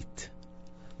talit.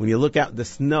 When you look out the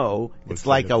snow, it's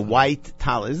like a white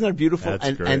talit. Isn't that beautiful?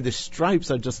 And the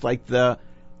stripes are just like the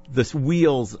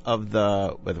wheels of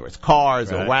whether it's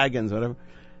cars or wagons, whatever.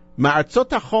 Ma'artzot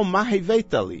hachom ma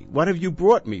hevetali. What have you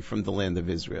brought me from the land of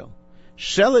Israel?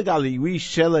 Sheleg al iri,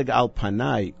 sheleg al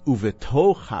panai,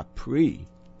 uvetoch hapri.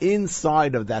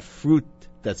 Inside of that fruit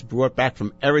that's brought back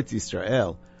from Eretz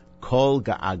Yisrael, Kol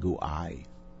Ga'agu'ai.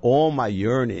 All my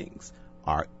yearnings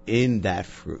are in that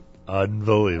fruit.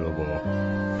 Unbelievable.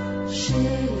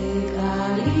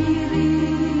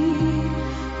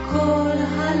 כל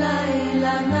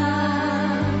הלילה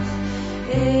נח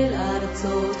אל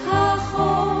ארצות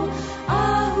החום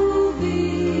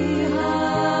אהובי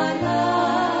הלך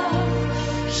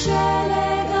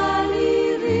שלג על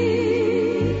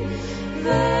עירי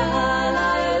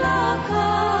והלילה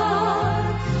קר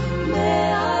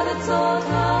מארצות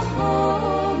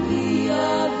החום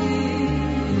יביא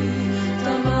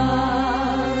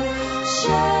תמר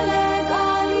שלג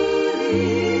על עירי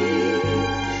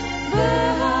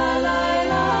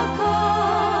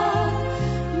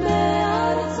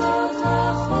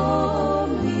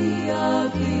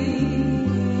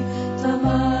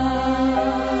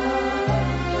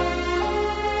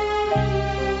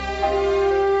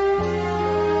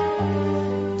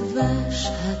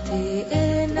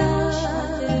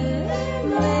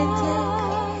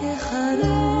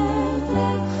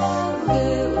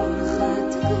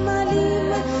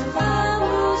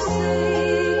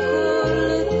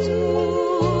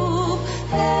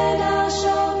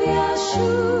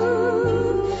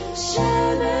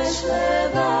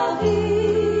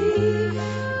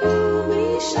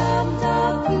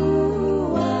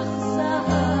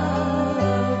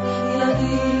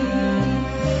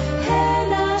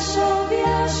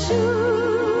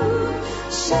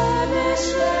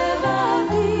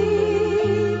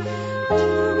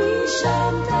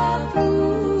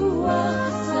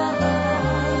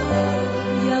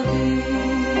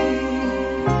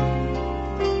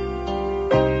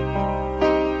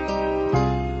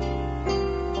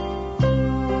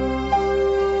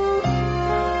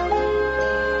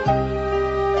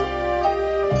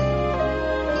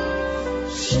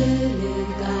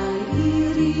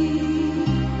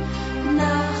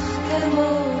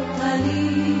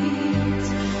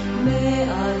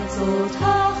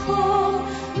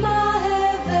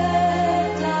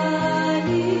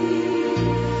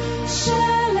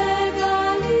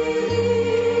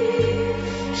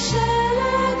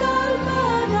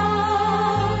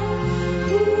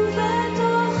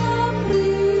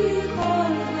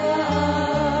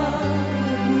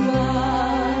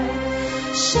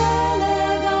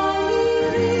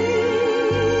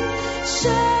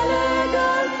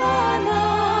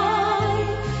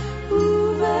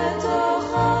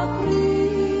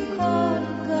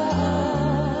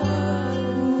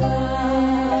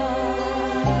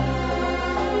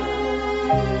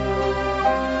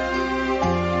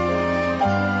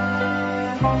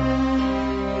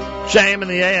JM in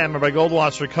the AM, Rabbi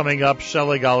Goldwasser coming up.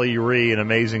 Sheleg Al Yiri, an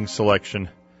amazing selection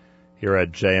here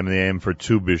at JM in the AM for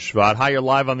Tu B'Shvat. Hi, you're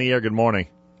live on the air. Good morning.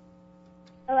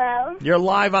 Hello. You're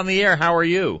live on the air. How are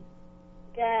you?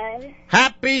 Good.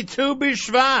 Happy Tu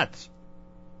B'Shvat.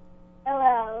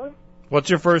 Hello. What's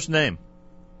your first name?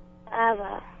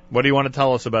 Ava. What do you want to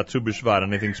tell us about Tu B'Shvat?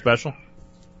 Anything special?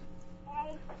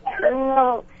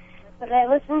 No, but I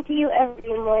listen to you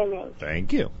every morning.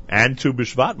 Thank you. And Tu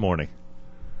B'Shvat morning.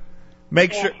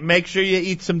 Make sure you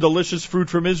eat some delicious fruit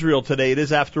from Israel today. It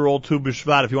is, after all, Tu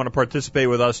B'Shvat. If you want to participate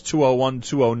with us,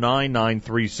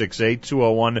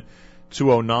 201-209-9368,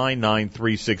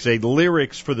 201-209-9368.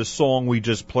 Lyrics for the song we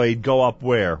just played go up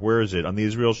where? Where is it? On the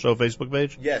Israel Show Facebook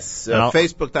page? Yes,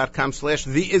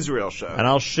 Facebook.com/The Israel Show. And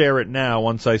I'll share it now.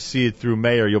 Once I see it through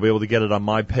Meir, you'll be able to get it on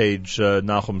my page,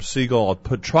 Nachum Segal. I'll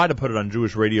try to put it on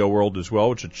Jewish Radio World as well,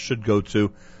 which it should go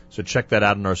to. So check that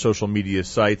out on our social media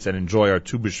sites and enjoy our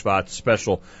Tu B'Shvat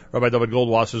special. Rabbi David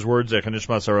Goldwasser's words,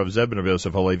 Echanishmas Harav Zeb ben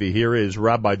Yosef Halevi. Here is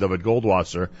Rabbi David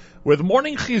Goldwasser with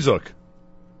Morning Chizuk.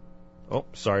 Oh,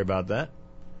 sorry about that.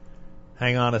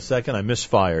 Hang on a second, I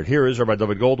misfired. Here is Rabbi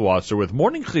David Goldwasser with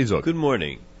Morning Chizuk. Good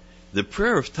morning. The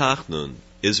prayer of Tachnun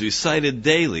is recited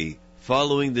daily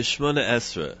following the Shemona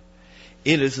Esrei.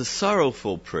 It is a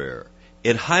sorrowful prayer.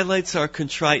 It highlights our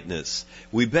contriteness.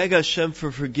 We beg Hashem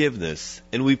for forgiveness,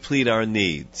 and we plead our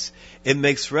needs. It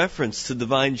makes reference to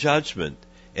divine judgment,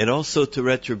 and also to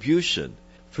retribution.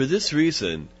 For this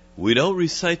reason, we don't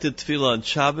recite the Tefillah on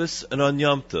Shabbos and on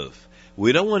Yom Tov.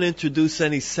 We don't want to introduce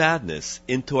any sadness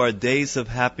into our days of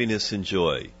happiness and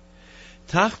joy.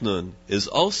 Tachnun is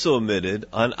also omitted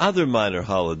on other minor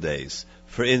holidays,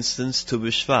 for instance, Tu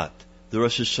B'Shvat, the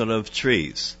Rosh Hashanah of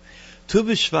trees. Tu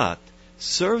B'Shvat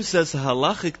serves as a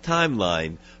halachic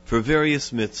timeline for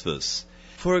various mitzvahs.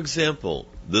 For example,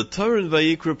 the Torah in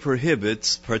Vayikra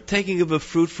prohibits partaking of a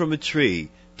fruit from a tree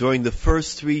during the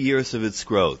first 3 years of its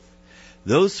growth.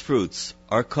 Those fruits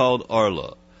are called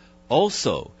arla.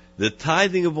 Also, the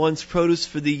tithing of one's produce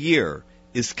for the year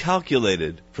is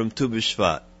calculated from Tu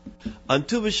B'Shvat. On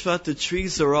Tu B'Shvat, the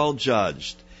trees are all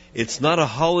judged. It's not a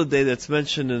holiday that's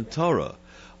mentioned in Torah.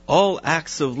 All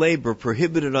acts of labor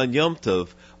prohibited on Yom Tov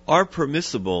are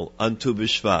permissible on Tu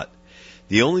B'Shvat.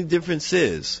 The only difference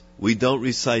is we don't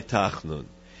recite Tachnun.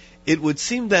 It would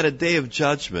seem that a day of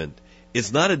judgment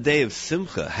is not a day of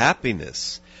simcha,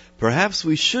 happiness. Perhaps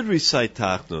we should recite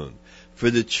Tachnun, for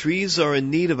the trees are in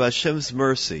need of Hashem's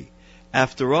mercy.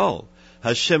 After all,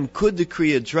 Hashem could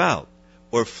decree a drought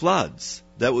or floods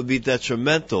that would be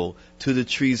detrimental to the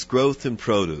tree's growth and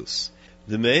produce.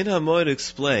 The Mein HaMoed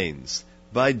explains,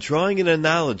 by drawing an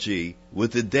analogy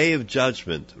with the Day of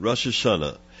Judgment, Rosh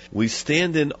Hashanah, we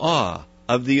stand in awe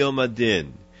of the Yom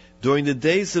Adin. During the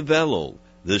days of Elul,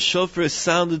 the shofar is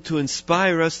sounded to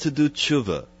inspire us to do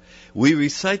tshuva. We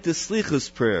recite the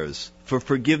Slichus prayers for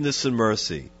forgiveness and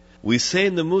mercy. We say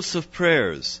in the Musaf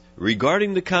prayers,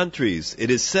 regarding the countries,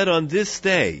 it is said on this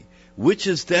day, which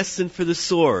is destined for the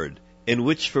sword, and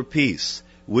which for peace,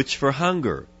 which for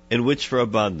hunger, and which for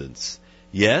abundance.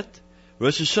 Yet,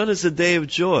 Rosh Hashanah is a day of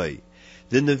joy.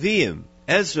 The Nevi'im,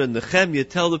 Ezra and Nehemiah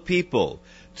tell the people,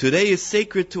 today is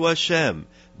sacred to Hashem.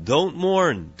 Don't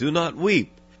mourn, do not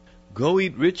weep. Go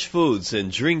eat rich foods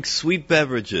and drink sweet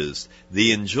beverages.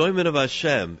 The enjoyment of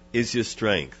Hashem is your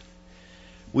strength.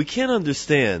 We can't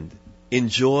understand,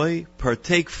 enjoy,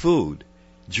 partake food,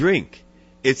 drink.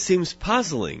 It seems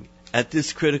puzzling at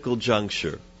this critical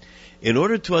juncture. In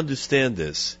order to understand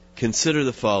this, consider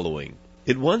the following.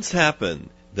 It once happened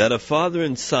that a father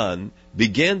and son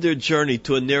began their journey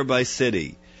to a nearby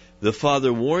city. The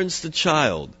father warns the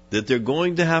child that they're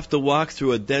going to have to walk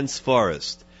through a dense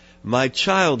forest. My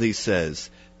child, he says,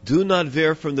 do not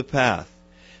veer from the path.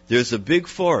 There's a big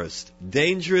forest.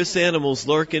 Dangerous animals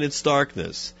lurk in its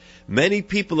darkness. Many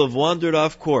people have wandered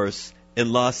off course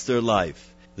and lost their life.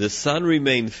 The son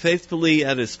remained faithfully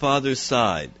at his father's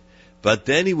side. But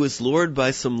then he was lured by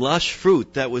some lush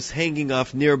fruit that was hanging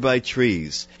off nearby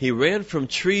trees. He ran from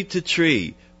tree to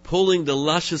tree, pulling the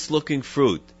luscious-looking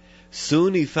fruit.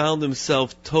 Soon he found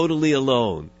himself totally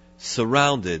alone,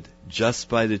 surrounded just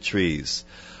by the trees.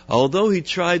 Although he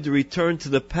tried to return to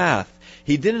the path,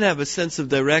 he didn't have a sense of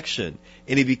direction,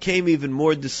 and he became even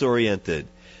more disoriented.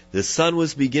 The sun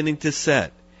was beginning to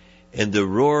set, and the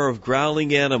roar of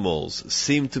growling animals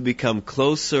seemed to become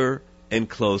closer and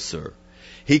closer.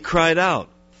 He cried out,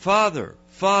 "Father,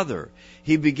 Father!"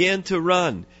 He began to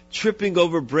run, tripping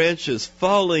over branches,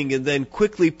 falling, and then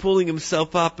quickly pulling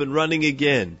himself up and running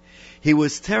again. He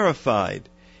was terrified.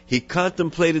 He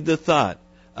contemplated the thought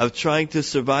of trying to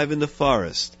survive in the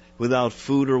forest without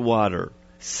food or water.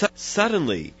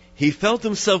 Suddenly, he felt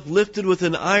himself lifted with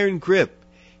an iron grip.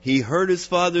 He heard his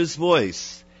father's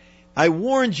voice. "I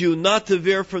warned you not to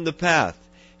veer from the path."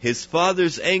 His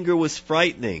father's anger was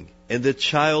frightening, and the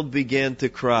child began to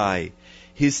cry.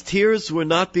 His tears were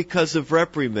not because of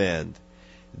reprimand.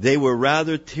 They were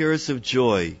rather tears of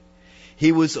joy.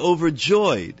 He was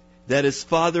overjoyed that his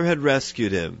father had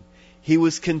rescued him. He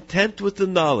was content with the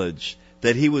knowledge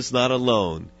that he was not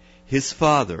alone. His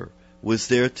father was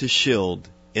there to shield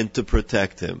and to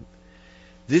protect him.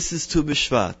 This is Tu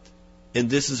B'Shvat, and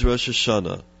this is Rosh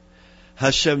Hashanah.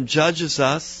 Hashem judges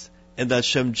us, and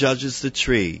Hashem judges the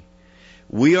tree.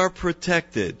 We are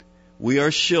protected, we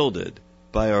are shielded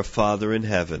by our Father in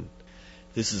heaven.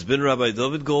 This has been Rabbi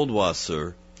David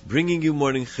Goldwasser, bringing you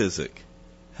Morning Chizuk.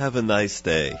 Have a nice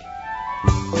day.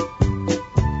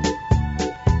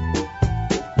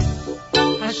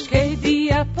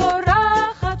 השקדיה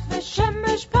פורחת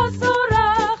ושמש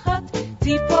פזורחת,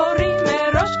 ציפורים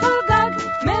מראש כל גג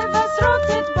מבשרות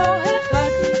את בוא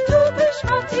החג. ט"ו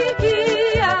בשבט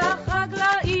הגיע חג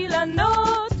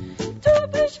לאילנות, ט"ו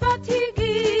בשבט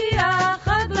הגיע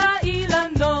חג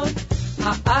לאילנות.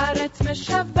 הארץ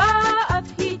משוועת,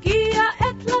 הגיע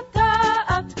עת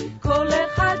לטעת, כל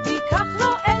אחד ייקח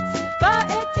לו עץ,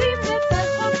 בעטים נצא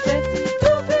חוצץ.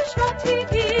 ט"ו בשבט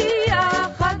הגיע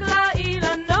חג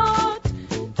לאילנות,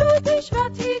 ט"ו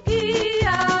בשבט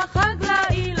הגיע חג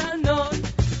לאילנות.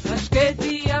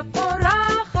 השקדיה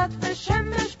פורחת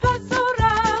ושמש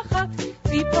פזורחת,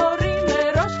 ציפורים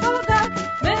לראש כל גג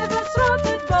מבשרות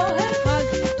את בוא החג.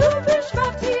 ט"ו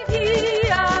בשבט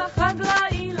הגיע חג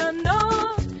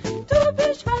לאילנות, ט"ו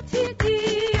בשבט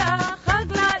הגיע חג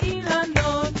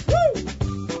לאילנות.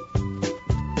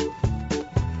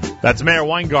 That's Meir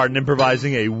Weingarten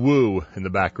improvising a woo in the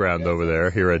background over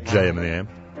there here at JM and the AM.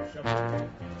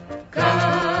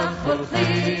 כך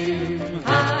הולכים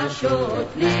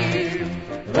השוטרים,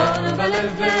 רון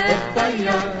בלב ואת בים,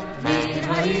 מן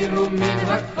העיר ומן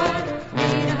הכפר,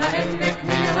 מן העמק,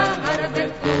 מן ההר,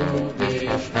 וט"ו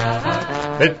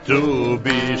בשבט. בט"ו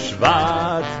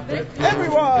בשבט.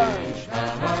 Everyone!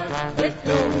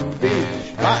 בט"ו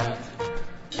Bishvat.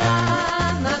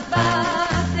 למה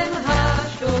באתם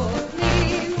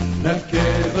השוטים? נכה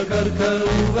בקרקע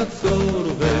ובצור,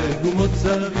 וגומות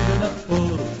סביב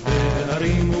נחפור,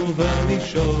 בהרים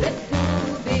ובמישור.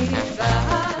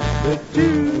 בט"ו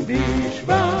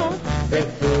בשבט,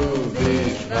 בט"ו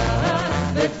בשבט,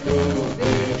 בט"ו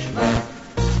בשבט.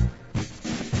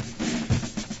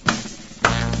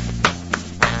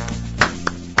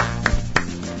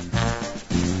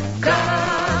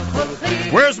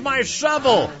 Where's my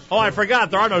shovel? Oh, I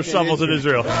forgot. There are no shovels in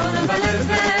Israel.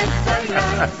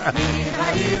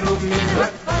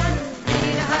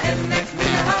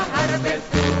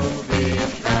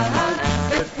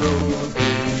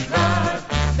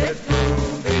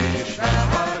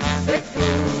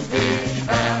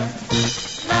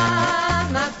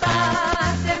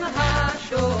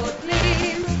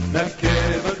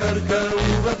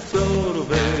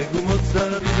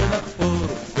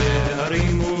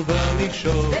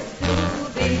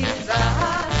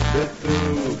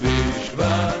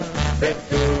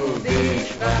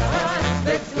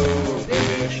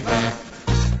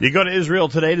 You go to Israel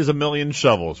today, there's a million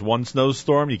shovels. One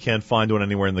snowstorm, you can't find one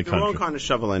anywhere in the The country. wrong kind of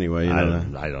shovel anyway. You know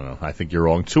that. I don't know. I think you're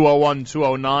wrong.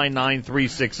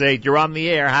 201-209-9368. You're on the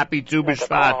air. Happy Tu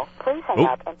B'Shvat. Please hang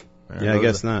up. Yeah, I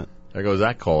guess not. There goes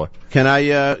that caller. Can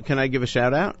I give a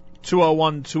shout out?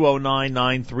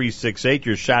 201-209-9368.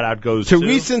 Your shout out goes To to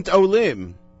recent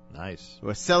Olim. Nice.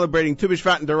 We're celebrating Tu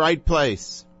B'Shvat in the right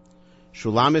place.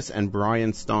 Shulamis and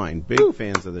Brian Stein. Big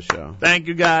fans of the show. Thank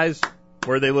you, guys.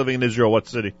 Where are they living in Israel? What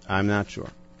city? I'm not sure.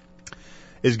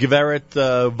 Is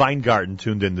Geveret Weingarten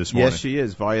tuned in this morning? Yes, she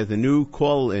is, via the new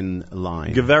call-in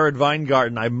line. Geveret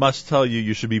Weingarten, I must tell you,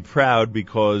 you should be proud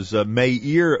because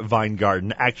Meir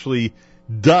Weingarten actually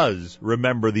does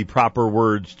remember the proper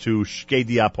words to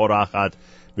Shkedia Porachat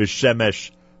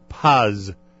V'Shemesh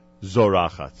Paz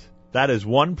Zorachat. That is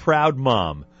one proud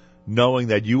mom knowing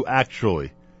that you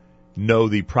actually know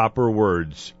the proper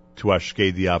words to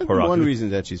Ashkedia Porachat. One reason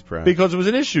that she's proud. Because it was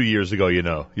an issue years ago, you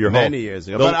know. Many years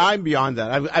ago. But I'm beyond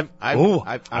that. I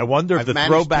wonder if the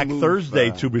Throwback Thursday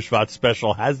Tu B'Shvat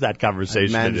special has that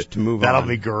conversation in it. To move That'll on.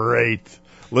 be great.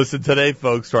 Listen today,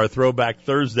 folks, to our Throwback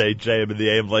Thursday, JM and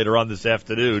the AM later on this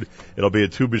afternoon. It'll be a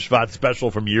Tu B'Shvat special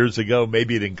from years ago.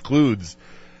 Maybe it includes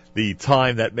the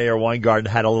time that Meir Weingarten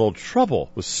had a little trouble,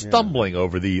 was stumbling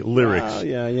over the lyrics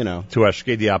to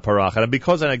Ashkedia Porachat. And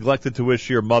because I neglected to wish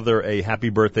your mother a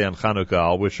happy birthday on Chanukah,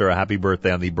 I'll wish her a happy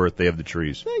birthday on the birthday of the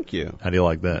trees. Thank you. How do you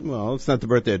like that? Well, it's not the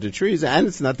birthday of the trees, and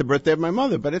it's not the birthday of my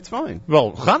mother, but it's fine.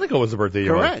 Well, Hanukkah was the birthday of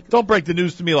your mother. Correct. Don't break the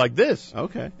news to me like this.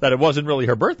 Okay. That it wasn't really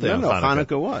her birthday on No, Hanukkah.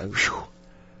 Hanukkah was. Whew.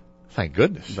 Thank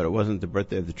goodness. But it wasn't the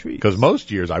birthday of the trees. Because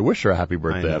most years I wish her a happy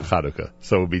birthday on Hanukkah.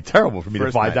 So it would be terrible for me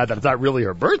to find out that it's not really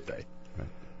her birthday.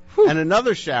 And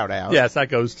another shout out. Yes, that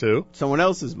goes to someone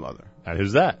else's mother. And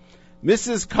who's that?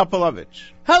 Mrs.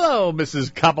 Kopolovich. Hello,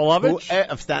 Mrs. Kopolovich.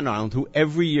 Of Staten Island, who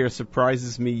every year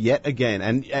surprises me yet again.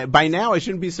 And by now I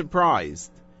shouldn't be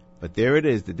surprised. But there it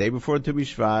is. The day before Tu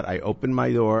B'Shvat, I open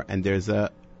my door and there's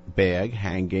a bag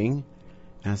hanging.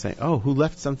 And I say, oh, who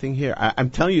left something here?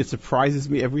 I'm telling you, it surprises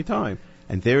me every time.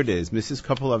 And there it is, Mrs.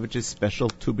 Kopolovich's special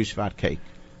Tu B'Shvat cake.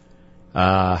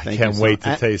 I can't wait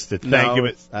to taste it. Thank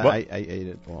you. I ate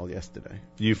it all yesterday.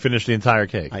 You finished the entire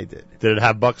cake? I did. Did it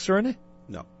have buxer in it?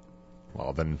 No.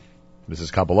 Well, then,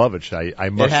 Mrs. Kopolovich, I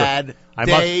must... It had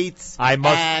dates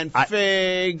and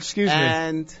figs. Excuse me.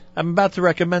 And I'm about to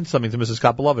recommend something to Mrs.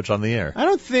 Kopolovich on the air. I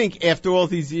don't think after all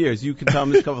these years you can tell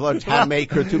Mrs. Kopolovich how to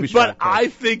make her Tu B'Shvat But cake. I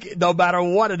think no matter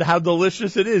what and how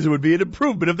delicious it is, it would be an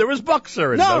improvement if there was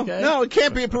buxer in it, okay? No, it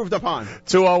can't be improved upon.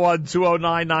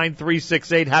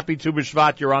 201-209-9368. Happy Tu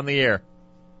B'Shvat. You're on the air.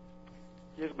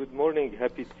 Yes, good morning.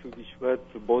 Happy Tu B'Shvat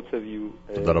to both of you.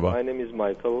 My name is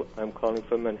Michael. I'm calling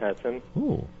from Manhattan.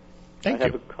 Ooh. I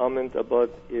have a comment about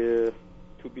Tu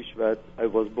B'Shvat. I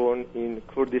was born in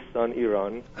Kurdistan,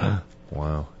 Iran.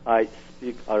 Wow. I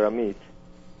speak Aramid.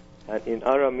 And in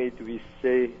Aramid, we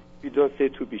don't say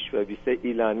Tu B'Shvat, we say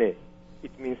Ilaneh.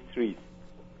 It means trees.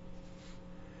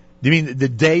 Do you mean the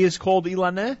day is called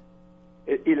Ilaneh?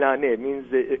 Ilaneh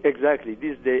means, exactly,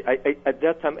 this day. At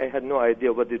that time, I had no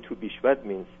idea what the Tu B'Shvat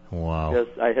means. Wow.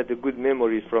 Just, I had a good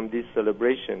memory from this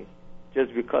celebration.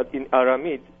 Just because in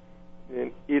Aramid,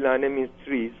 Ilaneh means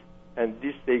trees, and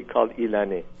this day called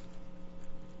Ilaneh.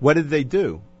 What did they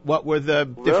do? What were the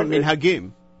different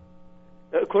minhagim?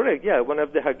 Correct, yeah, one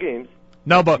of the hagims.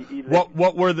 No, but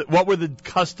what were the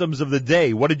customs of the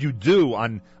day? What did you do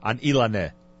on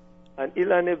Ilaneh? On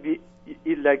Ilaneh, we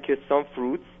eat like some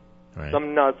fruits,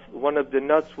 some nuts. One of the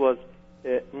nuts was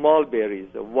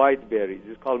mulberries, white berries.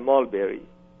 It's called mulberry.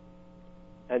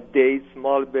 And dates,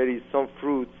 mulberries, some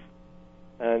fruits.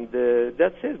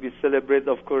 that's it. We celebrate,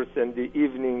 of course, in the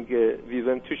evening we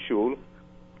went to shul,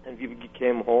 and we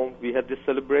came home. We had the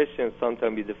celebration,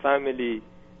 sometimes with the family,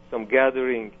 some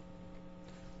gathering.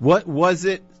 What was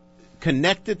it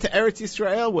connected to Eretz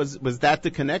Yisrael? Was that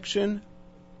the connection?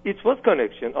 It was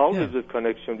connection, always was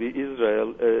connection with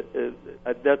Israel.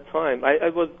 At that time,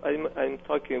 I'm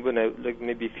talking when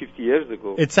maybe 50 years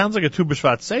ago. It sounds like a Tu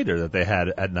B'Shvat Seder that they had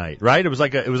at night, right? It was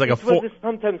like a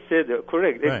sometimes Seder,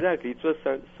 correct, Right. Exactly. It was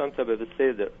some type of a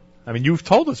Seder. I mean, you've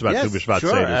told us about Yes, Tu B'Shvat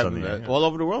sure, Seders on the air. all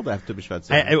over the world they have Tu B'Shvat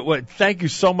Seder. Thank you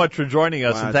so much for joining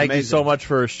us, Wow, and it's thank you amazing. so much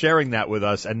for sharing that with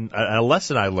us, and a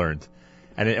lesson I learned.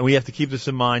 And we have to keep this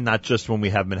in mind, not just when we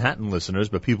have Manhattan listeners,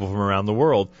 but people from around the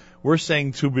world. We're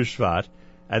saying Tu B'Shvat,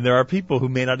 and there are people who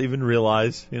may not even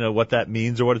realize, what that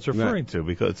means or what it's referring to,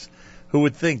 because who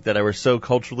would think that we're so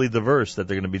culturally diverse that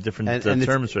there are going to be different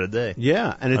terms for the day?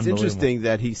 Yeah, and it's interesting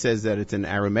that he says that it's in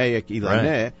Aramaic,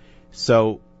 Ilaneh,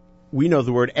 so we know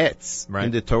the word etz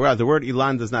in the Torah. The word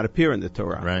Ilan does not appear in the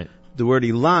Torah. Right. The word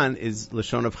Ilan is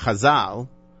Lashon of Chazal,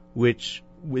 which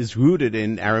is rooted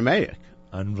in Aramaic.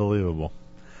 Unbelievable.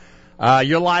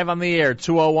 You're live on the air,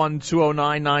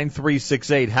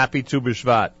 201-209-9368. Happy Tu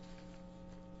B'Shvat.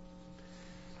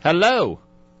 Hello.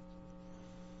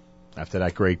 After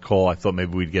that great call, I thought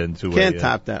maybe we'd get into Can't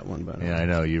top that one, but yeah, I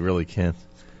know, you really can't.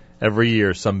 Every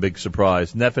year, some big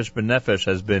surprise. Nefesh B'Nefesh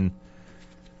has been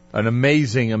an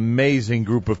amazing, amazing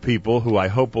group of people who I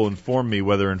hope will inform me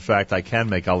whether, in fact, I can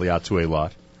make Aliyah to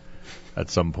Eilat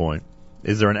at some point.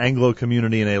 Is there an Anglo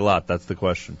community in Eilat? That's the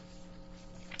question.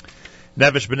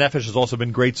 Nefesh B'Nefesh has also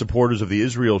been great supporters of the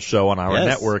Israel Show on our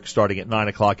network starting at 9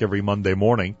 o'clock every Monday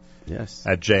morning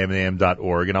at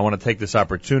jmam.org. And I want to take this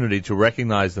opportunity to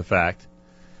recognize the fact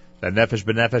that Nefesh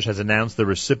B'Nefesh has announced the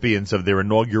recipients of their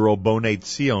inaugural Bonei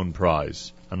Tzion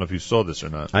Prize. I don't know if you saw this or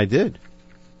not. I did.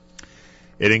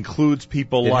 It includes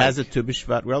people It like... has a Tu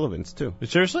B'Shvat relevance, too.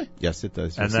 Seriously? Yes, it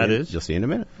does. And that is? You'll see in a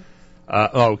minute.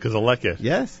 Because of Leket.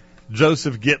 Yes.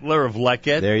 Joseph Gittler of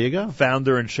Leket. There you go.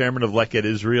 Founder and chairman of Leket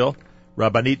Israel.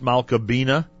 Rabbanit Malka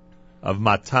Bina of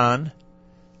Matan.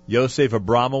 Yosef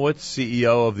Abramowitz,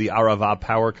 CEO of the Arava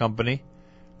Power Company.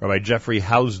 Rabbi Jeffrey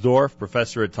Hausdorff,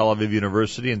 professor at Tel Aviv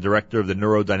University and director of the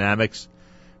Neurodynamics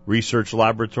Research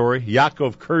Laboratory.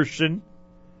 Yaakov Kirshen.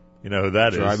 You know who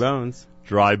that is? Dry Bones.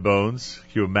 Dry Bones.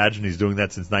 Can you imagine he's doing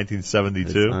that since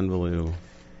 1972? It's unbelievable.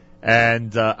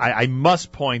 And I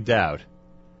must point out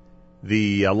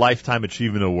the Lifetime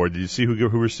Achievement Award. Did you see who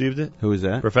received it? Who is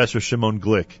that? Professor Shimon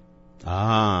Glick.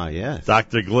 Ah, yes.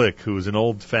 Dr. Glick, who is an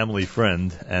old family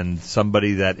friend and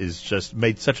somebody that is just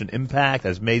made such an impact,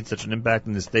 has made such an impact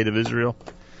in the state of Israel.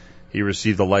 He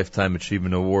received the Lifetime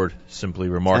Achievement Award. Simply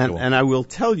remarkable. And I will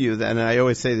tell you that, and I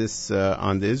always say this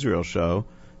on the Israel Show,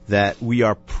 that we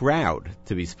are proud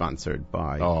to be sponsored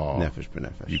by Nefesh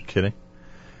B'Nefesh. You kidding?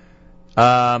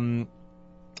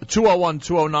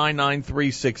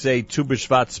 201-209-9368. Tu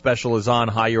B'Shvat special is on.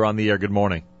 Hi, you're on the air. Good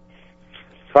morning.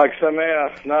 Chag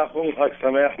Sameach, Nachum, Chag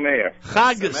Sameach, Meir.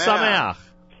 Chag Sameach.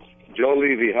 Joe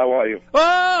Levy, how are you?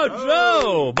 Oh,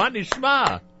 Joe! Ma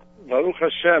nishma? Baruch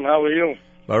Hashem, how are you?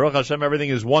 Baruch Hashem, everything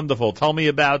is wonderful. Tell me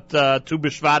about Tu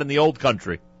B'Shvat in the old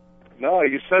country. No,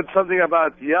 you said something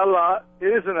about Yalla. It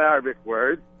is an Arabic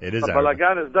word. It is but Arabic.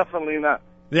 Balagan is definitely not.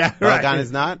 Yeah, right. Balagan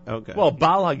is not? Okay. Well,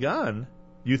 Balagan,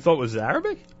 you thought was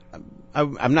Arabic?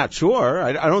 I'm not sure.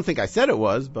 I don't think I said it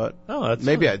was, but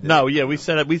maybe I did. No, yeah, we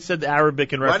said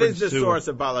Arabic in reference to... What is the source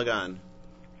of Balagan?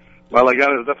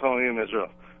 Balagan is definitely in Israel.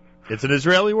 It's an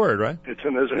Israeli word, right? It's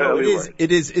an Israeli word.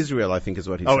 It is Israel, I think is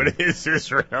what he said. Oh, it is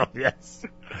Israel, yes.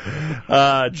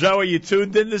 Joe, are you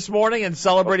tuned in this morning and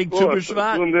celebrating Tu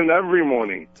B'Shvat? Tuned in every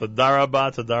morning.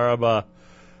 Tadarabah, Tadarabah.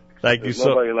 Thank you so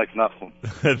Nobody like Nachum.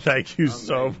 Thank you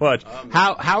so much.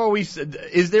 How are we?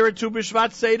 Is there a Tu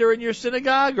B'Shvat Seder in your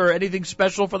synagogue or anything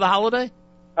special for the holiday?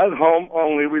 At home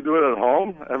only. We do it at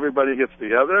home. Everybody gets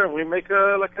together and we make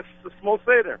a small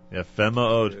Seder. Yeah,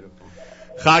 Fema'od.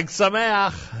 Chag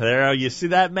Sameach. There, you see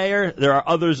that, Meir? There are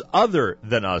others other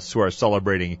than us who are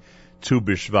celebrating Tu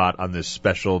B'Shvat on this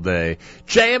special day.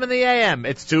 JM in the AM.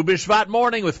 It's Tu B'Shvat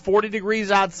morning with 40 degrees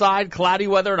outside, cloudy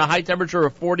weather, and a high temperature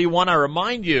of 41. I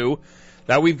remind you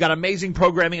that we've got amazing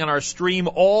programming on our stream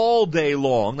all day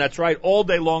long. That's right, all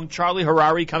day long. Charlie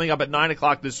Harari coming up at 9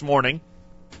 o'clock this morning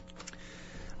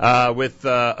with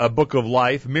a Book of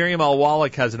Life. Miriam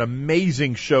Al-Wallach has an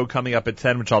amazing show coming up at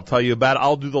 10, which I'll tell you about.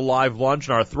 I'll do the live lunch,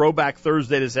 and our Throwback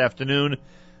Thursday this afternoon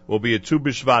will be a Tu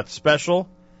B'Shvat special.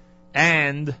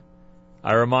 And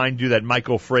I remind you that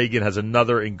Michael Fragan has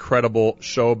another incredible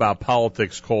show about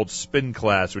politics called Spin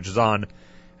Class, which is on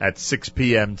at 6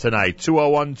 p.m. tonight.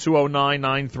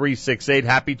 201-209-9368.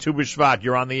 Happy Tu B'Shvat.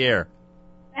 You're on the air.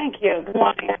 Thank you. Good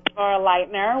morning. I'm Laura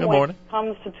Leitner. Good when morning. it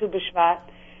comes to Tu B'Shvat,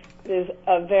 there's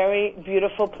a very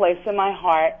beautiful place in my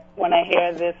heart when I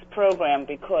hear this program,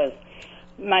 because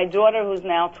my daughter, who's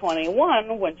now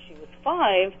 21, when she was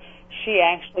 5, she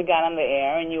actually got on the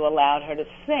air and you allowed her to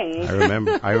sing.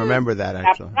 I remember that,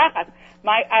 actually.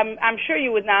 I'm sure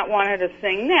you would not want her to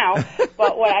sing now,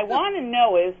 but what I want to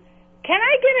know is, can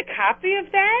I get a copy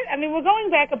of that? I mean, we're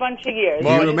going back a bunch of years. Do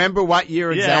you remember what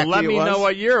year exactly Yeah, let me it was? know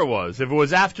what year it was. If it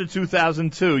was after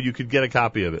 2002, you could get a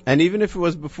copy of it. And even if it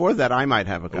was before that, I might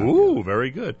have a copy. Ooh, very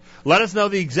good. Let us know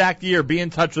the exact year. Be in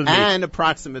touch with me. And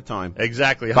approximate time.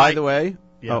 Exactly. By Hi. the way,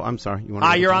 Yeah. I'm sorry. You want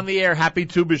Hi, you're on the air. Happy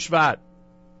Tu B'Shvat.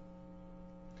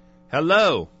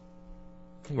 Hello.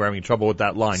 We're having trouble with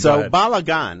that line. Go So ahead.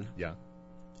 balagan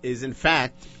is in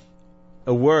fact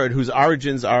a word whose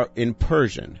origins are in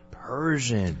Persian.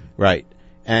 Persian. Right.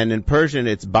 And in Persian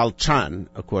it's balchan,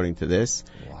 according to this.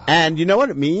 Wow. And you know what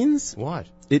it means? What?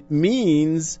 It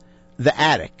means the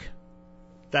attic.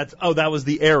 That was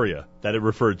the area that it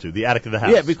referred to, the attic of the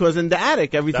house. Yeah, because in the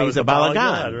attic everything's a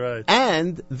balagan. Right.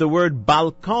 And the word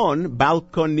balcon,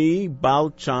 balcony,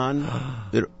 balchan,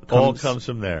 it all comes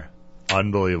from there.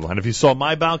 Unbelievable. And if you saw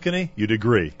my balcony, you'd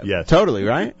agree. Yes. Totally,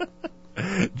 right?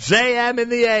 JM in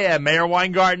the AM. Meir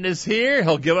Weingarten is here.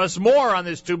 He'll give us more on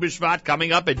this Tu B'Shvat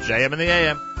coming up at JM in the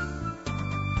AM.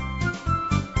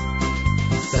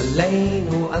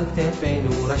 סלינו על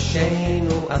כתפינו,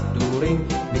 ראשינו עטורים,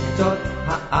 מקצות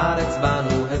הארץ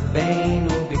בנו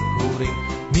הבאנו ביקורים.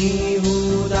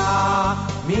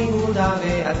 מיהודה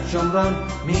ועד שומרון,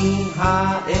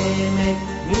 מהעמק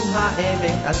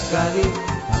עד גליל,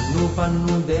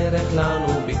 פנו דרך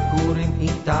לנו ביקורים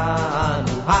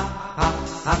איתנו.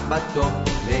 בטוב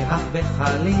והך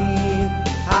בחליל,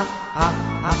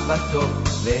 בטוב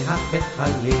והך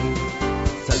בחליל.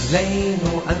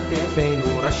 סלינו על כתפינו,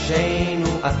 ראשינו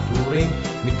עטורים,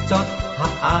 מקצות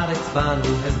הארץ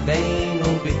בנו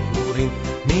הבאנו ביקורים.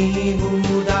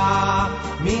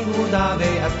 מיהודה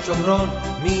ועד שומרון,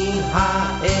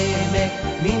 מהעמק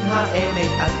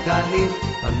עד גליל,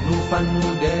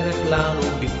 פנו דרך לנו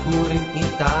ביקורים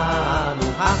איתנו.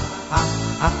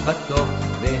 בטוב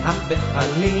והך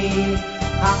בחליל,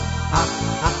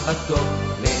 בטוב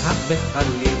והך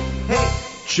בחליל.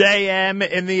 JM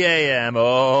in the AM.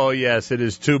 Oh, yes, it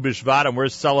is Tu B'Shvat, and we're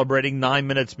celebrating 9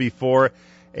 minutes before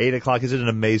 8 o'clock. Isn't it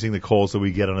amazing the calls that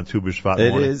we get on a Tu B'Shvat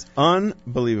morning? It is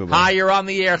unbelievable. Hi, you're on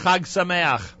the air. Chag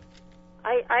Sameach.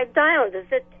 I dialed. Is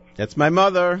it? That's my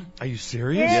mother. Are you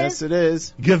serious? Yes, it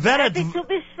is. Geweret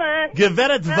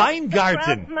Geweret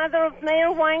Weingarten. Mother of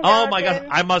Meir Weingarten. Oh, my God.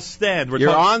 I must stand.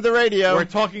 You're on the radio. We're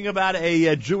talking about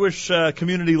a Jewish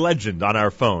community legend on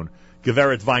our phone.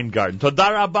 Geweret Weingarten.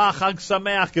 Toda rabah, Chag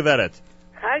Sameach, Geweret.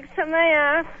 Chag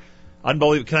Sameach.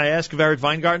 Unbelievable. Can I ask Geweret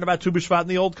Weingarten about Tu B'Shvat in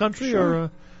the old country? Sure.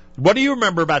 Or, what do you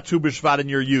remember about Tu B'Shvat in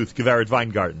your youth, Geweret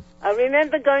Weingarten? I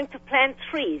remember going to plant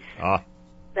trees.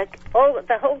 The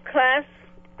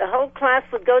whole class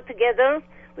would go together.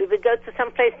 We would go to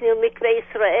some place near Mikveh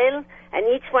Israel, and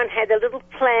each one had a little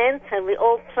plant, and we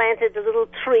all planted a little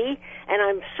tree, and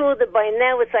I'm sure that by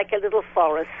now it's like a little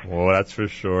forest. Oh, that's for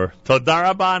sure. Toda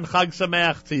rabah and Chag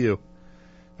Sameach to you.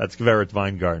 That's Geweret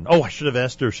Weingarten. Oh, I should have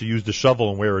asked her if she used a shovel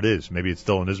and where it is. Maybe it's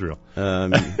still in Israel.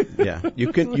 Yeah,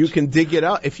 you can dig it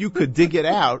out. If you could dig it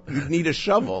out, you'd need a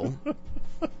shovel.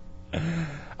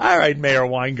 All right, Meir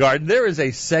Weingarten. There is a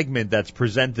segment that's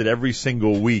presented every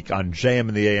single week on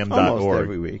jmintheam.org. Almost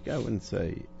every week. I wouldn't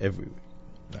say every week.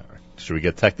 All right. Should we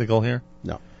get technical here?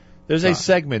 No. There's a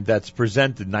segment that's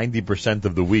presented 90%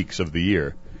 of the weeks of the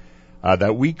year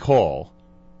that we call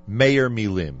Meir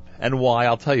Milim. And why?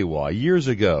 I'll tell you why. Years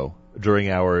ago, during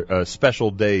our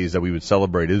special days that we would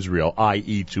celebrate Israel,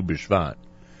 i.e. Tu B'Shvat,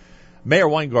 Meir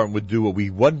Weingarten would do what we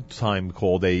one time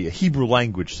called a Hebrew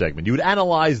language segment. You would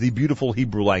analyze the beautiful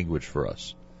Hebrew language for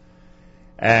us.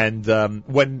 And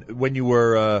when you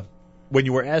were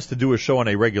asked to do a show on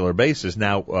a regular basis,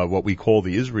 now what we call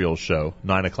the Israel show,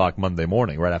 9 o'clock Monday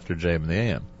morning, right after JM in the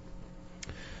AM,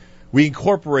 we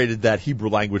incorporated that Hebrew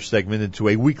language segment into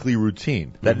a weekly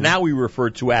routine that now we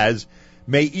refer to as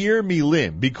Meir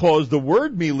Milim, because the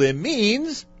word Milim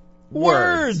means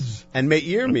words. And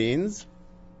Meir means...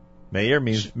 Meir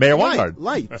means Meir Weingarten.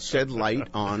 Light. Shed light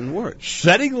on words.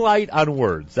 Shedding light on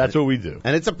words. That's what we do.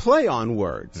 And it's a play on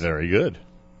words. Very good.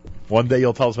 One day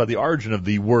you'll tell us about the origin of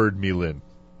the word Milim.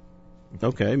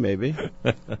 Okay, maybe.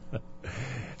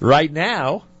 Right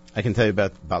now... I can tell you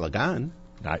about Balagan.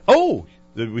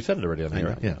 We said it already on the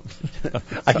air. Yeah.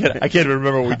 I can't even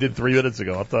remember what we did 3 minutes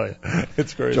ago, I'll tell you.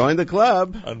 It's crazy. Join the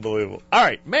club. Unbelievable. All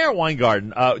right, Meir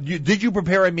Weingarten, did you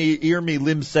prepare a Meir Me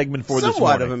Lim segment for this morning?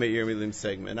 Somewhat of a Meir Me Lim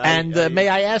segment. May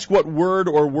I ask what word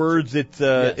or words it's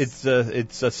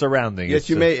surrounding? Yes,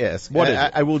 you may ask. What is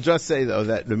it? I will just say, though,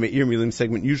 that the Meir Me Lim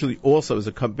segment usually also is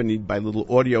accompanied by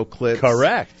little audio clips.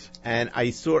 Correct. And I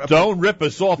sort of... Don't rip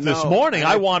us off this morning.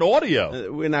 I want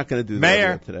audio. We're not going to do that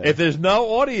Meir, today. if there's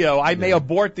no audio, I may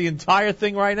abort the entire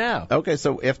thing right now. Okay,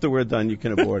 so after we're done, you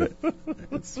can abort it.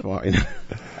 It's fine.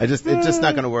 It's just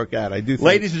not going to work out. I do think...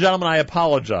 Ladies and gentlemen, I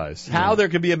apologize. How there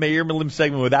could be a Meir Milim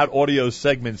segment without audio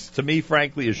segments, to me,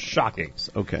 frankly, is shocking.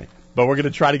 Okay. But we're going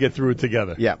to try to get through it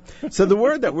together. Yeah. So the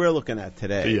word that we're looking at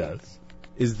today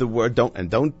is the word,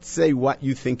 don't say what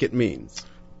you think it means.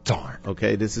 Darn.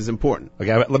 Okay, this is important.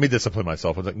 Okay, let me discipline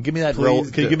myself. Give me that roll.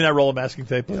 Can you give me that roll of masking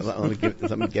tape, please? Yeah,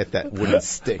 let me get that wooden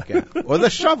stick out. Or the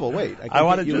shovel. Wait, I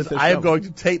am going to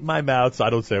tape my mouth so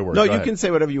I don't say a word. No, you can say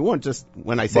whatever you want. Just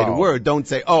when I say the word, don't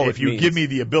say, if you give me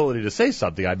the ability to say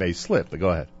something, I may slip. But go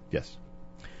ahead. Yes.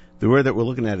 The word that we're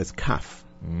looking at is kaf.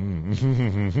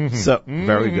 So,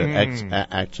 very good.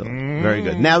 Actually, very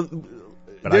good. Now,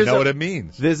 but I know what it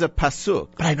means. There's a pasuk.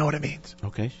 But I know what it means.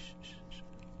 Okay.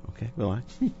 Okay,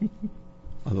 relax.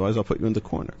 Otherwise, I'll put you in the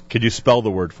corner. Could you spell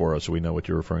the word for us so we know what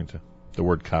you're referring to? The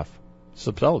word kaf.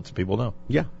 Spell it so people know.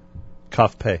 Yeah.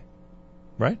 Kaf pei.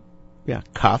 Right? Yeah.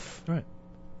 Kaf. Right.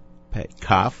 Pei.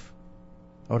 Kaf.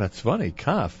 Oh, that's funny.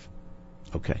 Kaf.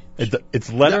 Okay.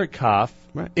 It's letter kaf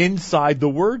inside the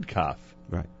word kaf.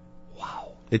 Right.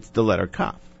 Wow. It's the letter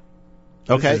kaf.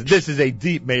 Okay. This is a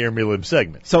deep Meir Milim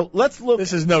segment. So let's look.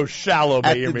 This is no shallow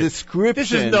Meir Milim. Description.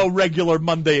 This is no regular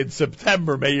Monday in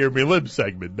September Meir Milim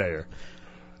segment, Meir.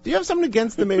 Do you have something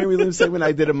against the Meir Milim segment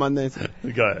I did on Monday?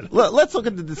 Go ahead. Let's look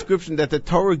at the description that the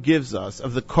Torah gives us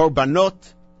of the korbanot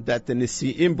that the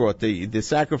Nisi'im brought, the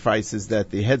sacrifices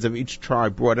that the heads of each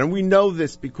tribe brought. And we know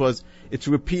this because it's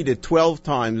repeated 12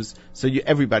 times, so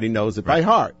everybody knows it by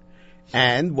heart.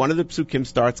 And one of the psukim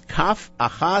starts, Kaf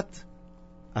Achat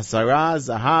Asara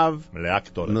Zahav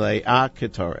Mle'a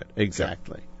Ketoret.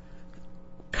 Exactly.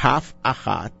 Kaf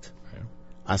Achat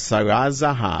Asara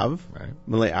Zahav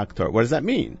Mle'a Ketoret. What does that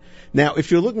mean? Now,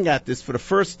 if you're looking at this for the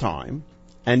first time,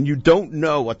 and you don't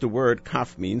know what the word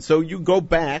kaf means, so you'll go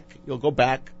back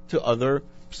to other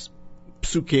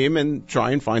psukim and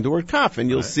try and find the word kaf, and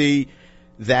you'll see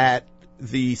that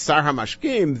the Sar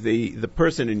HaMashkim, the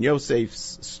person in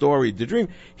Yosef's story, the dream,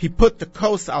 he put the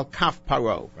kos al kaf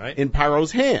paro, in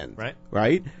Paro's hand,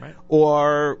 right?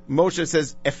 Or Moshe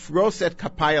says, Efros et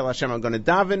kapai al Hashem, I'm going to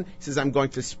daven. He says, I'm going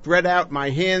to spread out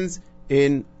my hands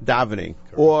in davening.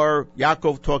 Correct. Or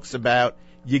Yaakov talks about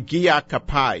Yegia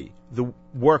kapai, the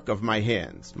work of my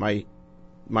hands, my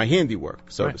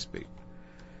handiwork, so to speak.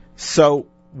 So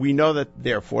we know that,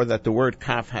 therefore, that the word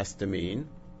kaf has to mean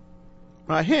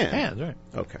hand. Hand, right.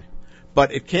 Okay.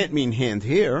 But it can't mean hand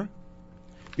here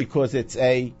because it's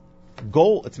a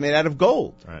gold. It's made out of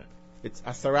gold. Right. It's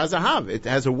asara zahav. It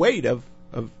has a weight of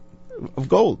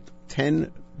gold,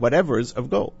 10 whatevers of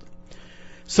gold.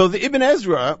 So the Ibn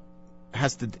Ezra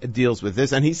deals with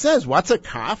this, and he says, what's a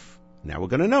kaf? Now we're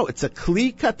going to know. It's a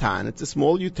kli katan. It's a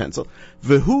small utensil.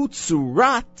 Vehu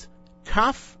tsurat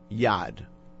kaf yad.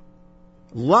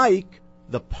 Like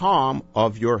the palm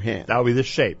of your hand. That would be the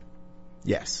shape.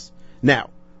 Yes.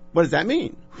 Now, what does that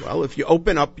mean? Well, if you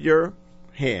open up your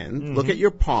hand, look at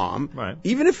your palm,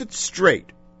 even if it's straight,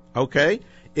 okay,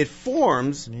 it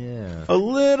forms a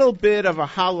little bit of a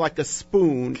hollow, like a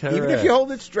spoon. Correct. Even if you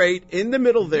hold it straight, in the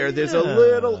middle there's a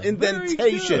little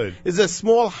indentation. There's a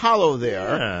small hollow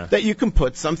there that you can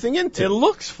put something into. It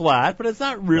looks flat, but it's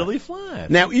not really flat.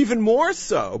 Now, even more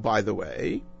so, by the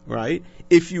way, right,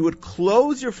 if you would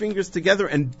close your fingers together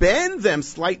and bend them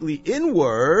slightly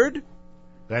inward,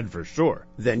 then for sure.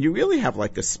 Then you really have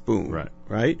like a spoon,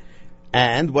 right?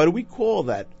 And what do we call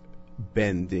that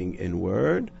bending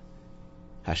inward?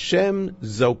 Hashem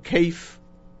zokef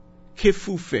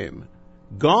kifufim.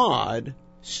 God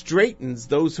straightens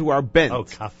those who are bent. Oh,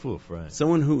 kafuf, right.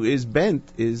 Someone who is bent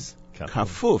is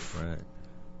kafuf.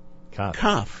 Right.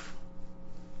 Kaf.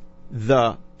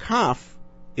 The kaf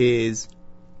is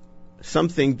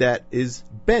something that is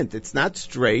bent. It's not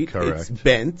straight. Correct. It's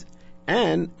bent.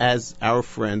 And as our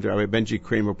friend Rabbi Benji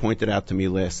Kramer pointed out to me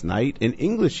last night, in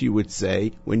English you would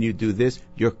say, when you do this,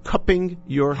 you're cupping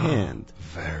your hand.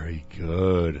 Very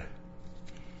good.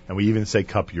 And we even say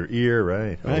cup your ear,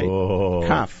 right? Oh.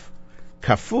 Kaf.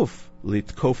 Kafuf,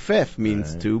 litkofef,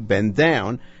 means to bend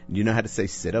down. You know how to say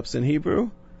sit-ups in Hebrew?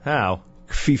 How?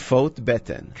 Kfifot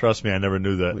beten. Trust me, I never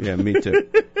knew that. Yeah, me too.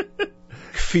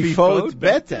 Kfifot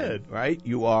beten, right?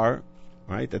 You are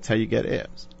right? That's how you get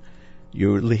abs.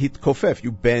 You lehit kofef,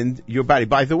 you bend your body.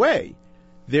 By the way,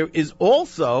 there is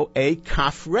also a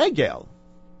kaf regel.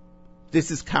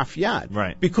 This is kaf yad.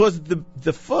 Right. Because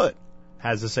the foot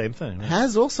has the same thing. Right?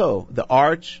 Has also the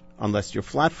arch, unless you're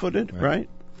flat-footed, right?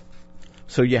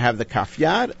 So you have the kaf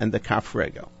yad and the kaf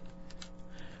regel.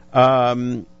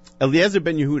 Eliezer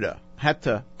ben Yehuda had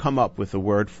to come up with a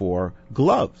word for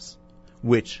gloves,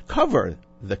 which cover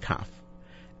the kaf,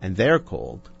 and they're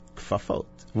called kfafot.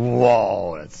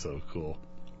 Whoa, that's so cool.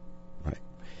 Right.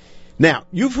 Now,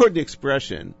 you've heard the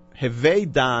expression,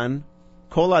 Hevei dan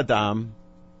kol adam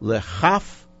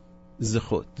lechaf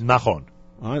zechut. Nachon.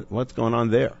 What's going on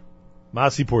there?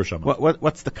 Masi Pursham.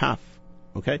 What's the kaf?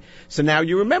 Okay? So now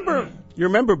you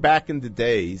remember back in the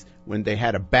days when they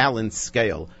had a balanced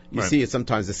scale. You see it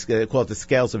sometimes, they call it the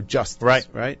scales of justice.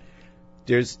 Right?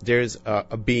 There's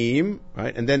a beam,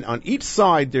 right? And then on each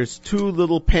side there's two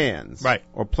little pans.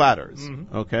 Or platters.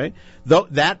 Mm-hmm. Okay?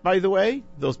 That, by the way,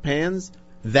 those pans,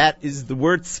 that is the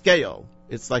word scale.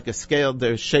 It's like a scale,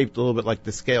 they're shaped a little bit like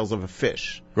the scales of a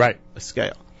fish. Right. A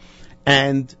scale.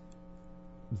 And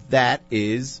that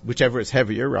is, whichever is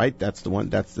heavier, right? That's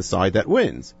the side that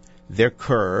wins. They're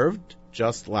curved,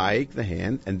 just like the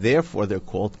hand, and therefore they're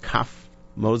called kaf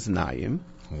moznaim.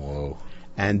 Whoa.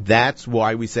 And that's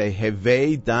why we say,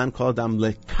 Hevei dan kol adam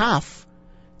lekaf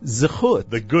zechut.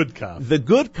 The good kaf. The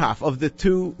good kaf of the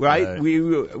two, right?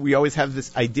 We always have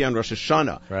this idea on Rosh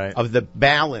Hashanah of the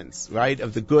balance, right?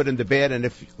 Of the good and the bad, and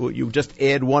if you just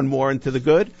add one more into the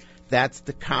good, that's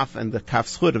the kaf and the kaf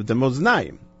zechut of the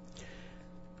moznaim.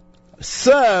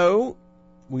 So,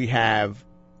 we have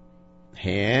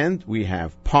hand, we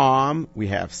have palm, we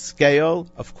have scale.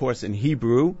 Of course, in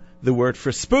Hebrew, the word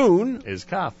for spoon is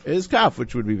kaf,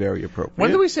 which would be very appropriate. When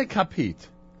do we say kapit?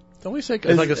 Don't we say it's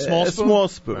like a small spoon? A small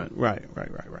spoon, right.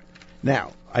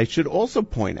 Now, I should also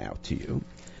point out to you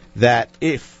that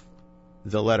if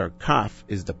the letter kaf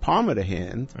is the palm of the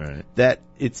hand, that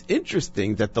it's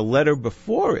interesting that the letter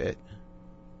before it,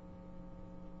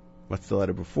 what's the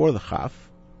letter before the kaf?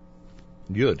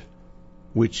 Yud.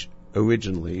 Which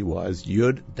originally was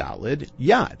Yud, Dalid,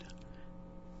 Yad.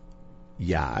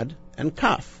 Yad and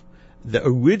Kaf. The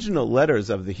original letters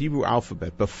of the Hebrew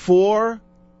alphabet before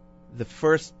the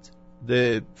first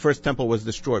temple was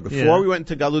destroyed, before we went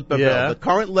into Galut Bavel, the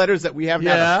current letters that we have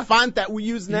now, the font that we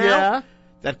use now,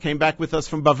 that came back with us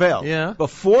from Bavel.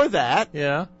 Before that,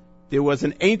 there was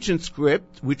an ancient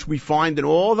script which we find in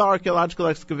all the archaeological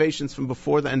excavations from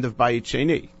before the end of Bayit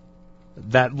Sheni.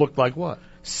 That looked like what?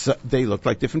 So they looked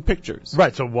like different pictures.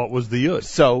 Right, so what was the Yud?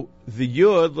 So the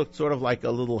Yud looked sort of like a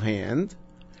little hand,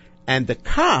 and the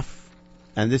Kaf,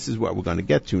 and this is what we're going to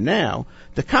get to now,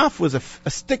 the Kaf was a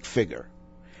stick figure.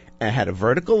 And it had a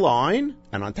vertical line,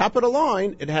 and on top of the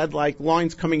line, it had like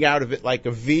lines coming out of it like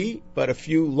a V, but a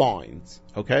few lines.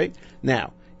 Okay?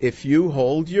 Now, if you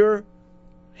hold your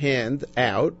hand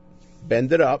out,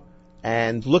 bend it up,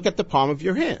 and look at the palm of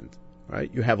your hand, right?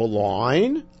 You have a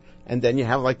line, and then you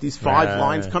have like these 5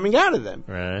 lines coming out of them.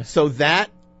 Right. So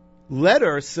that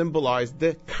letter symbolized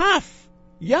the kaf,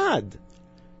 yad.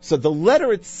 So the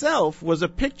letter itself was a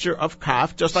picture of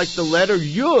kaf, just like the letter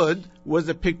yud was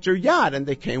a picture yad, and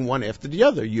they came one after the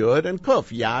other, yud and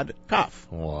kuf, yad, kaf.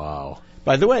 Wow.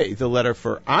 By the way, the letter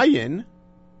for ayin,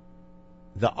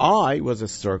 the I was a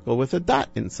circle with a dot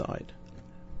inside.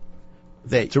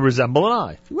 To resemble an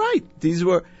eye. Right. These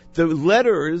were... The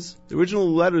letters, the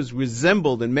original letters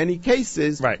resembled in many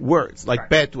cases words, like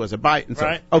bet was a bite and so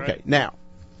on. Okay, now,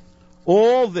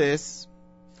 all this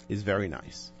is very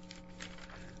nice.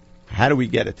 How do we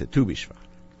get it to Tu B'Shvat?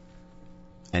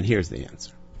 And here's the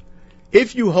answer.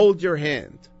 If you hold your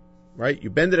hand, right, you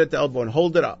bend it at the elbow and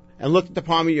hold it up, and look at the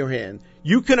palm of your hand,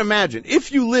 you can imagine,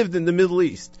 if you lived in the Middle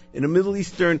East, in a Middle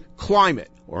Eastern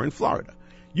climate, or in Florida,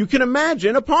 you can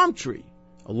imagine a palm tree,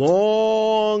 a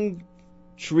long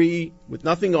tree with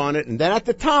nothing on it, and then at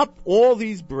the top, all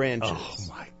these branches. Oh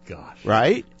my gosh.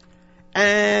 Right?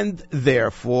 And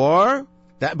therefore,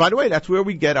 that, by the way, that's where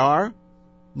we get our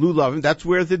lulavim. That's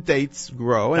where the dates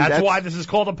grow. And that's why this is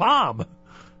called a palm.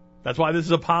 That's why this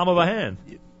is a palm of a hand.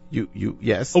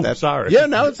 Yes. Oh, sorry. Yeah,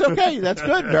 no, it's okay. That's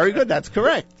good. Very good. That's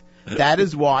correct. That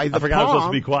is why the I forgot I was palm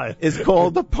supposed to be quiet. is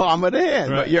called the palm of the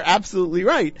hand. But you're absolutely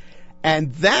right.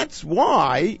 And that's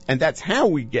why, and that's how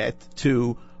we get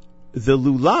to the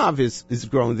lulav is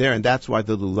grown there, and that's why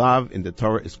the lulav in the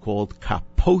Torah is called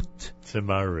kapot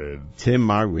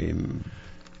timarim.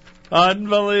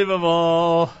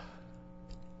 Unbelievable.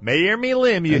 Meir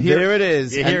Milim, you and hear there it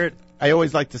is. You hear it. I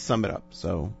always like to sum it up,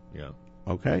 so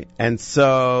Okay, and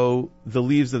so the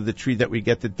leaves of the tree that we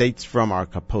get the dates from are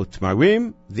kapot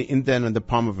marim. The indent on the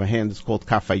palm of a hand is called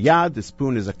kafayad. The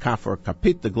spoon is a kaf or a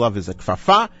kapit. The glove is a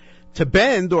kfafa. To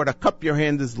bend or to cup your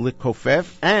hand is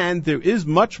likofef. And there is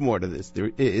much more to this.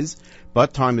 There is,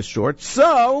 but time is short.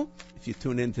 So, if you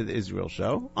tune into the Israel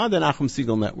Show on the Nachum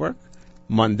Segal Network,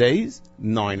 Mondays,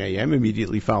 9 a.m.,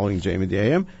 immediately following JM and the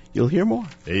AM, you'll hear more.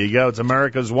 There you go. It's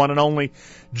America's one and only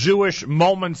Jewish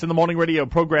Moments in the Morning radio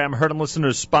program. Heard and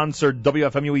listeners sponsored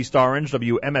WFMU East Orange,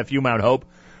 WMFU Mount Hope,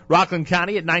 Rockland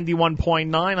County at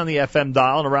 91.9 on the FM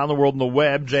dial, and around the world on the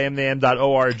web,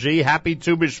 jmnam.org. Happy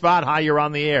Tu B'Shvat. Hi, you're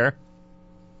on the air.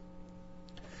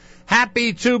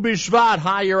 Happy Tu B'Shvat.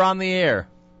 Hi, you're on the air.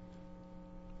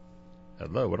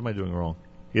 Hello, what am I doing wrong?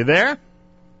 You there?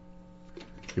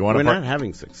 We're not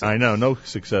having success. I know, no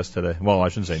success today. Well, I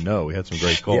shouldn't say no. We had some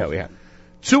great calls. Yeah, we had.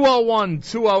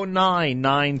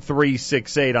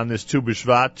 201-209-9368 on this Tu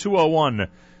B'Shvat.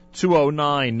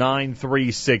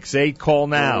 201-209-9368. Call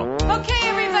now. Okay,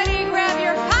 everybody, grab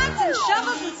your pots and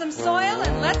shovels and some soil,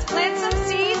 and let's plant some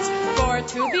seeds for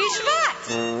Tu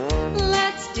B'Shvat.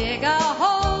 Let's dig a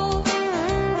hole.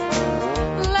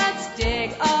 Let's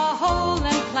dig a hole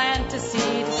and plant a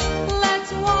seed.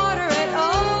 Let's water it.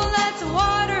 Oh, let's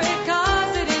water it,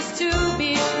 'cause it is Tu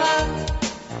B'Shvat.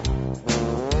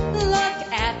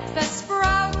 Look at the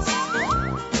sprouts.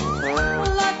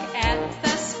 Look at the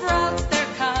sprouts,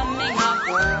 they're coming up.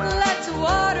 Let's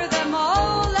water them,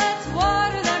 oh, let's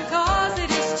water them, 'cause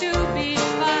it is Tu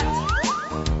B'Shvat.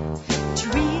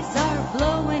 Trees are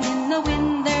blowing in the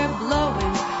wind, they're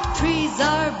blowing. Trees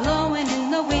are blowing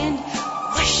in the wind.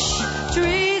 Whoosh!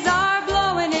 Trees are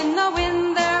blowing in the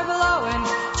wind, they're blowing.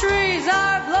 Trees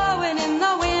are blowing in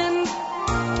the wind.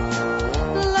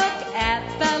 Look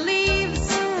at the leaves.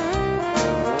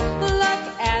 Look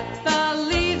at the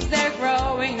leaves, they're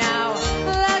growing now.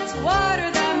 Let's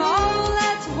water them, oh,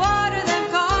 let's water them,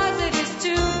 'cause it is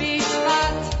Tu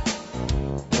B'Shvat.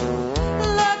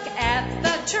 Look at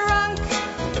the trunk.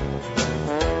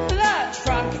 The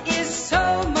trunk is so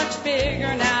much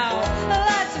bigger now.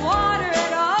 Let's water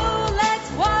it, oh, let's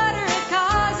water it,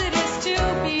 'cause it is Tu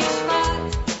B'Shvat.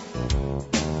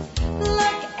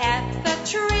 Look at the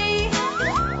tree.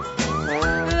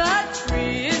 The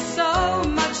tree is so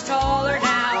much taller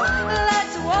now.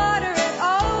 Let's water it,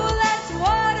 oh, let's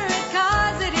water it,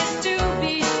 'cause it is Tu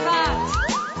B'Shvat.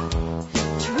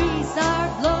 Trees are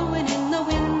blowing in the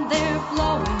wind, they're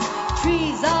blowing.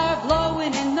 Trees are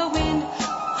blowing in the wind.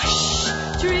 Whoosh!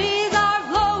 Trees are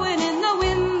blowing in the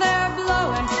wind, they're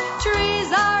blowing.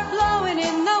 Trees are blowing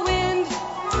in the wind.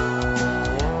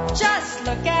 Just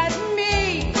look at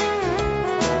me.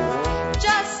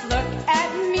 Just look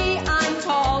at me, I'm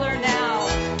taller now.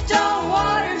 Don't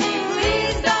water me,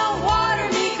 please, don't water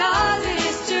me, 'cause it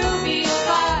is Tu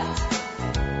B'Shvat.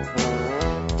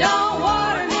 Don't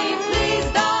water me, please,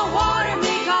 don't water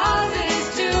me, 'cause it is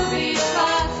Tu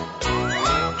B'Shvat.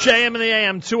 JM and the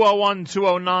AM,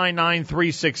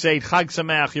 201-209-9368. Chag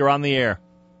Sameach, you're on the air.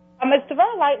 Mr.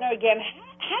 Leitner again.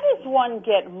 How does one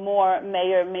get more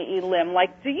Meir Me'ilim?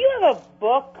 Like, do you have a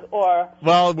book or?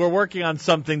 Well, we're working on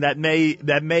something that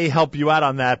may help you out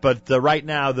on that, but right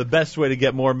now the best way to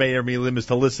get more Meir Me'ilim is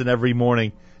to listen every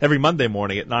Monday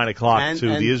morning at 9 o'clock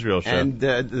to the Israel Show. And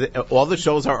all the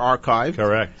shows are archived.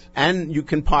 Correct. And you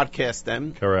can podcast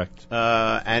them. Correct.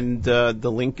 And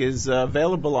the link is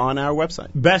available on our website.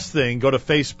 Best thing, go to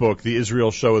Facebook, The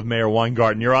Israel Show with Meir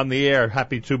Weingarten. You're on the air.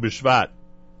 Happy Tu B'Shvat.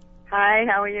 Hi,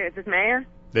 how are you? Is this Meir?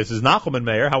 This is Nachum and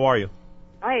Meir. How are you?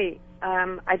 Hi.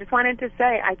 I just wanted to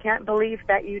say I can't believe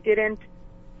that you didn't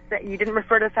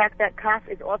refer to the fact that kaf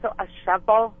is also a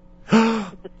shovel.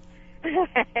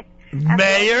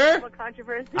 Meir?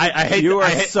 I hate you are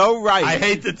so right. I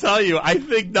hate to tell you. I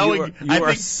think knowing you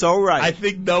are so right. I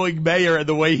think knowing Meir and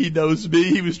the way he knows me,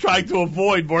 he was trying to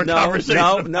avoid more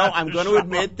conversation. No, I'm going to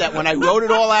admit that when I wrote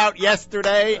it all out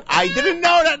yesterday, I didn't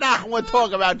know that Nachum would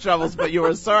talk about shovels, but you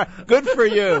were sorry. Good for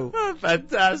you.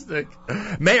 Fantastic.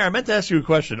 Meir, I meant to ask you a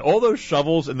question. All those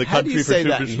shovels in the country for Tu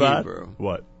B'Shvat?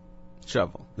 What?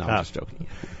 Shovel. No, I'm just joking.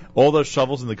 All those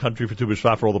shovels in the country for Tu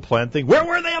B'Shvat for all the planting. Where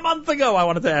were they a month ago? I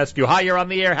wanted to ask you. Hi, you're on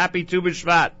the air. Happy Tu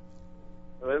B'Shvat.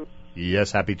 Hello?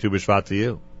 Yes, happy Tu B'Shvat to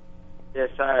you. Yes,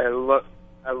 I love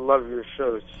your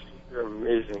shows. You're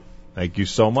amazing. Thank you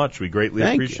so much. We greatly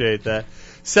appreciate that.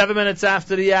 7 minutes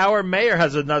after the hour, Meir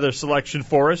has another selection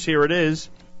for us. Here it is.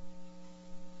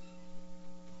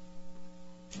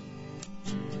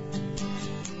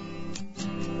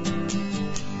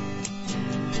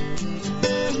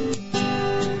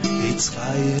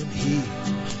 מצרים היא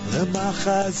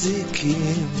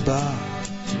למחזיקים בה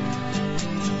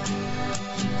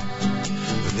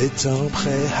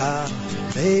לתומכי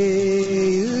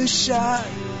המאושר.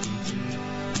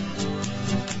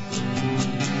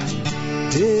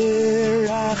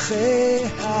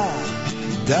 דרכיה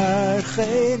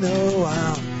דרכי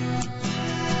נועם,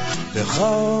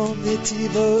 בכל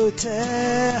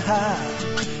נתיבותיה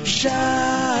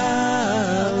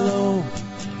shalom.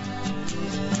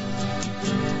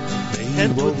 May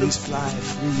you always fly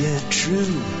free and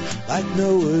true like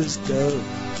Noah's dove,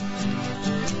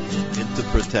 and to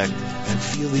protect and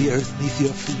feel the earth beneath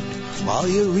your feet while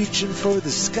you're reaching for the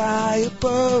sky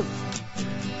above,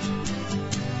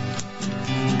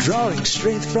 drawing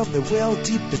strength from the well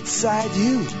deep inside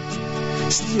you,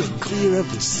 steering clear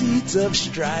of the seeds of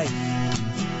strife,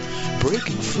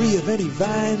 breaking free of any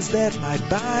vines that might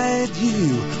bind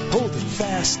you, holding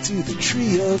fast to the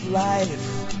tree of life.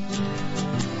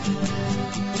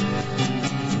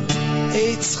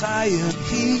 Eitz Chaim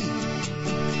hi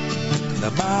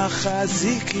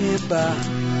lamachazikim ba,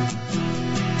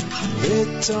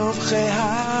 letomchei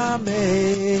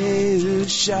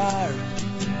hameushar.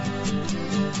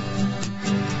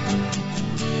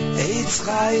 Eitz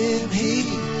Chaim hi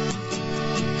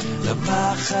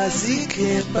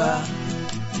lamachazikim ba,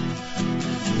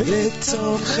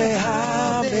 letomchei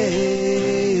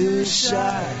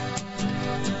hameushar.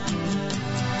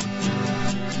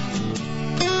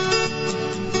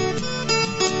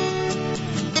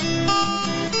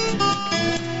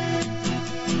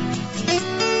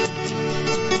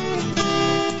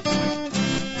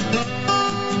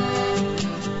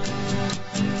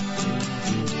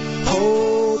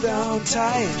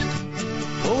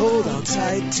 Hold on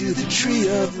tight to the tree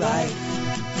of life.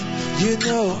 You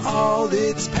know all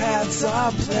its paths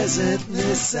are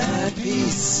pleasantness and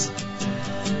peace.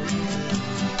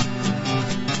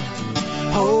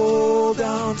 Hold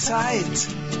on tight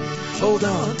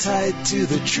to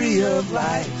the tree of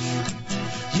life.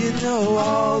 You know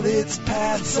all its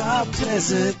paths are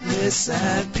pleasantness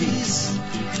and peace.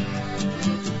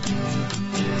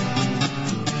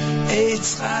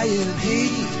 Eitz Chaim hi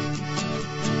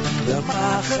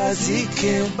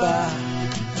lamachazikim ba,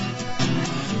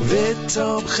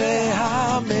 letomchei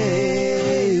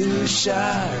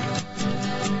hameushar.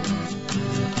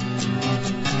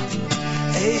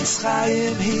 Eitz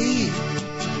Chaim hi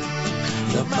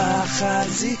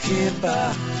lamachazikim ba,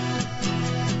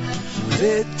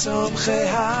 letomchei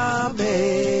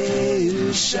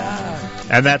hameushar.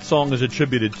 And that song is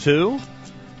attributed to?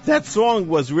 That song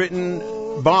was written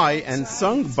by and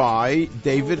sung by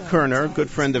David Kerner, good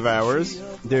friend of ours.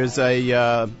 There's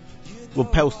we'll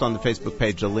post on the Facebook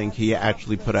page a link. He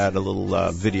actually put out a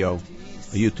little video,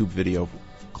 a YouTube video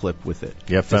clip with it.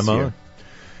 Yeah, Femo.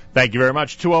 Thank you very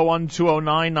much.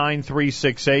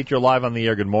 201-209-9368. You're live on the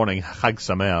air. Good morning. Chag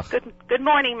Sameach. Good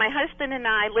morning. My husband and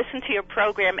I listen to your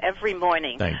program every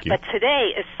morning. Thank you. But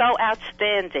today is so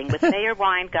outstanding with Meir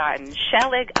Weingarten,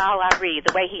 Shelig Al Ari,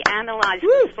 the way he analyzed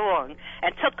the song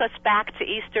and took us back to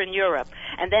Eastern Europe.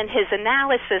 And then his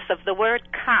analysis of the word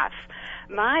kaf.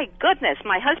 My goodness,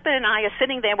 my husband and I are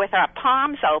sitting there with our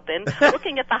palms open,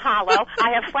 looking at the hollow.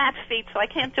 I have flat feet, so I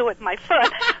can't do it with my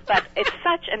foot, but it's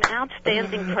such an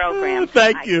outstanding program.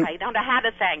 Thank you. I don't know how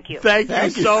to thank you. Thank you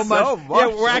so much.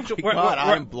 Yeah,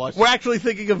 I'm blushing. We're actually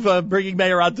thinking of bringing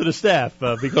Meir onto the staff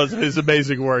because of his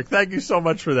amazing work. Thank you so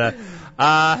much for that.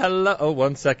 Hello. Oh,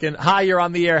 1 second. Hi, you're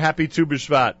on the air. Happy Tu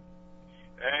B'Shvat.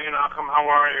 Hey, Nachum, how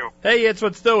are you? Hey, it's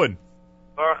what's doing.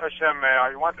 Baruch Hashem,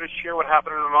 I wanted to share what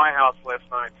happened in my house last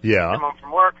night. Yeah. I came home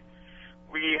from work.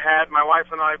 My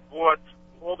wife and I bought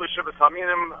all the Shibbos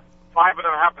Haminim. 5 of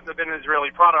them happened to have been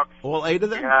Israeli products. All 8 of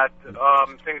them? We had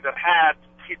things that had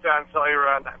Chita and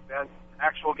Saira and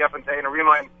actual Geffen and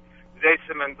Rima and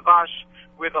Zaysim and Dvash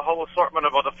with a whole assortment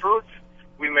of other fruits.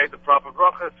 We made the proper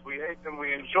brachas. We ate them.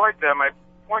 We enjoyed them. I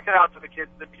pointed out to the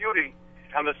kids the beauty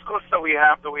and the schus that we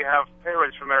have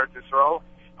parents from Eretz Yisrael.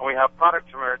 And we have products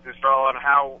from Eretz Yisrael, and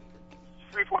how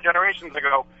 3-4 generations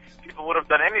ago people would have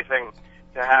done anything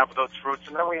to have those fruits.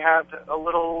 And then we had a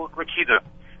little Rikida.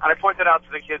 And I pointed out to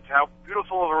the kids how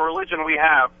beautiful of a religion we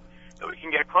have, that we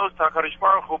can get close to HaKadosh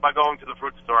Baruch Hu by going to the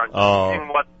fruit store and seeing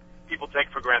what people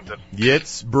take for granted.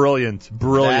 It's brilliant.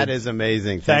 That is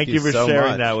amazing. Thank you for so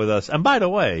sharing much. that with us. And by the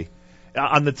way,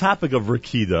 on the topic of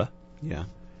Rikida, yeah,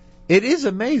 it is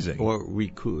amazing. Or we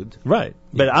could. Right.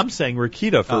 But I'm saying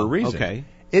Rikida for a reason. Okay.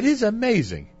 It is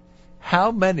amazing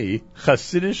how many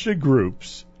Hasidic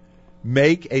groups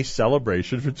make a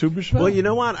celebration for Tu B'Shvat. Well, you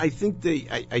know what? I think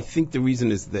the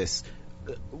reason is this.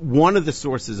 One of the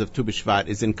sources of Tu B'Shvat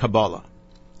is in Kabbalah.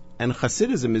 And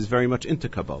Hasidism is very much into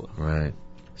Kabbalah. Right.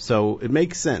 So it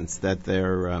makes sense that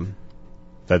they're...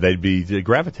 that they'd be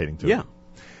gravitating to it. Yeah.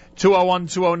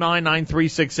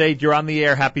 201-209-9368. You're on the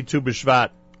air. Happy Tu B'Shvat.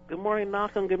 Good morning,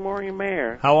 Nachum. Good morning,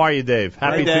 Mayor. How are you, Dave?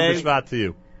 Happy Tu B'Shvat to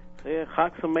you.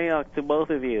 Chag Sameach to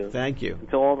both of you. Thank you. And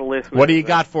to all the listeners. What do you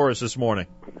got for us this morning?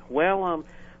 Well,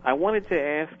 I wanted to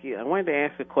ask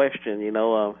a question. You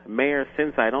know, Mayor,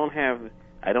 since I don't have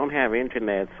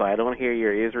internet, so I don't hear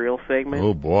your Israel segment.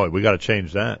 Oh boy, we got to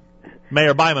change that.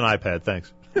 Mayor, buy him an iPad,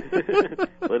 thanks.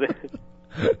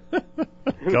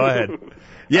 Go ahead.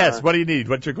 Yes, what do you need?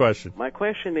 What's your question? My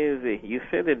question is, you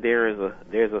said that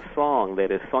there's a song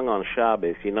that is sung on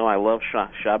Shabbos. You know, I love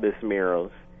Shabbos Miros.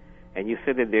 And you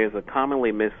said that there's a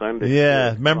commonly misunderstood.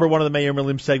 Yeah, remember one of the Meir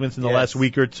Milim segments in the last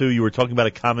week or two? You were talking about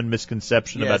a common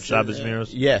misconception about Shabbos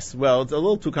Miros. Yes, well, it's a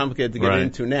little too complicated to get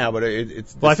into now, but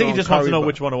it's. Well, I think you just want to know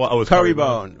which one it was. Oh, it's Curry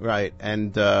Bone, right?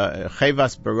 And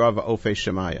Chevas Barava Ofe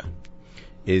Shemaya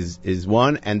is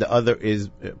one, and the other is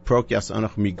Prokyas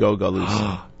Anach Migo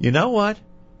Galus. You know what?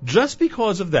 Just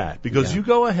because of that, because you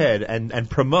go ahead and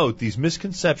promote these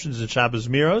misconceptions in Shabbos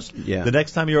Miros, the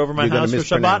next time you're over my house for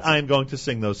Shabbat, I am going to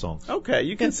sing those songs. Okay,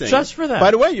 you can sing. Just for that. By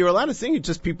the way, you're allowed to sing it,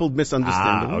 just people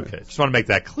misunderstand the word. Okay. Just want to make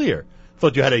that clear.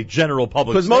 Thought you had a general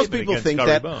public because most statement people think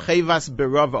that Chevas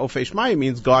Berav Ofei Shmaya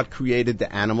means God created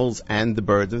the animals and the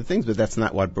birds and the things, but that's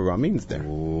not what Bara means there.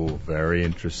 Ooh, very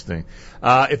interesting.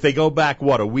 If they go back,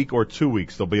 a week or 2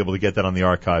 weeks, they'll be able to get that on the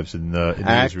archives in the Israel.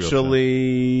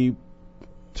 Actually,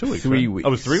 2 weeks. 3 weeks. Oh,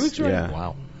 it was 3 weeks already? Yeah.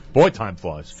 Wow. Boy, time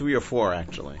flies. 3 or 4,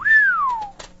 actually.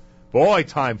 Boy,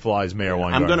 time flies, Mayor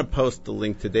Weingarten. I'm going to post the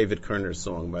link to David Kerner's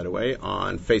song, by the way,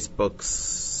 on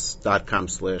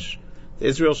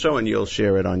Facebook.com/Israel Show, and you'll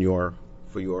share it on your.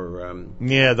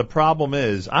 Yeah, the problem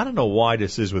is, I don't know why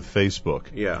this is with Facebook.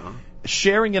 Yeah.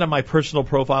 Sharing it on my personal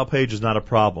profile page is not a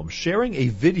problem. Sharing a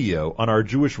video on our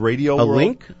Jewish radio world. A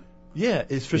link? Yeah,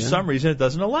 is for some reason it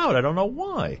doesn't allow it. I don't know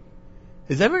why.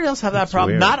 Does everybody else have that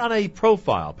problem? Weird. Not on a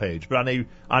profile page, but on an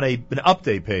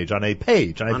update page, on a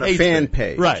fan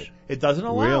page. Right. It doesn't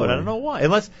allow it. I don't know why.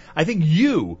 Unless I think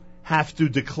you have to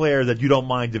declare that you don't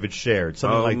mind if it's shared,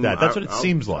 something like that. That's what it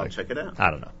seems like. I'll check it out.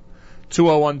 I don't know.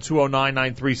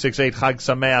 201-209-9368. Chag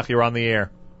Sameach, you're on the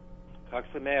air. Chag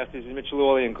Sameach, this is Mitchell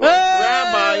Orlean. Hey!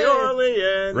 Rabbi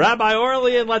Orlean. Rabbi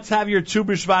Orlean, let's have your Tu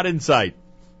B'Shvat insight.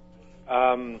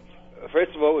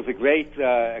 First of all, it was a great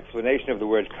explanation of the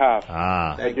word kaf.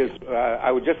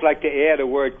 I would just like to add a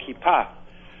word kippah.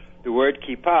 The word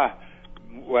kippah,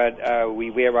 what we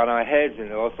wear on our heads,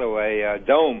 and also a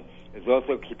dome, is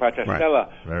also kippah tastela.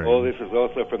 All this is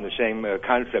also from the same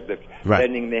concept of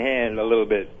bending the hand a little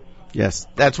bit. Yes,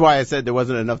 that's why I said there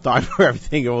wasn't enough time for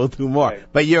everything, and we'll do more. Right.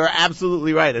 But you're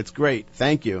absolutely right. It's great.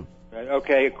 Thank you.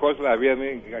 Okay, of course,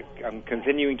 I'm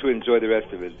continuing to enjoy the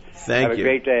rest of it. Have a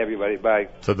great day, everybody. Bye.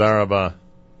 Tadar Rabba.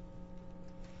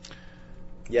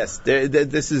 Yes,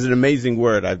 this is an amazing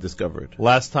word I've discovered.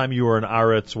 Last time you were in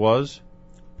Aretz was?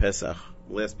 Pesach.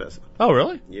 Last Pesach. Oh,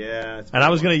 really? Yeah. And I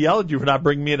was going to yell at you for not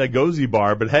bringing me in a gozy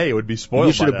bar, but hey, it would be spoiled.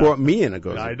 You should have brought me in a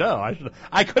gozy bar. I know.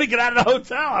 I couldn't get out of the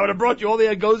hotel. I would have brought you all the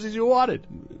agozis you wanted.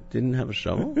 Didn't have a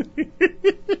shovel?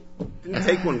 Didn't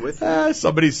take one with you?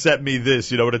 Somebody sent me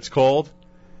this. You know what it's called?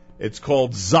 It's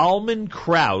called Zalman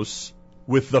Krauss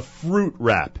with the fruit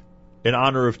wrap in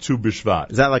honor of Tu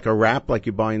B'Shvat. Is that like a wrap like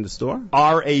you buy in the store?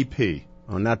 R-A-P.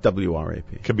 Oh, not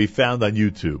W-R-A-P. Can be found on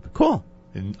YouTube. Cool.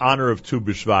 In honor of Tu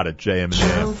B'Shvat at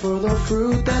JM&M. For the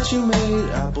fruit that you made,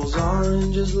 apples,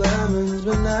 oranges, lemons,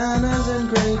 bananas, and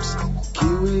grapes,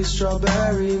 kiwi,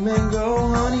 strawberry, mango,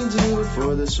 honeydew.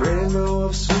 For this rainbow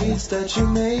of sweets that you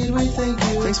made, we thank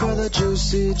you. Thanks for the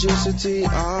juicy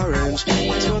orange.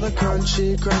 Thanks for the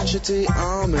crunchy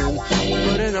almond.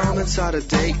 Put an almond inside a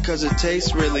date, cause it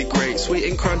tastes really great. Sweet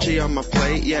and crunchy on my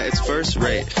plate, yeah, it's first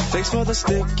rate. Thanks for the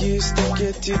sticky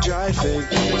dry fig.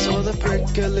 Thanks for the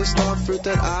prickly star fruit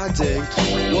that I dig.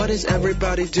 What is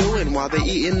everybody doing while they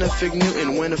eating a fig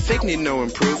Newton? When a fig need no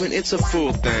improvement, it's a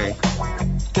fool thing.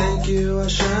 Thank you,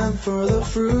 Hashem, for the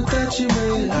fruit that you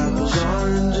made. Apples,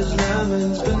 oranges,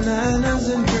 lemons, bananas,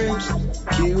 and grapes.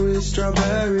 Kiwi,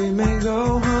 strawberry,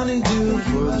 mango, honeydew.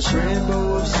 For this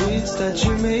rainbow of sweets that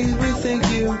you made, we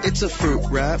thank you. It's a fruit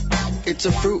wrap. It's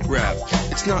a fruit wrap.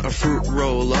 It's not a fruit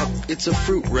roll up. It's a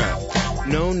fruit wrap.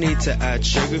 No need to add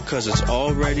sugar cause it's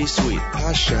already sweet.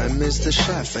 Hashem is the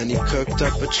chef and he cooked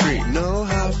up a treat. No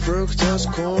high fructose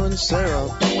corn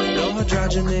syrup. No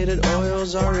hydrogenated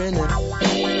oils are in it.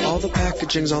 All the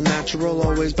packaging's all natural,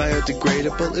 always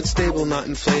biodegradable. It's stable, not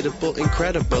inflatable,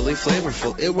 incredibly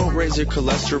flavorful. It won't raise your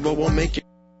cholesterol, won't make your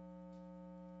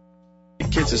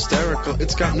kids hysterical.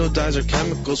 It's got no dyes or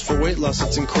chemicals. For weight loss,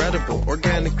 it's incredible.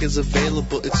 Organic is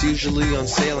available. It's usually on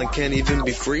sale and can't even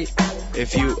be free.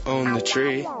 if you own the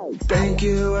tree. Thank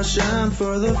you, Hashem,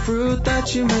 for the fruit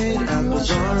that you made. Apples,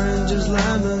 oranges,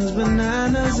 lemons,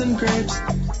 bananas, and grapes.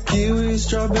 Kiwi,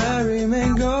 strawberry,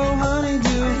 mango,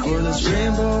 honeydew. For this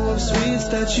rainbow of sweets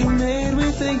that you made,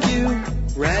 we thank you.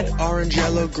 Red, orange,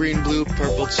 yellow, green, blue,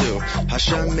 purple too.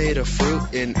 Hashem made a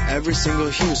fruit in every single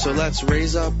hue. So let's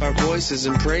raise up our voices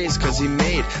and praise, cause he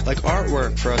made like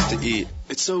artwork for us to eat.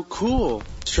 It's so cool.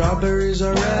 Strawberries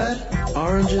are red,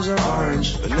 oranges are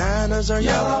orange, Bananas are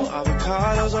yellow,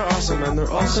 avocados are awesome and they're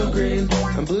also green,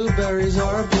 and blueberries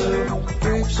are blue,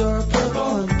 grapes are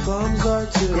purple and plums are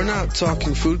too. We're not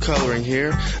talking food coloring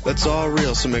here, that's all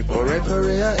real, so make Ore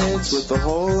Paria eggs with a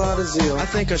whole lot of zeal. I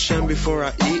thank Hashem before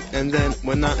I eat, and then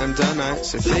when I am done I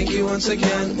say thank you once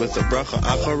again with the bracha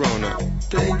acharona.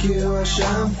 Thank you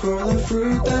Hashem for the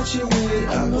fruit that you made.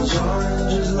 Apples,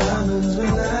 oranges, lemons,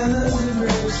 bananas, and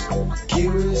grapes.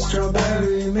 Kiwi,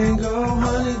 strawberry, mango,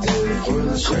 honeydew. For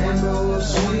this rainbow of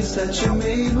sweets that you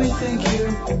made, we thank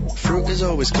you. Fruit is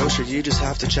always kosher, you just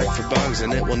have to check for bugs,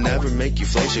 and it will never make you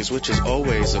flakes, which is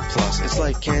always a plus. It's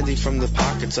like candy from the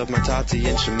pockets of my Tati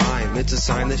and Shemayim. It's a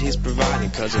sign that he's providing,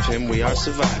 cause of him we are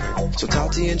surviving. So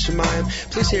Tati and Shemayim,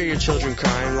 please hear your children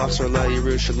crying. L'Achzor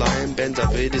Yerushalayim, Ben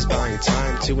David is buying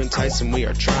time. To entice him we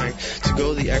are trying to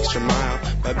go the extra mile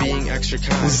by being extra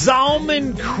kind.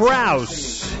 Zalman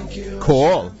Krauss.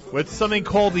 Cool. With something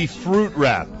called the fruit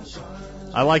wrap.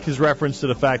 I like his reference to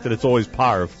the fact that it's always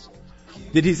parv.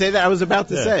 Did he say that? I was about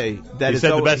to say that he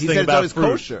said the best thing about fruit.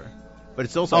 Kosher, but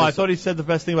it's also. Oh, I thought he said the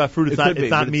best thing about fruit. It's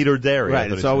not meat or dairy.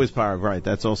 Right, it's always parv. Right,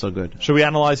 that's also good. Should we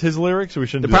analyze his lyrics, or we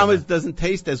shouldn't? The problem is it doesn't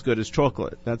taste as good as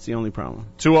chocolate. That's the only problem.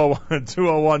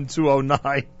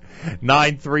 201-209-9368.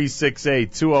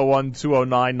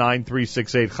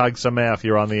 201-209-9368. Chag Sameach,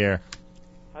 you're on the air.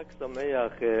 Chag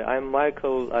Sameach. I'm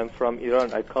Michael. I'm from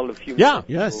Iran. I called a few minutes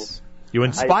ago. Yes. You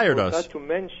inspired us. I forgot to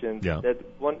mention that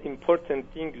one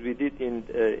important thing we did in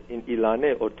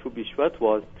Ilane or Tu Bishvat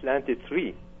was plant a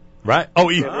tree. Right. Oh,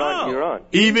 Iran.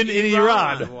 Even in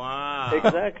Iran. Wow.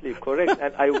 Exactly, correct.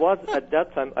 And I was, at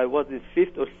that time, I was a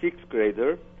 5th or 6th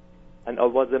grader, and I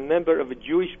was a member of a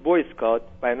Jewish Boy Scout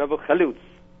by name of Chalutz.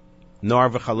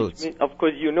 Norv Chalutz. Of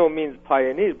course, means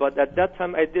pioneer, but at that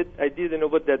time I didn't know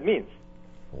what that means.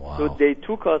 Wow. So they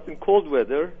took us in cold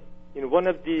weather in one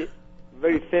of the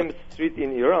very famous street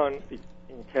in Iran,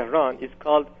 in Tehran, is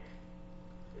called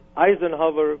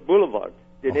Eisenhower Boulevard,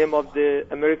 the name of the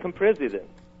American president.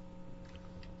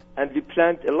 And we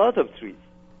plant a lot of trees.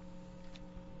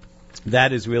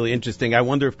 That is really interesting. I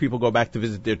wonder if people go back to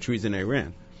visit their trees in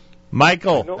Iran.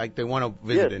 Michael, like they want to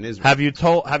visit in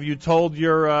Israel. Have you told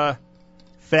your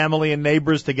family and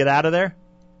neighbors to get out of there?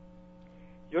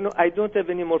 I don't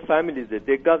have any more families there.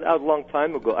 They got out a long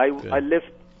time ago. I left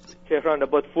Tehran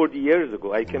about 40 years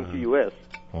ago. I came to U.S.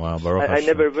 Wow, I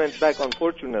never went back,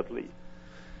 unfortunately.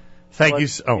 Thank you.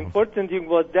 The important thing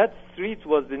was that street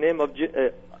was the name of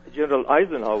General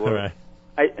Eisenhower.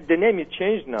 Right. The name is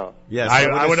changed now. Yes,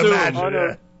 I would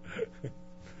imagine.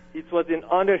 It was in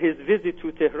honor his visit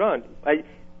to Tehran. And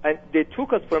they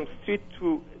took us from street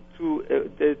to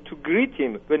greet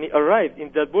him when he arrived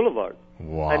in that boulevard.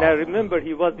 Wow. And I remember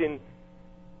he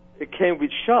came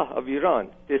with Shah of Iran.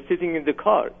 They're sitting in the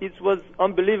car. It was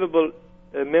unbelievable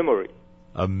memory.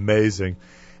 Amazing.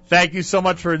 Thank you so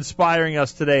much for inspiring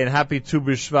us today, and happy Tu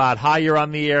B'Shvat. Hi, you're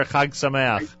on the air. Chag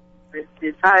Sameach.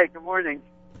 Hi, good morning.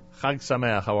 Chag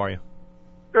Sameach, how are you?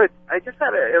 Good. I just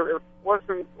had an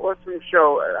awesome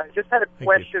show. I just had a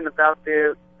question about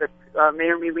the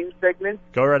Meir Milim segment.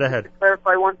 Go right ahead. To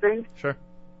clarify one thing. Sure.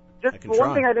 Just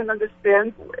one thing I didn't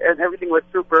understand, and everything was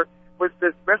super, was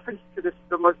the reference to the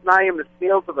Maznayim, the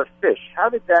scales of a fish. How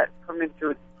did that come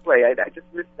into play? I just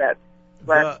missed that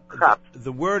last crop.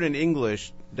 The word in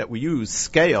English that we use,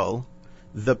 scale,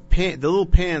 the little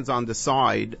pans on the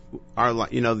side are like,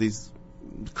 these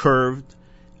curved,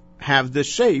 have the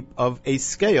shape of a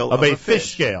scale of a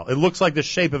fish scale. It looks like the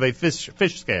shape of a fish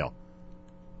scale.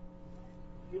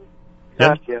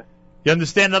 Gotcha. You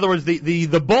understand? In other words,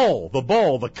 the bowl,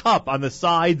 the cup on the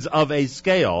sides of a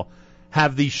scale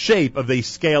have the shape of a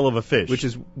scale of a fish. Which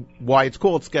is why it's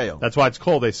called scale. That's why it's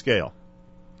called a scale.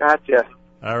 Gotcha.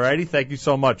 All righty. Thank you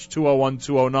so much.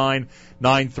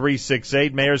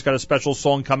 201-209-9368. Meir's got a special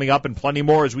song coming up and plenty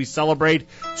more as we celebrate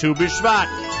Tu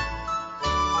B'Shvat.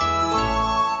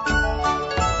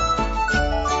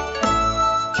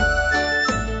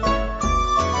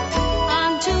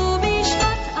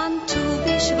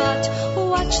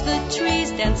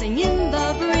 Dancing in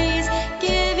the breeze,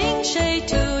 giving shade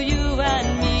to you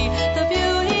and me. The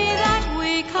beauty that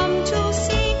we come to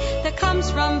see, that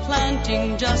comes from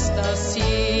planting just a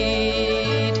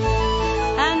seed.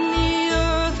 And the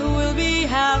earth will be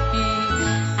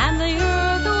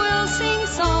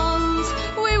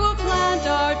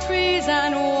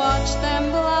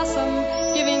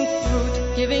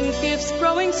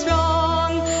growing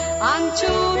strong. On Tu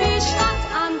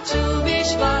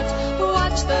Bishvat,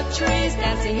 watch the trees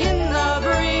dancing in the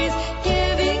breeze,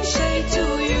 giving shade to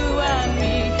you and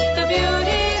me. The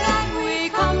beauty that we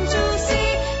come to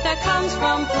see, that comes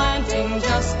from planting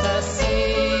just the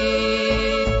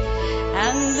seed.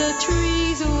 And the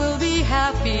trees will be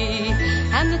happy,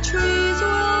 and the trees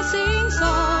will sing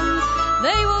songs.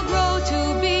 They will grow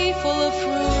to be full of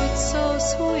fruit so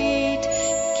sweet,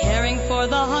 caring for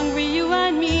the hungry, you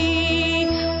and me.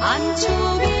 On Tu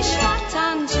Bishvat,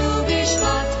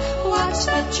 watch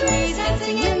the trees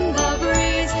dancing in the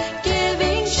breeze,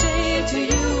 giving shade to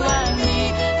you and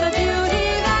me. The beauty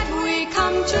that we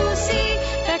come to see,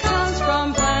 that comes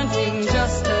from planting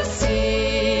just the seed.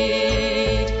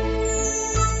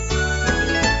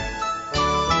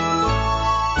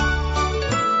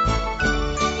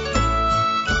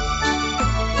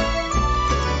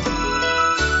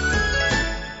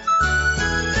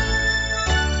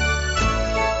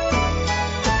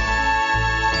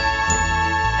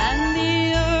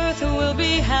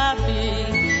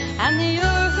 And the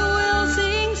earth will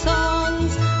sing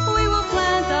songs. We will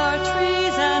plant our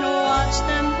trees and watch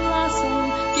them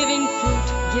blossom, giving fruit,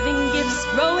 giving gifts,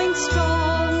 growing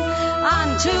strong.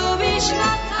 On Tu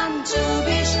Bishvat,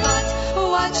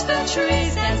 watch the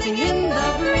trees dancing in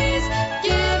the breeze,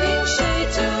 giving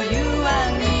shade to you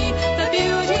and me. The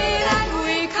beauty that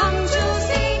we come to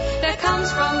see, that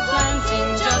comes from planting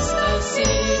just the seed.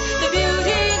 The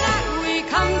beauty that we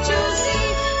come to see,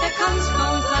 that comes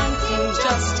from planting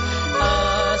just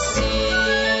a seed.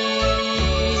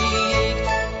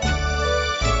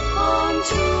 On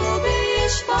Tu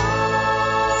Bishvat.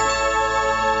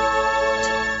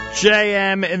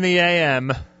 JM in the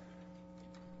AM.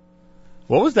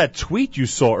 What was that tweet you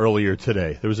saw earlier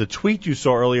today? There was a tweet you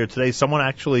saw earlier today. Someone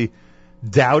actually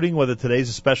doubting whether today's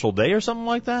a special day or something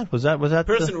like that. Was that the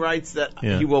person writes that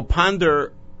he will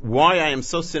ponder why I am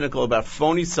so cynical about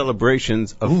phony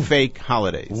celebrations of fake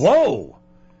holidays. Whoa.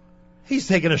 He's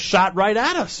taking a shot right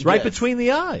at us, right between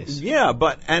the eyes. Yeah,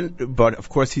 but of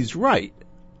course he's right.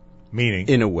 Meaning?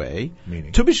 In a way.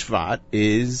 Meaning? Tu B'Shvat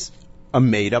is a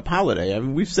made-up holiday. I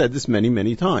mean, we've said this many,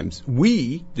 many times.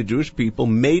 We, the Jewish people,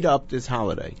 made up this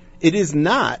holiday. It is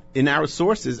not in our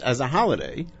sources as a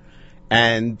holiday,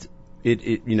 and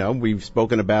we've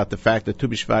spoken about the fact that Tu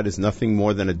B'Shvat is nothing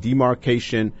more than a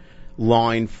demarcation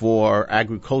line for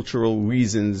agricultural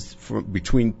reasons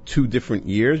between two different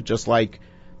years, just like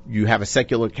you have a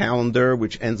secular calendar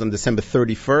which ends on December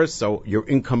 31st, so your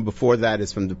income before that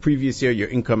is from the previous year, your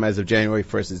income as of January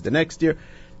 1st is the next year.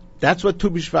 That's what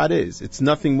Tu B'Shvat is. It's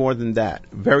nothing more than that.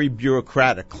 Very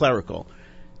bureaucratic, clerical.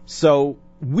 So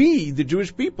we, the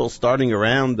Jewish people, starting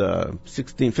around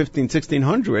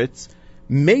 1600s,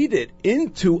 made it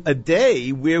into a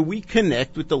day where we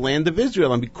connect with the land of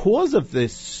Israel. And because of the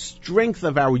strength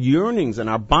of our yearnings and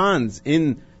our bonds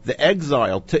in the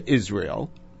exile to Israel,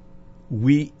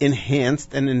 we enhanced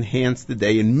the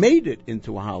day and made it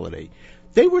into a holiday.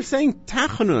 They were saying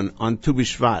Tachanun on Tu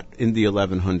B'Shvat in the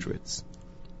 1100s.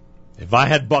 If I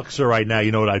had Buxer right now,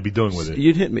 you know what I'd be doing with it?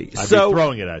 You'd hit me. I'd be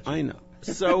throwing it at you. I know.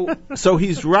 So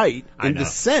he's right in the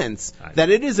sense that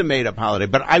it is a made-up holiday.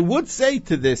 But I would say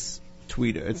to this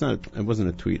tweeter, it wasn't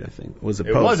a tweet, I think. It was a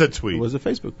post. It was a tweet. It was a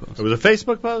Facebook post. It was a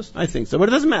Facebook post? I think so. But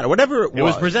it doesn't matter. Whatever it was. It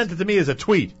was presented to me as a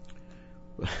tweet.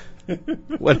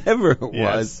 Whatever it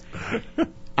was.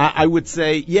 I would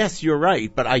say, yes, you're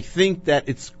right, but I think that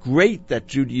it's great that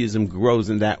Judaism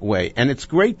grows in that way. And it's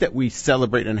great that we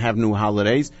celebrate and have new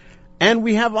holidays. And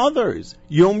we have others.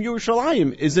 Yom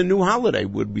Yerushalayim is a new holiday.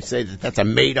 Would we say that that's a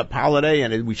made-up holiday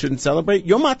and we shouldn't celebrate?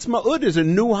 Yom Ha'atzmaut is a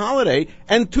new holiday,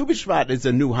 and Tu B'Shvat is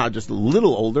a new holiday, just a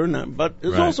little older, but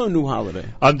it's also a new holiday.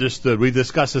 Understood. We've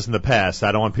discussed this in the past.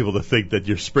 I don't want people to think that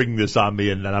you're springing this on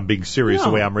me and that I'm being serious the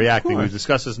way I'm reacting. We've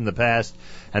discussed this in the past,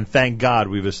 and thank God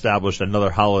we've established another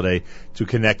holiday to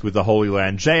connect with the Holy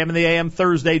Land. JM in the AM,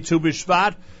 Thursday, Tu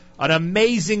B'Shvat. An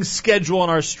amazing schedule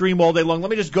on our stream all day long. Let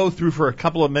me just go through for a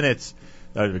couple of minutes,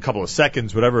 a couple of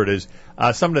seconds, whatever it is,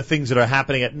 some of the things that are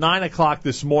happening at 9 o'clock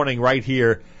this morning right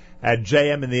here at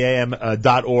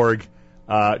jmintheam.org.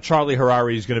 Charlie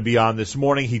Harari is going to be on this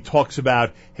morning. He talks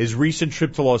about his recent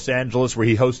trip to Los Angeles where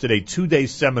he hosted a 2-day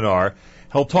seminar.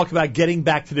 He'll talk about getting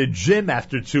back to the gym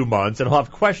after 2 months, and he'll have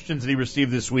questions that he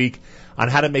received this week on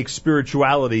how to make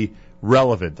spirituality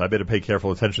relevant. I better pay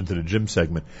careful attention to the gym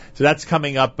segment. So that's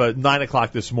coming up at 9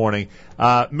 o'clock this morning.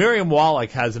 Miriam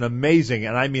Wallach has an amazing,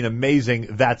 and I mean amazing,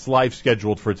 That's Life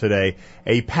scheduled for today.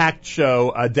 A packed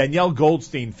show. Danielle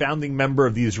Goldstein, founding member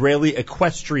of the Israeli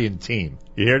equestrian team.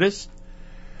 You hear this?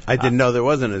 I didn't know there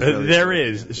wasn't. There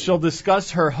is. She'll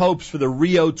discuss her hopes for the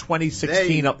Rio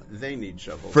 2016. They need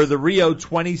shovels. For the Rio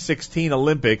 2016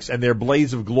 Olympics and their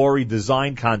Blaze of Glory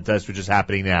design contest, which is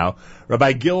happening now.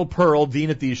 Rabbi Gil Pearl, dean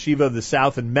at the Yeshiva of the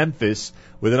South in Memphis,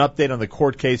 with an update on the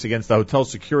court case against the hotel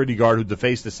security guard who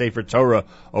defaced the Sefer Torah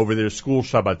over their school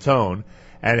Shabbaton.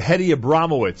 And Hedy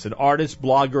Abramowitz, an artist,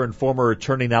 blogger, and former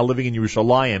attorney now living in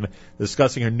Yerushalayim,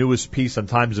 discussing her newest piece on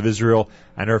Times of Israel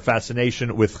and her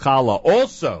fascination with Challah.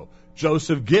 Also,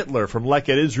 Joseph Gittler from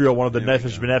Leket Israel, one of the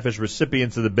Nefesh B'Nefesh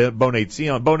recipients of the Bonei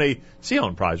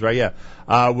Tzion Prize, right? Yeah,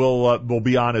 will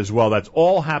be on as well. That's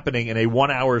all happening in a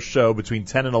 1-hour show between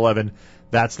 10 and 11.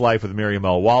 That's Life with Miriam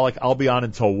L. Wallach. I'll be on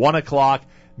until 1 o'clock.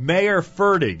 Meir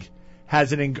Fertig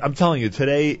has I'm telling you,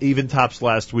 today even tops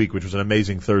last week, which was an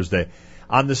amazing Thursday.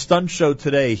 On the Stunt Show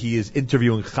today, he is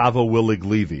interviewing Chava Willig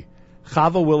Levy.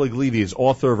 Chava Willig Levy is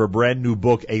author of her brand new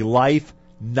book, A Life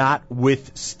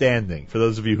Notwithstanding. For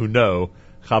those of you who know,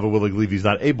 Chava Willig Levy is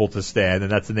not able to stand,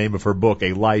 and that's the name of her book,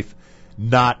 A Life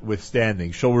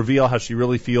Notwithstanding. She'll reveal how she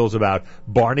really feels about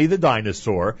Barney the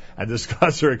dinosaur and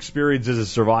discuss her experience as a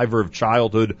survivor of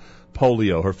childhood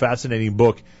polio. Her fascinating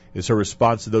book is her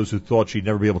response to those who thought she'd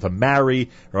never be able to marry,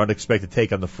 her unexpected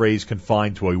take on the phrase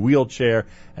confined to a wheelchair,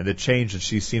 and the change that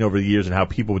she's seen over the years and how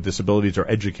people with disabilities are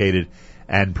educated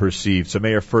and perceived. So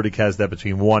Meir Fertig has that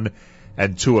between 1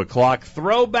 and 2 o'clock.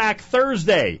 Throwback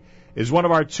Thursday is one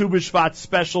of our Tu B'Shvat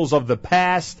specials of the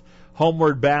past.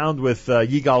 Homeward Bound with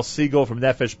Yigal Segal from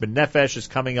Nefesh B'Nefesh is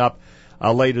coming up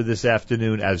later this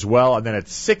afternoon as well. And then at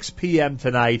 6 p.m.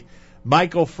 tonight,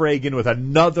 Michael Fragan with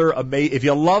another amazing... If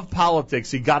you love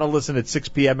politics, you got to listen at 6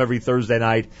 p.m. every Thursday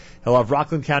night. He'll have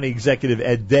Rockland County Executive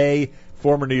Ed Day,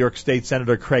 former New York State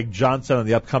Senator Craig Johnson on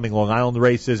the upcoming Long Island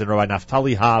races, and Rabbi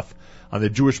Naftali Hoff on the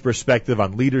Jewish perspective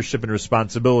on leadership and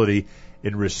responsibility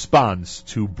in response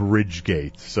to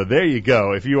Bridgegate. So there you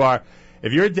go. If you're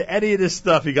into any of this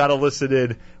stuff, you got to listen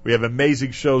in. We have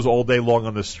amazing shows all day long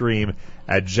on the stream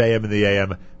at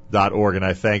jmintheam.org. And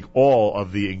I thank all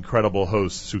of the incredible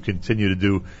hosts who continue to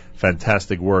do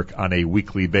fantastic work on a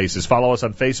weekly basis. Follow us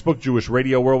on Facebook, Jewish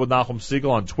Radio World with Nachum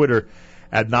Segal, on Twitter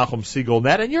at Nachum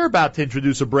Segal.net. And you're about to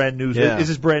introduce a brand new... Yeah. Is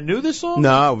this brand new, this song?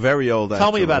 No, very old,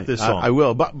 Tell me about this song. I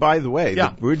will. By the way,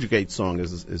 the Bridgegate song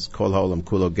is Kol Ha'olam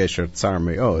Kulo Gesher Tsar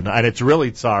Me'od. And it's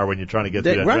really tsar when you're trying to get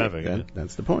through that traffic. Right,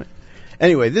 that's the point.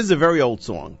 Anyway, this is a very old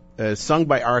song, sung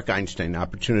by Arik Einstein.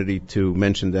 Opportunity to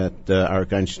mention that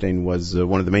Arik Einstein was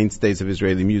one of the mainstays of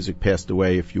Israeli music, passed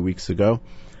away a few weeks ago.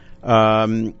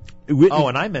 And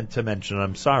I meant to mention,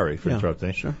 I'm sorry for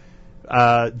interrupting. Sure.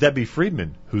 Debbie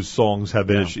Friedman, whose songs have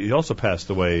been, she also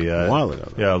passed away a while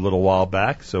ago. Yeah, a little while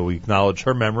back. So we acknowledge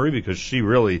her memory because she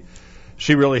really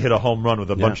hit a home run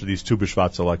with a bunch of these Tu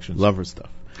B'Shvat selections. Love her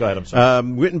stuff. Go ahead, I'm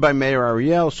sorry. Written by Meir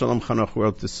Ariel, Shalom Chanoch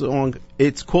wrote the song.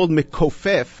 It's called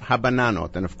Mikofef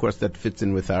Habananot, and of course that fits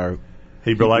in with our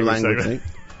Hebrew language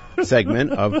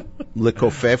segment of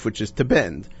Likofef, which is to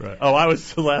bend. Right. Oh, I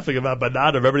was laughing about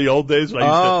banana. Remember the old days when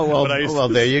I used to...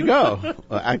 there you go.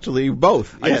 Actually,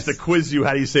 both. I used to quiz you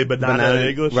how do you say banana in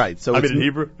English. Right. So in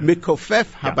Hebrew. Mikofef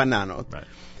Habananot. Right.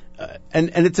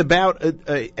 And it's about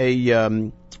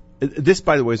this,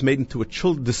 by the way, is made into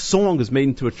the song is made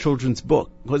into a children's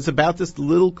book. It's about this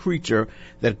little creature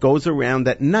that goes around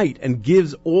at night and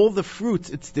gives all the fruits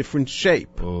its different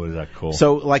shape. Oh, is that cool?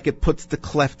 So, like, it puts the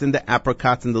cleft in the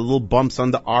apricots and the little bumps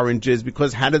on the oranges,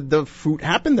 because how did the fruit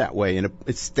happen that way? And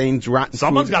it stains rotten.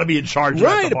 Someone's got to be in charge.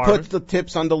 Right, it puts the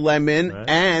tips on the lemon,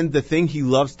 and the thing he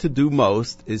loves to do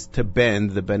most is to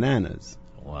bend the bananas.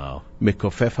 Wow.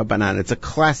 Mikofef HaBanana. It's a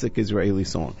classic Israeli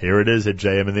song. Here it is at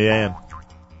JM in the AM.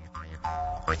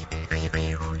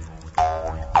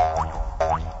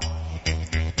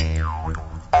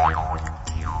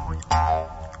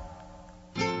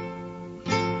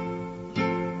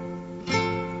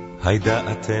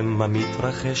 הידעתם מה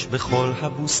מתרחש בכל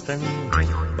הבוסתנים,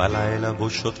 בלילה בו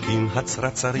שותקים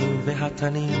הצרצרים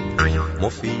והתנים,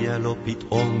 מופיע לו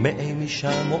פתאום מאי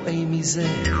משם או אי מזה,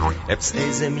 אפס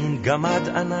איזה מין גמד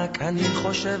ענק, אני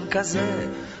חושב כזה,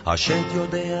 השד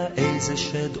יודע איזה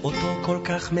שד אותו כל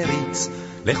כך מריץ,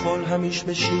 לכל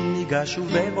המשמשים ניגש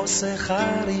ובעושה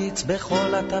חריץ,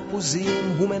 בכל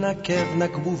התפוזים הוא מנקב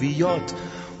נקבוביות,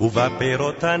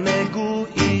 ובפירות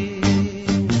הנגועים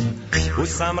הוא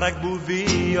שם רק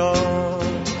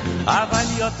בוביות, אבל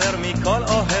יותר מכל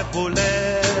אוהב הוא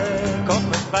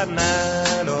לקופף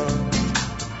בננות,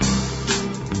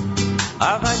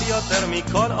 אבל יותר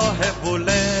מכל אוהב הוא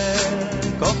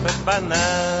לקופף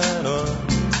בננות,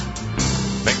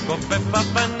 מקופף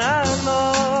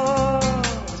הבננות,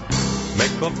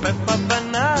 מקופף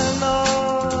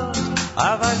הבננות,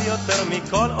 אבל יותר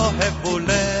מכל אוהב הוא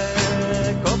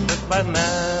לקופף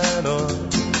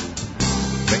הבננות,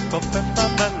 מכופף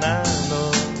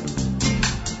הבננות,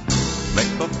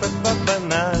 מכופף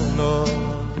הבננות.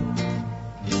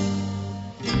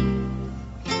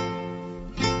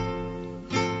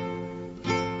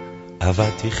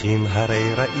 אבטיחים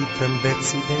הרי ראיתם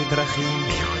בצידי דרכים,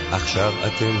 עכשיו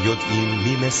אתם יודעים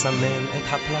מי מסמן את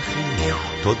הפלחים.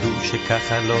 תודו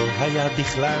שככה לא היה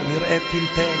בכלל נראה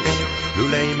פלפל,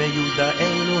 לולי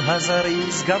מיודענו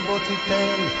הזריז גם בו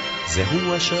טיפל.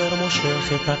 זהו אשר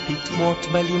מושך את הפטמות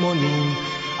בלימונים,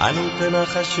 אנו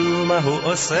תנחשו מה הוא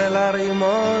עושה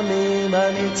לרימונים.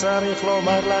 אני צריך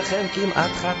לומר לכם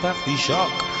כמעט חטפתי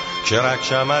שוק כשרק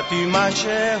שמעתי מה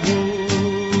שהוא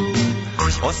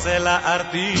עושה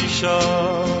לארטישוק,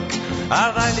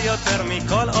 אבל יותר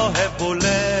מכל אוהב הוא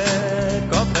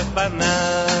לכופף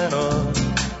בננות,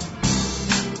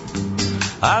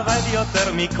 אבל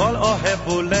יותר מכל אוהב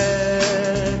הוא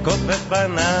לכופף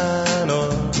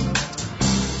בננות,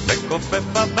 לכופף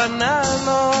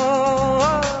הבננות,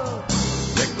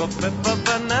 לכופף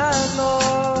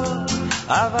הבננות,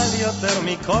 אבל יותר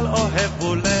מכל אוהב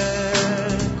הוא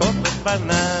לכופף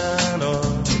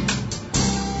בננות,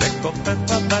 מכופף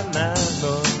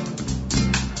הבננות,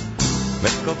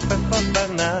 מכופף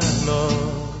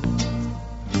הבננות.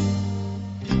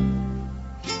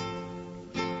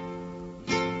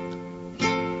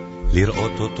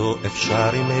 לראות אותו אפשר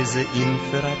עם איזה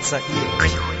אינפרה צעיר,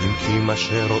 אם כי מה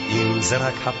שרואים זה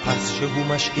רק הפס שהוא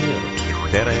משאיר.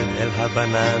 תרד אל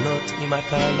הבננות אם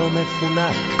אתה לא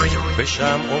מפונק,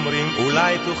 ושם אומרים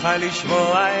אולי תוכל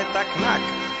לשמוע את הקנק.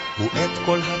 ואת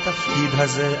כל התפקיד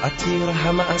הזה עתיר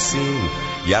המעשים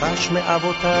ירש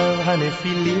מאבותיו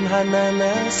הנפילים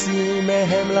הננסים,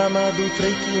 מהם למדו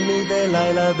טריקים מדי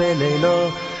לילה בלילו,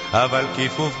 אבל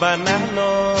כיפוף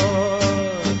בננות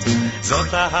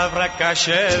זאת ההברקה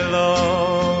שלו.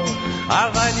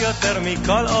 אבל יותר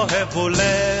מכל אוהב הוא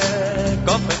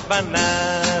לכופף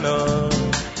בננות,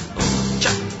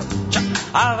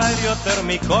 אבל יותר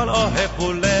מכל אוהב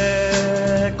הוא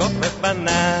לכופף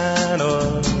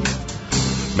בננות,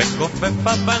 מכופף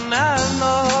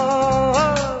הבננות,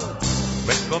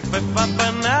 מכופף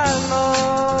הבננות,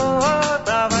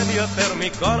 אבל יותר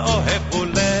מכל אוהב הוא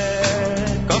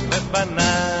לכופף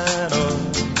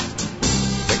בננות,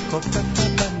 מכופף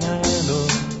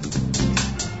הבננות,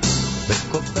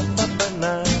 מכופף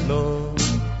הבננות,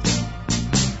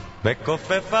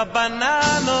 מכופף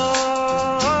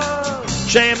הבננות.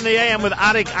 JM the AM with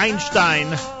Arik Einstein,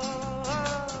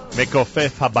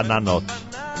 מכופף הבננות.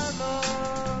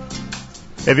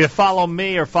 If you follow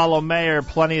me or follow Meir,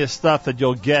 plenty of stuff that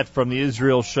you'll get from the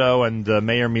Israel show and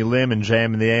Meir Milim and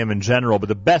JM and the AM in general. But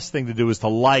the best thing to do is to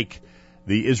like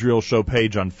the Israel show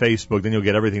page on Facebook. Then you'll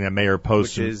get everything that Meir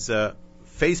posts. Which is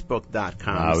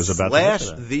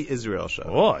facebook.com/The Israel Show.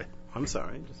 Boy. I'm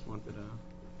sorry. Just wanted to...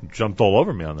 You jumped all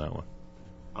over me on that one.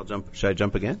 I'll jump. Should I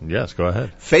jump again? Yes, go ahead.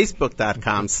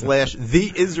 Facebook.com/The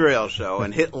Israel Show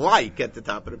and hit like at the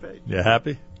top of the page. You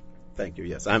happy? Thank you.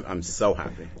 Yes, I'm so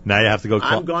happy. Now you have to go.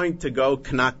 I'm going to go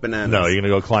knock bananas. No, you're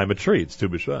going to go climb a tree. It's Tu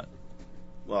B'Shvat.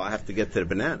 Well, I have to get to the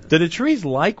bananas. Do the trees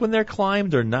like when they're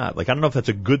climbed or not? Like, I don't know if that's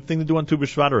a good thing to do on Tu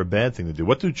B'Shvat or a bad thing to do.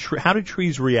 How do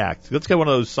trees react? Let's get one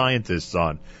of those scientists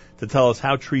on to tell us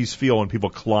how trees feel when people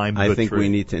climb the tree. I think we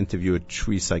need to interview a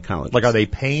tree psychologist. Like, are they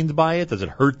pained by it? Does it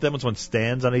hurt them when someone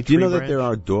stands on a tree? Do you know branch? that there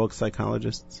are dog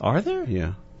psychologists? Are there?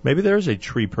 Yeah. Maybe there is a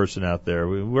tree person out there.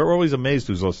 We're always amazed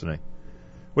who's listening.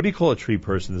 What do you call a tree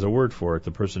person? There's a word for it.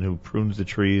 The person who prunes the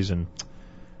trees and...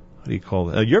 What do you call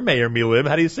it? You're Meir Milim.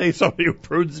 How do you say somebody who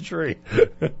prunes a tree?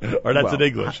 Or that's in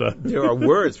English. Huh? There are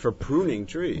words for pruning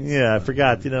trees. Yeah, I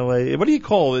forgot. You know, what do you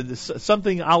call it?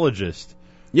 Something-ologist.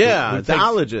 Yeah, it's an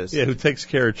ologist. Yeah, who takes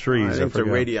care of trees. It's a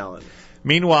radiologist.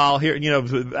 Meanwhile, here, or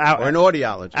an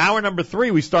audiologist. Hour number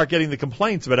 3, we start getting the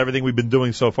complaints about everything we've been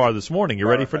doing so far this morning. You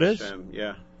ready for this?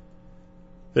 Yeah.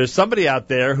 There's somebody out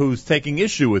there who's taking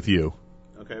issue with you.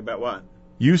 Okay, about what?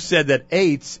 You said that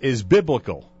eitz is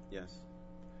biblical. Yes.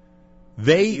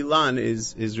 Elon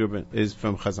is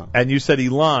from Chazal. And you said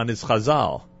Elon is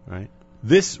Chazal. Right.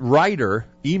 This writer,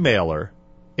 emailer,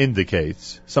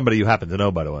 indicates, somebody you happen to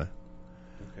know, by the way,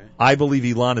 okay. I believe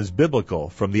Elon is biblical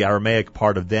from the Aramaic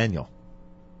part of Daniel.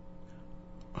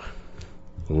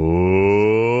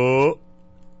 Oh.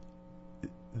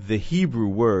 The Hebrew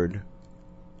word,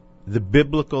 the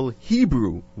biblical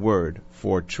Hebrew word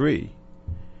for tree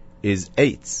is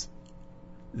eitz.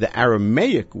 The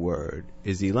Aramaic word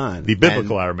is Elon. The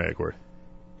biblical Aramaic word,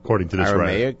 according to this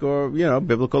Aramaic writer. or,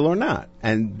 biblical or not.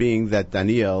 And being that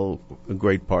Daniel, a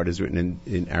great part is written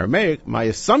in Aramaic, my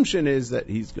assumption is that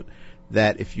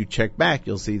that if you check back,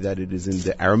 you'll see that it is in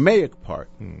the Aramaic part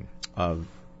of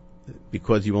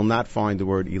because you will not find the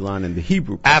word Ilan in the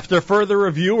Hebrew. After further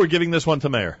review, we're giving this one to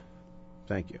Meir.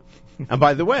 Thank you. And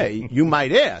by the way, you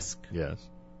might ask. Yes.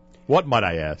 What might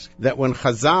I ask? That when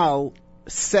Chazal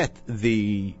set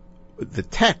the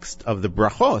text of the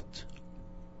brachot,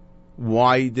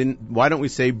 why don't we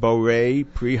say Borei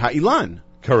Pri Ha'ilan?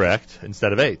 Correct,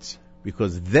 instead of eights.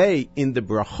 Because they, in the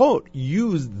brachot,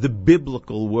 used the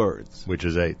biblical words. Which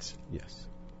is eights. Yes.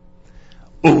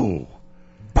 Ooh.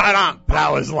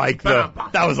 That was like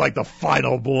the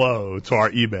final blow to our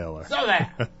emailer. So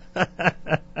there.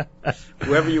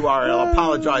 Whoever you are, I'll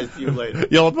apologize to you later.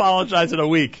 You'll apologize in a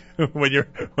week when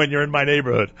you're in my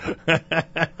neighborhood.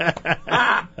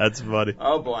 That's funny.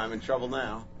 Oh boy, I'm in trouble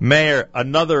now. Meir,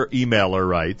 another emailer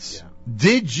writes,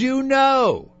 Did you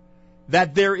know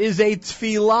that there is a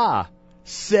tefillah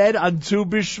said on Tu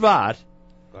B'Shvat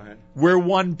where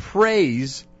one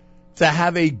prays to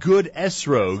have a good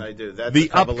esrog, Yes, I do. That's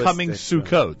the upcoming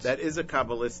Sukkot? That is a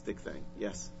Kabbalistic thing,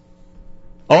 yes.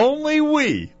 Only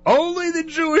the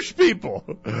Jewish people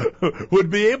would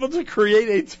be able to create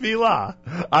a tefillah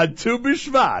on Tu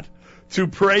B'Shvat to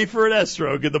pray for an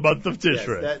esrog in the month of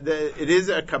Tishrei. Yes, it is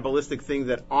a Kabbalistic thing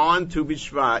that on Tu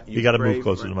B'Shvat you got to move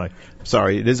closer to the mic.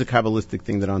 Sorry, it is a Kabbalistic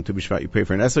thing that on Tu B'Shvat you pray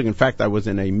for an esrog. In fact, I was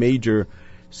in a major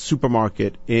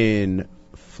supermarket in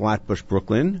Flatbush,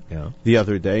 Brooklyn, the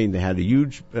other day, and they had a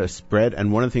huge spread,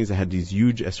 and one of the things they had these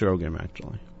huge esrogim,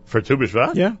 actually. For Tu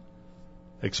B'Shvat? Yeah.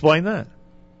 Explain that.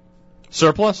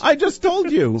 Surplus? I just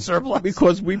told you. Surplus?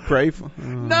 Because we pray for...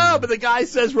 No, but the guy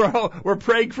says we're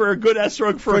praying for a good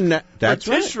esrog for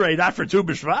Tishrei, right. not for Tu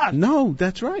B'Shvat. No,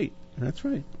 that's right. That's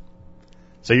right.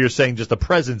 So you're saying just the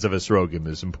presence of esrogim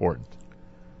is important?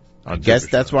 I guess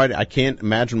that's why I can't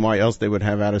imagine why else they would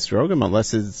have out esrogim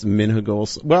unless it's minhag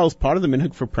also. Well, it's part of the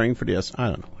minhag for praying for the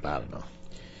esrog. I don't know.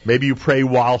 Maybe you pray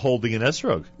while holding an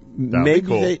esrog.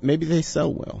 Maybe they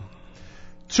sell well.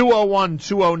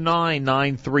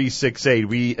 201-209-9368.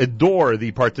 We adore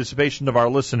the participation of our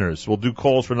listeners. We'll do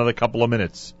calls for another couple of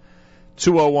minutes.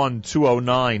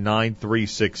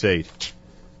 201-209-9368.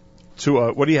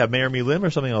 What do you have, Meir Milim or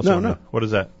something else? No. What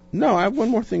is that? No, I have one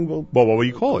more thing. Well, what will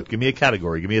you call it? Give me a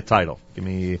category. Give me a title. Give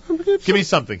me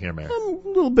something here, Meir. A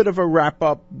little bit of a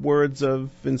wrap-up, words of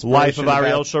inspiration. Life of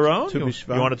Ariel Sharon? You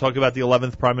B'Shvat. want to talk about the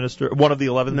 11th Prime Minister, one of the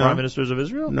 11 Prime Ministers of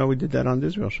Israel? No, we did that on the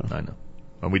Israel show. I know.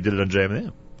 And we did it on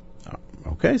JMM.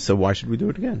 Okay, so why should we do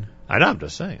it again? I know, I'm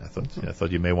just saying. I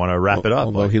thought you may want to wrap it up.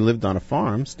 Although he lived on a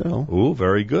farm still. Ooh,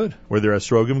 very good. Were there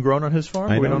esrogim grown on his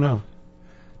farm? I don't know.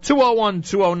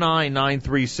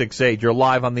 201-209-9368. You're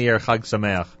live on the air. Chag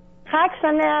Sameach. Chag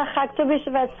Sameach, Chag Tu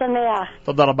B'Shvat Sameach.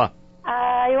 תודה רבה.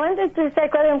 I wanted to say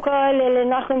קודם כל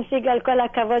לנחום סיגל כל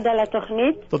הכבוד על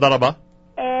התוכנית. תודה רבה.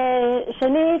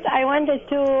 שנית, I wanted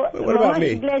to What about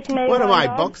me? What am I,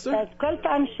 boxer? כל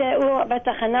פעם שהוא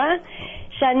בתחנה,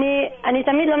 שאני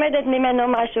תמיד לומדת ממנו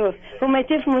משהו. הוא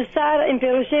מטיף מוסר עם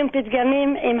פירושים,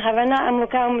 פתגמים, עם הבנה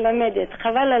עמוקה ומלמדת.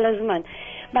 חבל על הזמן.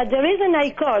 But the reason I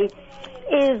call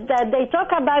is that they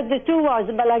talk about the two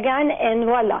words, בלגן and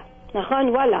וואלה. נכון?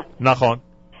 וואלה. נכון.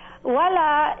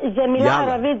 וואלה זה מילה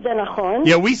ערבית, זה נכון.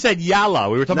 Yeah, we said yalla.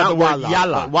 We were talking about the word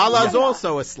yalla. Walla is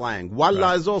also a slang.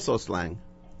 Walla is also slang.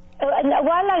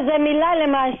 וואלה זה מילה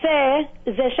למעשה,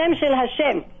 זה שם של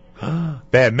השם.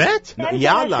 באמת?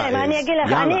 יאללה. אני אגיד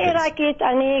לך, אני עיראקית,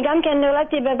 אני גם כן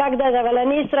נולדתי בבגדד, אבל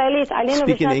אני ישראלית, עלינו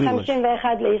בשנת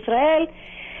 51 לישראל,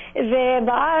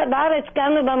 ובארץ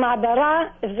קמנו במעברה,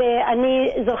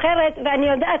 ואני זוכרת, ואני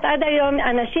יודעת עד היום,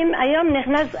 אנשים, היום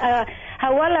נכנס,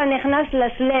 הוואלה נכנס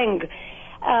לסלנג.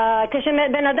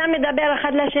 כשבן אדם מדבר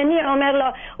אחד לשני, אומר לו,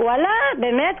 וואלה,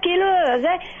 באמת, כאילו,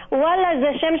 זה, וואלה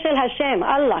זה שם של השם,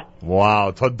 אללה.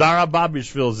 וואו, תודה רבה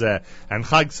בשביל זה. And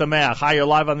חג שמח. Hi, you're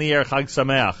live on the air, חג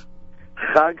שמח.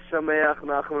 Chag Sameach,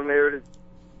 Nachum, Meir,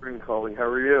 calling. How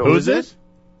are you? Who's it?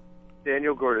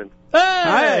 Daniel Gordon.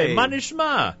 Hey, מה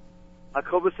נשמע?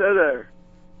 הכל בסדר.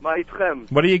 מה איתכם?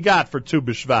 What do you got for Tu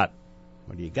B'Shvat?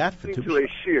 What do you got for Tu To a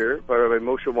shir by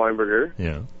Moshe Weinberger.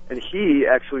 Yeah. And he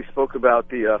actually spoke about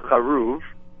the charuv,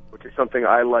 which is something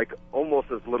I like almost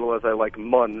as little as I like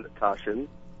mun tashin,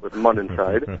 with mun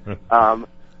inside.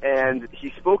 And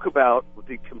he spoke about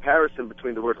the comparison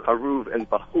between the word charuv and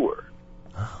bahur.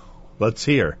 Let's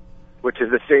hear. Which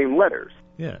is the same letters.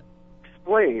 Yeah.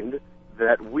 Explained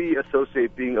that we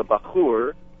associate being a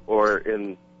bahur, or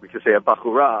we could say a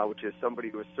bahura, which is somebody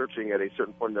who is searching at a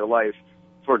certain point in their life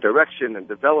for direction and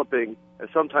developing, and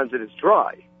sometimes it is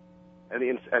dry. And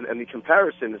the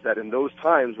comparison is that in those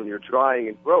times when you're drying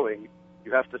and growing,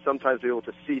 you have to sometimes be able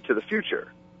to see to the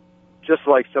future. Just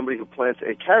like somebody who plants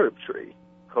a carob tree,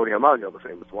 Cody Amalio, the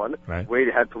famous one, right,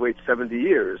 had to wait 70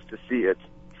 years to see its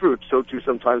fruit. So too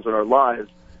sometimes in our lives,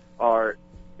 are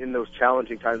in those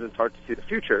challenging times, and it's hard to see the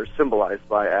future, symbolized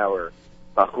by our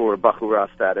Bachur, Bachura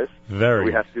status. Very.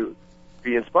 We have to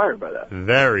be inspired by that.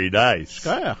 Very nice.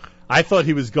 I thought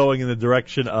he was going in the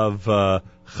direction of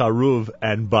Charuv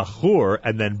and Bachur,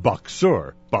 and then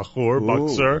Baksur. Bachur,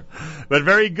 Baksur. But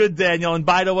very good, Daniel. And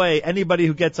by the way, anybody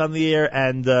who gets on the air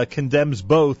and condemns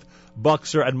both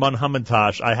Buxer and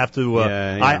Munhamantash, I have to.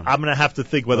 I'm going to have to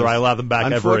think whether I allow them back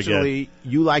ever again. Unfortunately,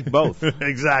 you like both.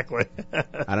 Exactly.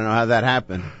 I don't know how that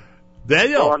happened.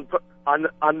 Daniel. So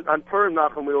on Purim,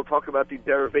 Nachum, we will talk about the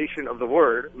derivation of the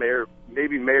word.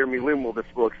 Maybe Meir Milim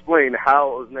will explain how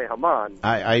Oznei Haman.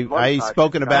 I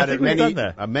spoken about it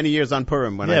many years on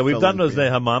Purim. We've done Oznei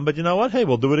Haman, but you know what? Hey,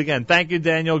 we'll do it again. Thank you,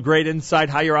 Daniel. Great insight.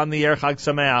 How you're on the air. Chag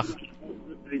Sameach.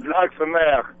 Chag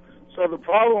Sameach. So the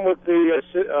problem with the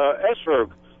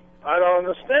esrog, I don't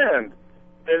understand.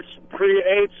 It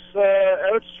creates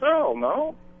Eretz Yisrael,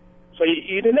 no? So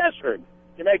you eat an esrog.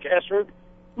 You make esrog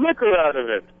liquor out of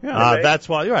it. That's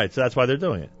why you're right. So that's why they're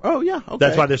doing it. Oh yeah, okay.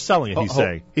 That's why they're selling it. He's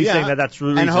saying that's the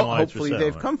reason and why it's for hopefully sale.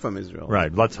 they've come from Israel.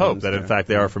 Right. Let's hope that in fact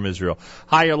they are from Israel.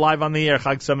 Hi, you're live on the air.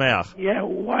 Chag Sameach. Yeah.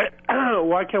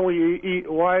 Why can't we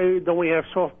eat? Why don't we have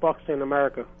soft bucks in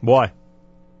America? Why?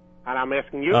 And I'm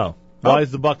asking you. Why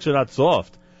is the Buxer not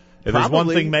soft? If there's one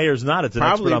thing Meir's not, it's an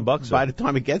expert on Buxer. By the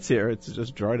time it gets here, it's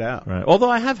just dried out. Right.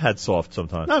 Although I have had soft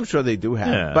sometimes. No, I'm sure they do have.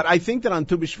 Yeah. But I think that on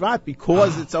Tu B'Shvat,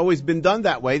 because it's always been done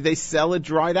that way, they sell it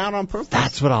dried out on purpose.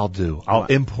 That's what I'll do. I'll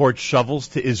import shovels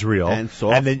to Israel and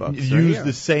then use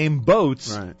the same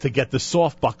boats to get the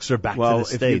soft Buxer back to the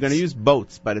States. Well, if you're going to use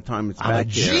boats by the time it's back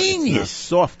here, it's not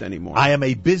soft anymore. I am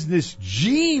a business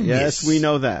genius. Yes, we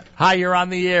know that. Hi, you're on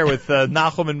the air with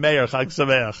Nachum and Meir. Chag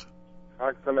Sameach.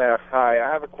 Chag Sameach. Hi,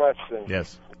 I have a question.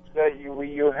 Yes.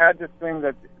 You had this thing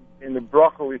that in the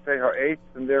bracha we say ha'etz,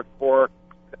 and therefore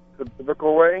the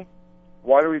biblical way.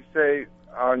 Why do we say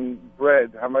on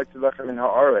bread hamaytz lechem in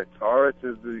ha'aretz? Ha'aretz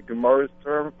is the Gemara's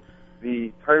term.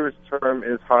 The Torah's term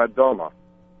is ha'adoma.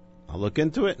 I'll look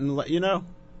into it and let you know.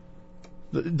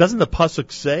 Doesn't the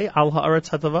pasuk say al ha'aretz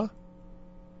hatava?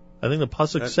 I think the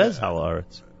pasuk says al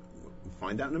ha'aretz. We'll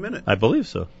find out in a minute. I believe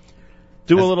so.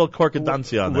 Do a little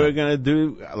korkadansi on that. We're going to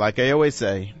do, like I always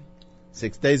say,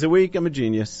 6 days a week, I'm a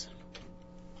genius.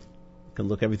 Can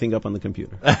look everything up on the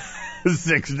computer.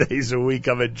 6 days a week,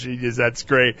 I'm a genius. That's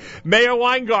great. Meir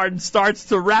Weingarten starts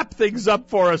to wrap things up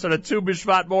for us on a Tu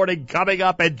B'Shvat morning coming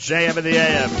up at JM in the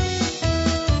AM.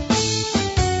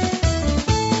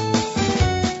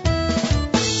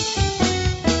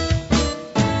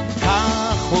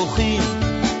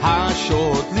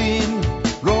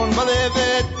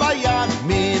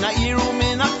 מן העיר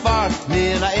ומן הכפר,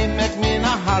 מן העמק, מן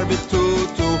ההר,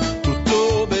 בטוטו,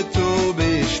 טוטו, בטו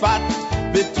בשבט,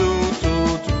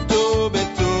 בטוטו, טוטו,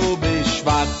 בטו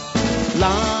בשבט.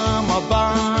 למה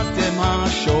באתם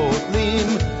השוטלים?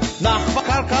 נח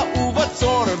בקרקע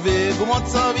ובצור, ובמות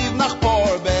סביב נחפור,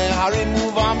 בהרים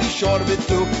ובמישור,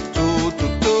 בטוטו,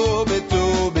 טוטו,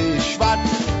 בטו בשבט,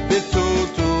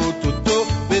 בטוטו, טוטו,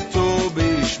 בטו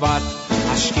בשבט.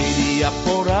 השקדיה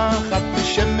פורחת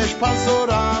בשמש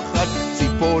פזורחת,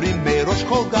 ציפורים בראש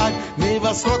כל גג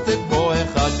מבשרות את בו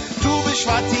אחד. ט"ו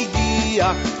בשבט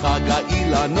הגיע חג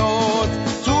האילנות,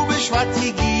 ט"ו בשבט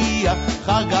הגיע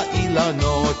חג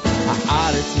האילנות.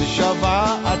 הארץ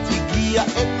משוועת הגיע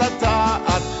את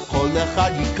הטעת, כל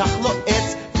אחד ייקח לו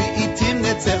עץ ועיתים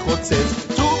נצא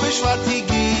חוצץ. ט"ו בשבט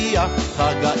הגיע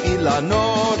חג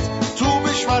האילנות, ט"ו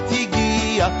בשבט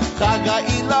הגיע חג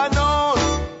האילנות.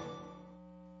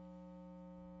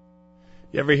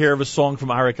 You ever hear of a song from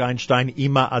Arik Einstein,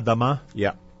 Ima Adama?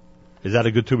 Yeah. Is that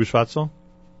a good Tu B'Shvat song?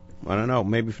 I don't know.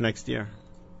 Maybe for next year.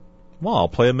 Well, I'll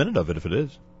play a minute of it if it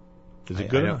is. Is it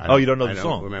good? You don't know the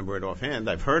song? I don't remember it offhand.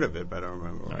 I've heard of it, but I don't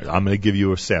remember. All right, I'm going to give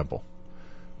you a sample.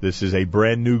 This is a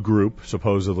brand new group,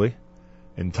 supposedly,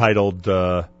 entitled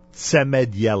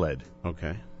Tzemed Yeled.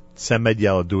 Okay. Tzemed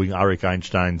Yeled doing Arik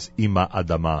Einstein's Ima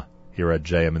Adama here at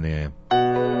JM in the AM.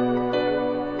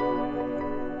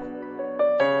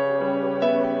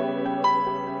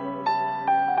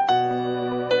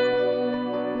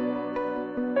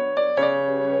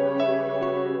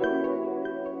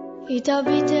 היא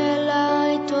תביט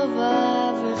אליי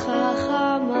טובה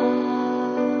וחכמה,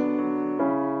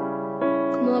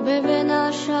 כמו בבן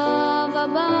השב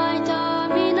הביתה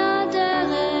מן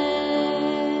הדרך,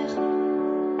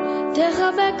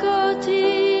 תחבק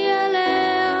אותי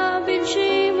אליה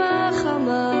בנשימה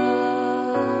חמה.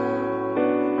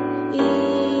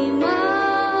 אמא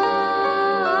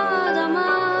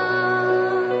אדמה,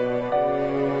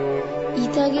 היא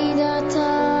תגיד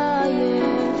אתה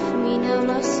עייף מן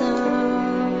המסע,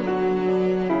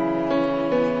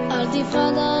 אל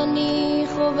תפחד אני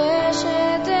חופשי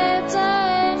לובשת את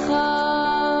צערך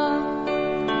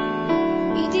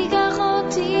היא תיקח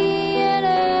אותי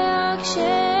אליה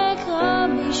כשאקרא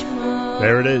בשמה.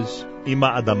 There it is.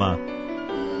 Ima Adama.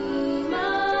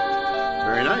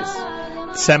 Very nice.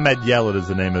 Semed Yelet is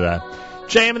the name of that.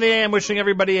 JM in the AM wishing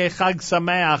everybody a Chag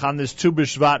Sameach on this Tu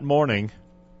B'Shvat morning.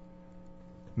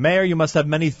 Meir, you must have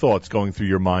many thoughts going through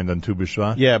your mind on Tu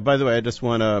B'Shvat. Yeah, by the way, I just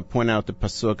want to point out the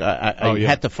pasuk. I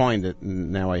had to find it,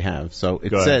 and now I have. So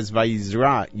it says,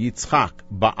 Vayizra Yitzchak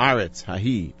ba'aretz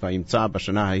hahi vayimtza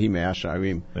b'shana hahi me'ah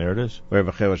sha'arim. There it is.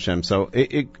 Hashem. So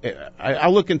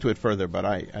I'll look into it further, but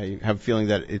I have a feeling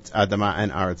that it's Adama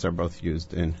and Aretz are both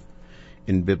used in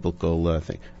biblical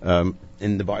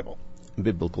in the Bible, in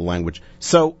biblical language.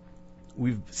 So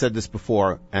we've said this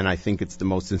before, and I think it's the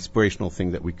most inspirational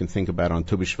thing that we can think about on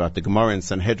Tu B'Shvat. The Gemara in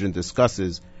Sanhedrin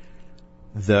discusses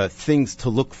the things to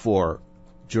look for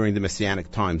during the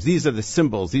Messianic times. These are the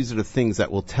symbols. These are the things that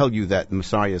will tell you that the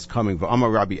Messiah is coming.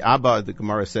 V'amar Rabbi Abba, the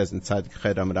Gemara says inside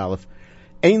Ched Amud Aleph,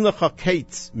 Ein lecha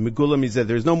kates megula mizeh.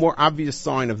 There's no more obvious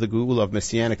sign of the Geula of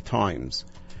Messianic times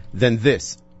than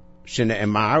this.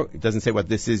 Shene'emar, it doesn't say what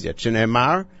this is yet.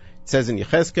 Shene'emar, it says in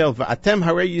Yechezkel, V'atem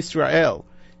harei Yisrael,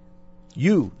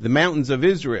 you, the mountains of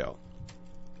Israel,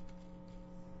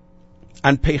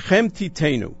 an peichem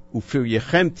titenu,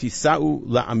 ufiryechem tisa'u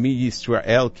la'ami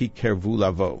Yisrael ki kervu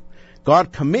lavo.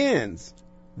 God commands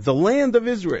the land of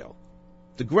Israel,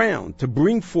 the ground, to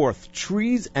bring forth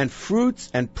trees and fruits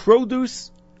and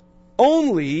produce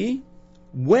only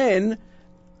when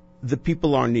the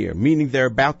people are near, meaning they're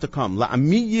about to come.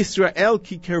 La'ami Yisrael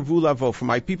ki kervu lavo. For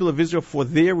my people of Israel, for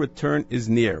their return is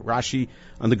near. Rashi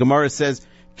on the Gemara says,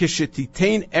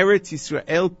 Kishetitein Eretz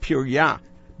Yisrael Pirya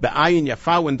Be'ayin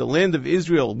Yafa, when the land of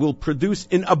Israel will produce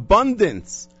in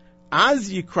abundance, Az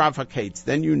Yikrav HaKetz,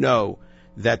 then you know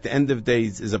that the end of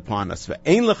days is upon us.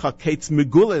 Ve'ein lecha ketz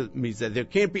megula mizeh. There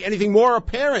can't be anything more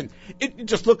apparent.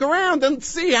 Just look around and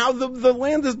see how the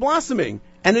land is blossoming.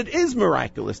 And it is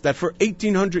miraculous that for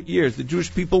 1800 years the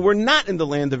Jewish people were not in the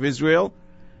land of Israel,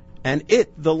 and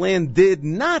the land did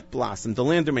not blossom. The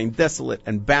land remained desolate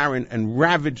and barren and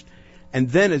ravaged. And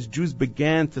then as Jews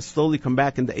began to slowly come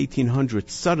back in the 1800s,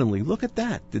 suddenly, look at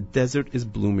that, the desert is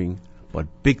blooming, but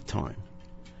big time.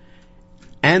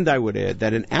 And I would add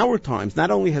that in our times, not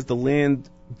only has the land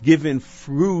given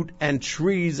fruit and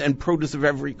trees and produce of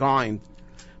every kind,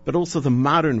 but also the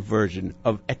modern version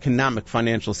of economic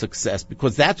financial success,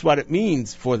 because that's what it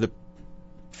means for the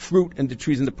fruit and the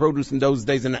trees and the produce in those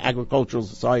days in an agricultural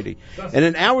society. And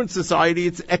in our society,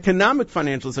 it's economic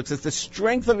financial success, the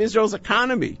strength of Israel's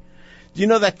economy. Do you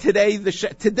know that today, the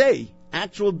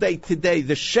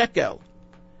shekel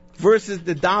versus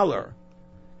the dollar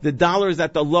is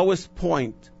at the lowest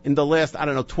point in the last,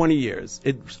 20 years.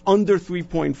 It's under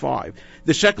 3.5.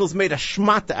 The shekel's made a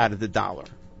shmata out of the dollar.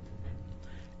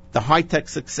 The high-tech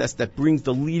success that brings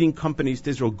the leading companies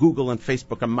to Israel, Google and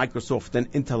Facebook and Microsoft and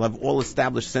Intel, have all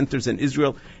established centers in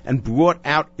Israel and bought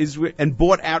out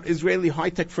Israeli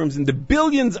high-tech firms in the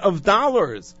billions of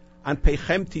dollars. On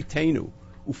peichem titenu.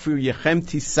 Ufiryechem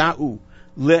tisa'u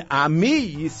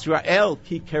le'ami Yisrael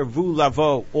ki kervu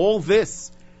lavo. All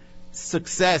this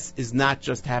success is not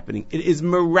just happening. It is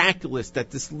miraculous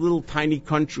that this little tiny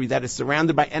country that is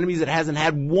surrounded by enemies, that hasn't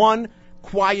had one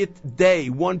quiet day,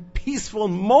 one peaceful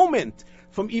moment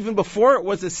from even before it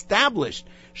was established,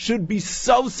 should be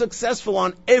so successful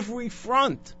on every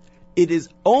front. It is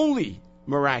only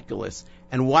miraculous.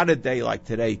 And what a day like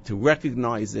today to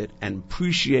recognize it and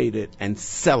appreciate it and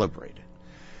celebrate it.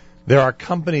 There are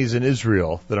companies in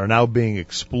Israel that are now being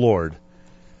explored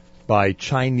by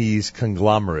Chinese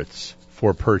conglomerates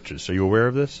for purchase. Are you aware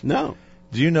of this? No.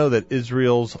 Do you know that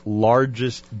Israel's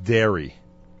largest dairy,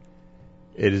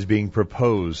 it is being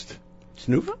proposed?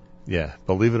 Snuva? Yeah,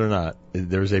 believe it or not,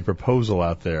 there's a proposal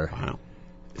out there. Wow.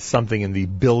 Something in the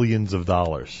billions of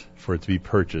dollars for it to be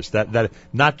purchased. That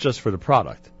not just for the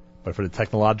product, but for the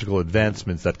technological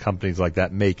advancements that companies like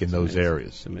that make in those areas.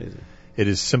 It's amazing. It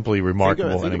is simply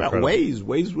remarkable think and about incredible.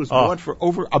 Waze was bought for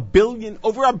over $1 billion.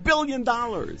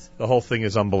 The whole thing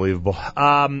is unbelievable.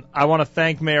 I want to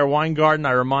thank Meir Weingarten.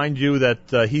 I remind you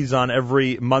that he's on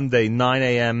every Monday, 9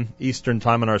 a.m. Eastern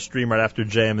Time on our stream right after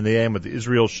JM in the AM with the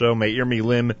Israel show. Meir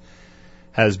Milim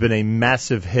has been a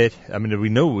massive hit. I mean, we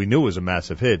knew it was a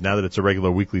massive hit. Now that it's a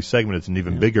regular weekly segment, it's an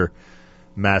even bigger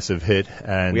massive hit.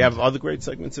 And we have other great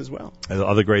segments as well.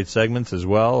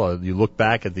 You look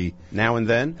back at the Now and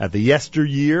Then, at the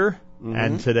yesteryear,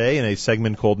 and today in a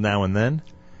segment called Now and Then.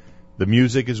 The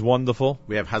music is wonderful.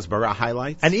 We have Hasbara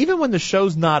highlights. And even when the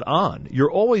show's not on,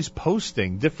 you're always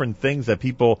posting different things that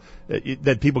people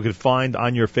could find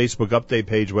on your Facebook update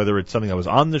page, whether it's something that was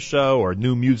on the show or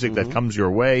new music that comes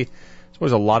your way. There's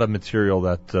always a lot of material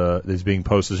that is being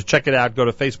posted. So check it out. Go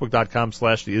to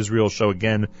Facebook.com/The Israel Show.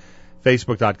 Again,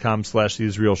 Facebook.com/The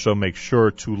Israel Show. Make sure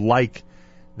to like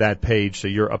that page so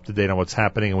you're up to date on what's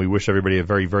happening. And we wish everybody a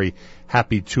very, very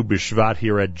happy Tu B'Shvat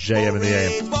here at JM in the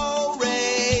AM.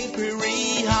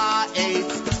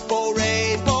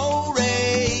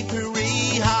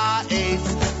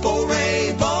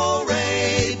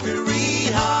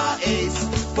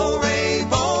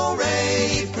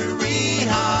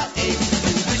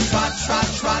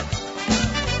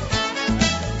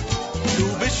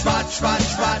 Shvat,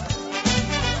 shvat.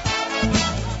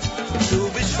 Tu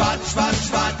b'shvat, shvat,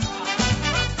 shvat.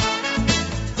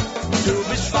 Tu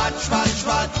b'shvat, shvat,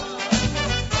 shvat.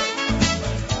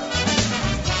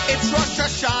 It's Rosh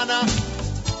Hashanah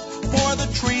for the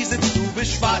trees. It's Tu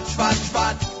b'shvat, shvat,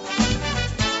 shvat.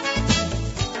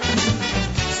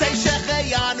 Say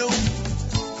Shechayanu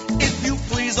if you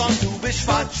please on Tu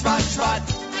b'shvat, shvat, shvat.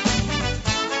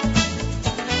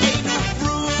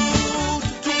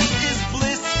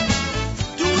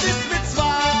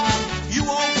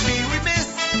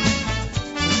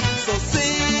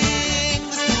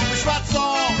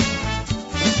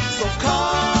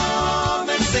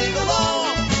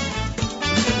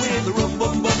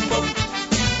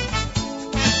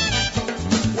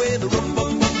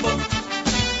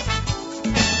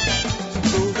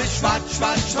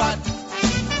 Shvat, shvat.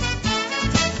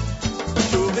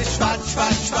 Tu b'shvat,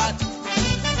 shvat, shvat.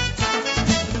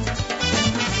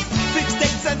 Fixed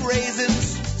dates and raisins,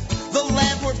 the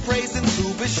land we're praising. Tu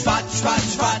b'shvat, shvat,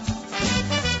 shvat.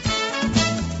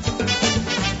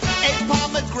 A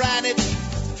pomegranate,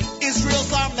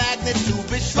 Israel's our magnet. Tu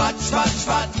b'shvat, shvat,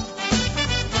 shvat.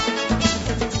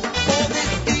 For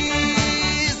this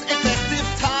is a festive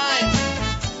time.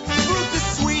 Fruit is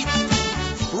sweet,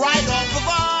 right off the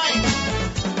vine.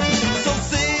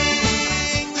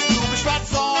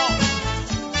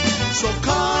 So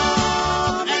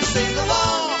come and sing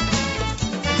along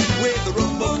with the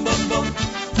rum bum bum bum,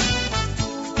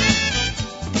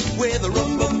 with the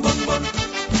rum bum bum bum.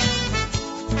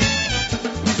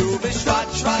 Tu b'shvat,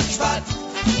 shvat, shvat.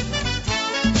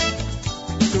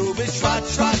 Tu b'shvat,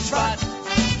 shvat, shvat.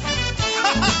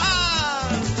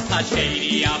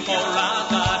 השני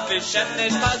הפורחת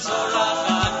ושמש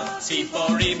בזורחת,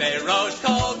 ציפורים מראש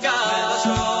כל גן.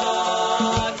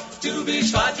 ט"ו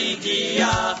בשבט הגיע,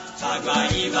 חג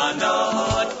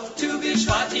באילנות. ט"ו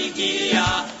בשבט הגיע,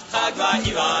 חג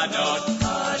באילנות.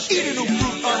 Eating a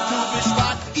fruit on Tu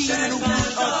b'shvat, eating a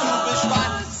fruit on Tu b'shvat.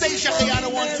 Say Shechayanu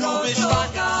on Tu b'shvat,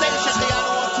 say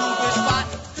Shechayanu on Tu b'shvat.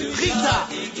 Chita,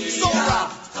 Sora,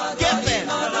 Geffen,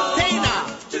 Tena,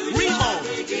 Rimon,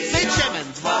 Beit Shemen,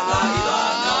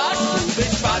 Dvash. Tu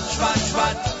b'shvat, shvat,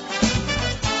 shvat.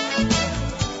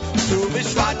 Tu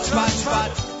b'shvat, shvat,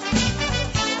 shvat.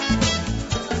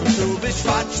 Tu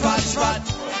b'shvat, shvat, shvat.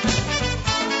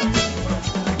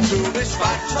 Tu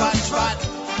b'shvat, shvat, shvat.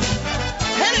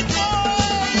 Hit it,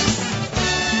 boys!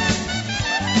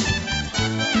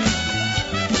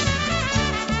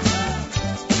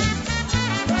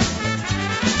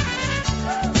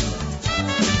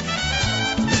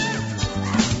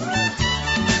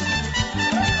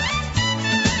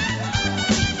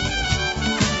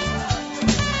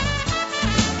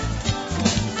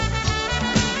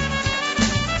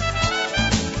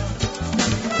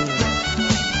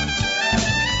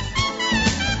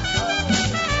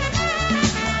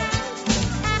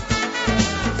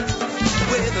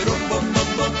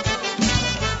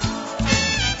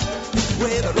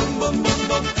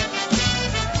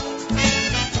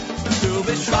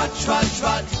 Shvat, shvat,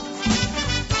 shvat.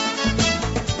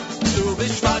 Tu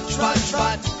b'shvat, shvat,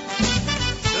 shvat.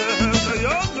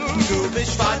 Tu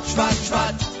b'shvat, shvat,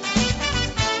 shvat.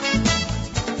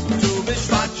 Tu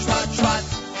b'shvat, shvat, shvat.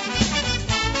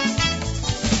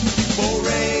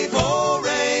 Borei,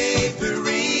 borei,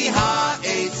 piri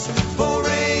ha'etz.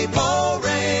 Borei,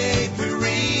 borei,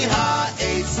 piri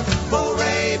ha'etz.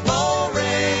 Borei,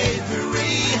 borei,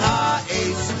 piri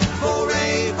ha'etz.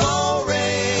 Borei,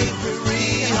 borei, piri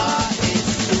ha'etz.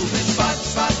 Tu b'shvat,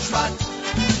 shvat, shvat.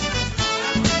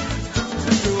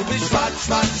 Tu b'shvat,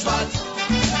 shvat, shvat.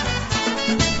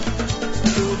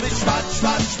 Tu b'shvat,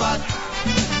 shvat, shvat.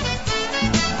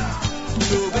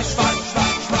 Tu b'shvat,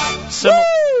 shvat, shvat.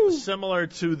 Similar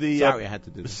to the Sorry, I had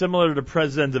to do that. Similar to the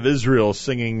president of Israel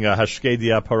singing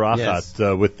Hashkedia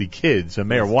Parachat with the kids, and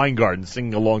Meir Weingarten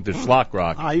singing along to Shlach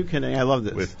Rock. Ah, you kidding? I love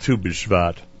this. With Tu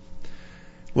B'Shvat.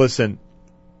 Listen.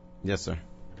 Yes, sir.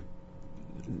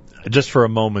 just for a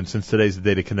moment, since today's the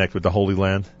day to connect with the Holy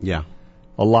Land. Yeah.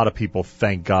 A lot of people,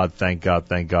 thank God,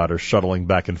 are shuttling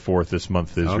back and forth this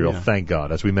month to Israel. Thank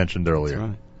God, as we mentioned earlier. That's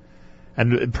right.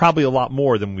 And probably a lot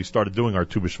more than when we started doing our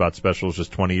Tu B'Shvat specials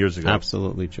just 20 years ago.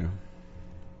 Absolutely true.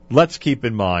 Let's keep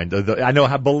in mind, I know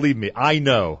how, believe me, I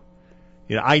know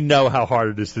how hard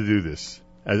it is to do this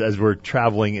as we're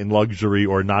traveling in luxury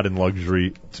or not in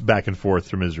luxury back and forth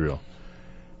from Israel.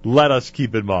 Let us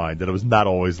keep in mind that it was not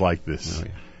always like this. Oh,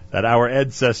 yeah. That our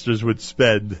ancestors would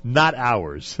spend not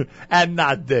hours and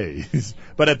not days,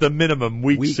 but at the minimum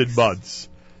weeks and months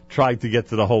trying to get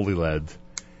to the Holy Land.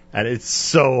 And it's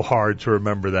so hard to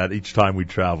remember that each time we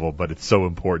travel, but it's so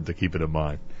important to keep it in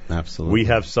mind. Absolutely. We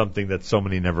have something that so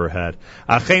many never had.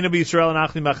 Acheinu b'Yisrael and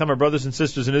Achim Machem, our brothers and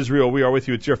sisters in Israel, we are with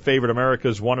you. It's your favorite,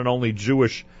 America's one and only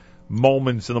Jewish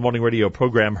Moments in the Morning radio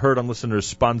program, heard on listeners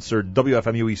sponsored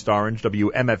WFMU East Orange,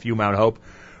 WMFU Mount Hope,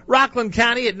 Rockland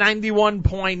County at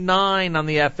 91.9 on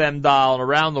the FM dial, and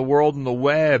around the world on the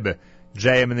web,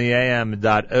 jmintheam.org.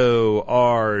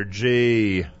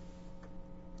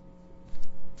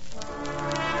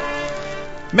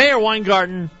 Meir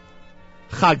Weingarten,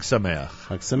 Chag Sameach.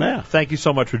 Chag Sameach. Thank you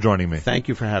so much for joining me. Thank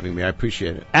you for having me. I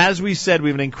appreciate it. As we said, we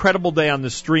have an incredible day on the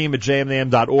stream at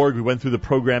jmintheam.org. We went through the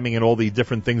programming and all the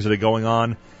different things that are going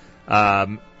on.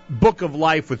 Book of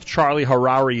Life with Charlie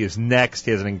Harari is next.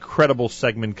 He has an incredible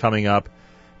segment coming up.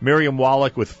 Miriam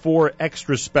Wallach with 4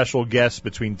 extra special guests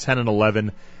between 10 and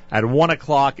 11. At 1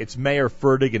 o'clock, it's Meir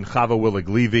Ferdig and Chava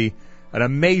Willig-Levy. An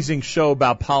amazing show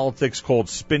about politics called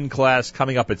Spin Class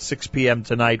coming up at 6 p.m.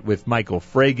 tonight with Michael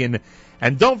Fragan.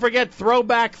 And don't forget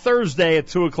Throwback Thursday at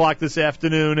 2 o'clock this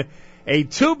afternoon. A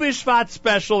Tu B'Shvat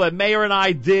special that Meir and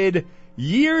I did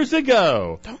years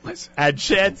ago. Don't listen. And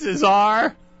chances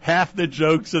are half the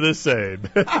jokes are the same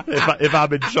if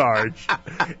I'm in charge.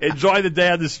 Enjoy the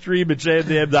day on the stream at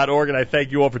jmintheam.org, and I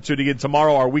thank you all for tuning in.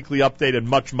 Tomorrow, our weekly update and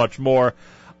much, much more.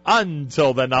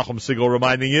 Until then, Nachum Segal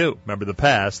reminding you, remember the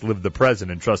past, live the present,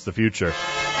 and trust the future.